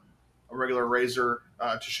a regular razor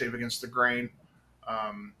to shave against the grain.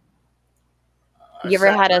 You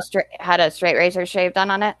ever had a straight razor shave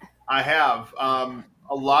done on it? I have.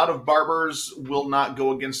 A lot of barbers will not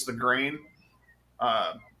go against the grain.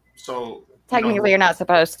 So technically, you're not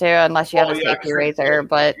supposed to unless you have a safety razor.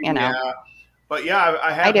 But Yeah. But yeah,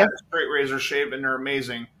 I have had a straight razor shave, and they're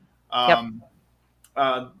amazing.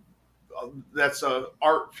 That's a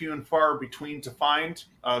art few and far between to find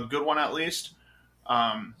a good one, at least.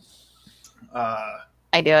 I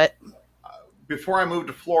do it. Before I moved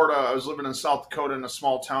to Florida, I was living in South Dakota in a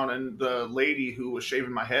small town, and the lady who was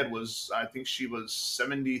shaving my head I think she was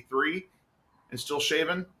 73 and still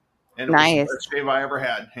shaving. And it was the best shave I ever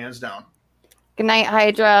had, hands down. Good night,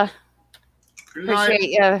 Hydra. Good night.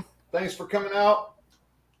 Appreciate you. Thanks for coming out.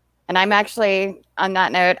 And I'm actually, on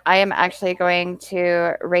that note, I am actually going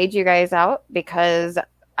to raid you guys out because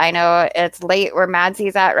I know it's late where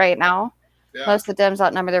Madsy's at right now. Yeah. Most of the Dems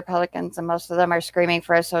outnumber the Republicans, and most of them are screaming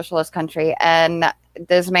for a socialist country. And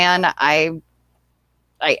this man, I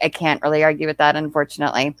can't really argue with that,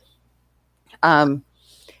 unfortunately. It's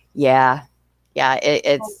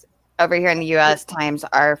over here in the U.S. times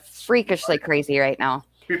are freakishly crazy right now.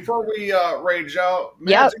 Before we rage out,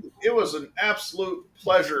 Madsy, it was an absolute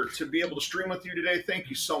pleasure to be able to stream with you today. Thank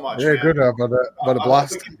you so much. Yeah, man. good. About a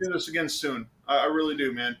blast. We can do this again soon. I really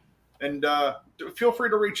do, man. And feel free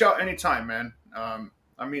to reach out anytime, man.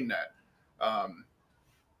 I mean that.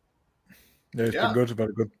 It's been good. I've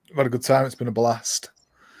had a good time. It's been a blast.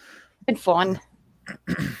 Been fun.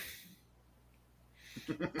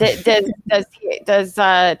 Does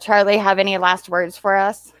Charlie have any last words for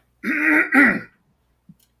us?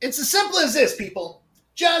 It's as simple as this, people.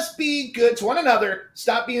 Just be good to one another.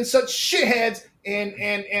 Stop being such shitheads and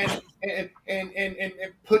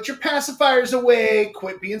put your pacifiers away.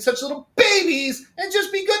 Quit being such little babies and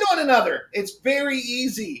just be good to one another. It's very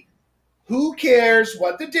easy. Who cares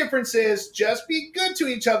what the difference is? Just be good to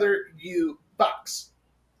each other, you fucks.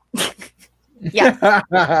 Yeah.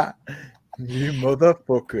 You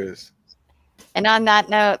motherfuckers. And on that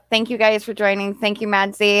note, thank you guys for joining. Thank you,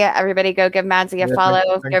 Madsy. Everybody go give Madsy a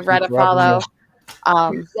follow. Give Red a follow.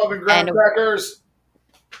 Love and graham crackers.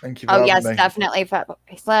 Thank you for having me. Definitely.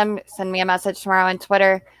 Slim, send me a message tomorrow on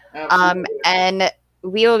Twitter. And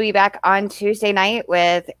we will be back on Tuesday night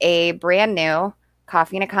with a brand new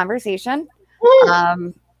Coffee and a Conversation.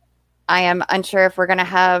 I am unsure if we're going to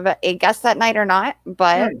have a guest that night or not,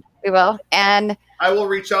 but we will. And I will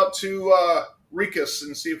reach out to Rikus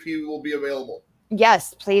and see if he will be available.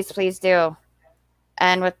 Yes, please, please do.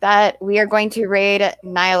 And with that, we are going to raid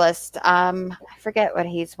Nihilist. I forget what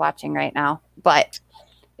he's watching right now, but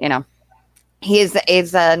you know, he's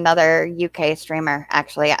another UK streamer.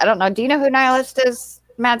 Actually, I don't know. Do you know who Nihilist is,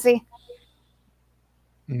 Madsy?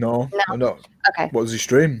 No, I don't. Okay. What does he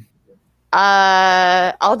stream?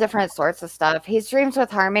 All different sorts of stuff. He streams with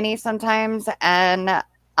Harmony sometimes and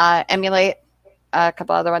Emulate, a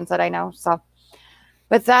couple other ones that I know. So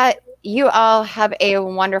with that, you all have a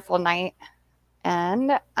wonderful night,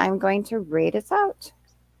 and I'm going to raid us out.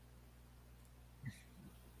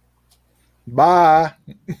 Bye.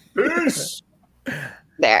 Peace.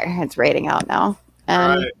 There, it's raiding out now, and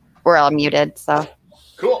All right. we're all muted. So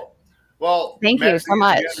Cool. Well, Thank you so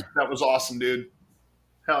much. That was awesome, dude.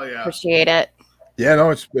 Hell yeah. appreciate it. Yeah, no,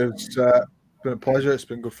 it's been a pleasure. It's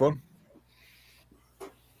been good fun.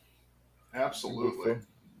 Absolutely.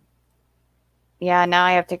 Yeah, now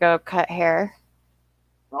I have to go cut hair.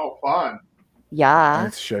 Oh, fun. I Yeah,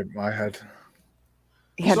 need to shave my head.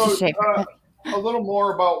 you have to shave. A little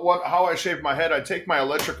more about how I shave my head. I take my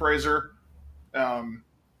electric razor.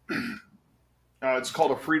 It's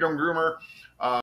called a Freedom Groomer.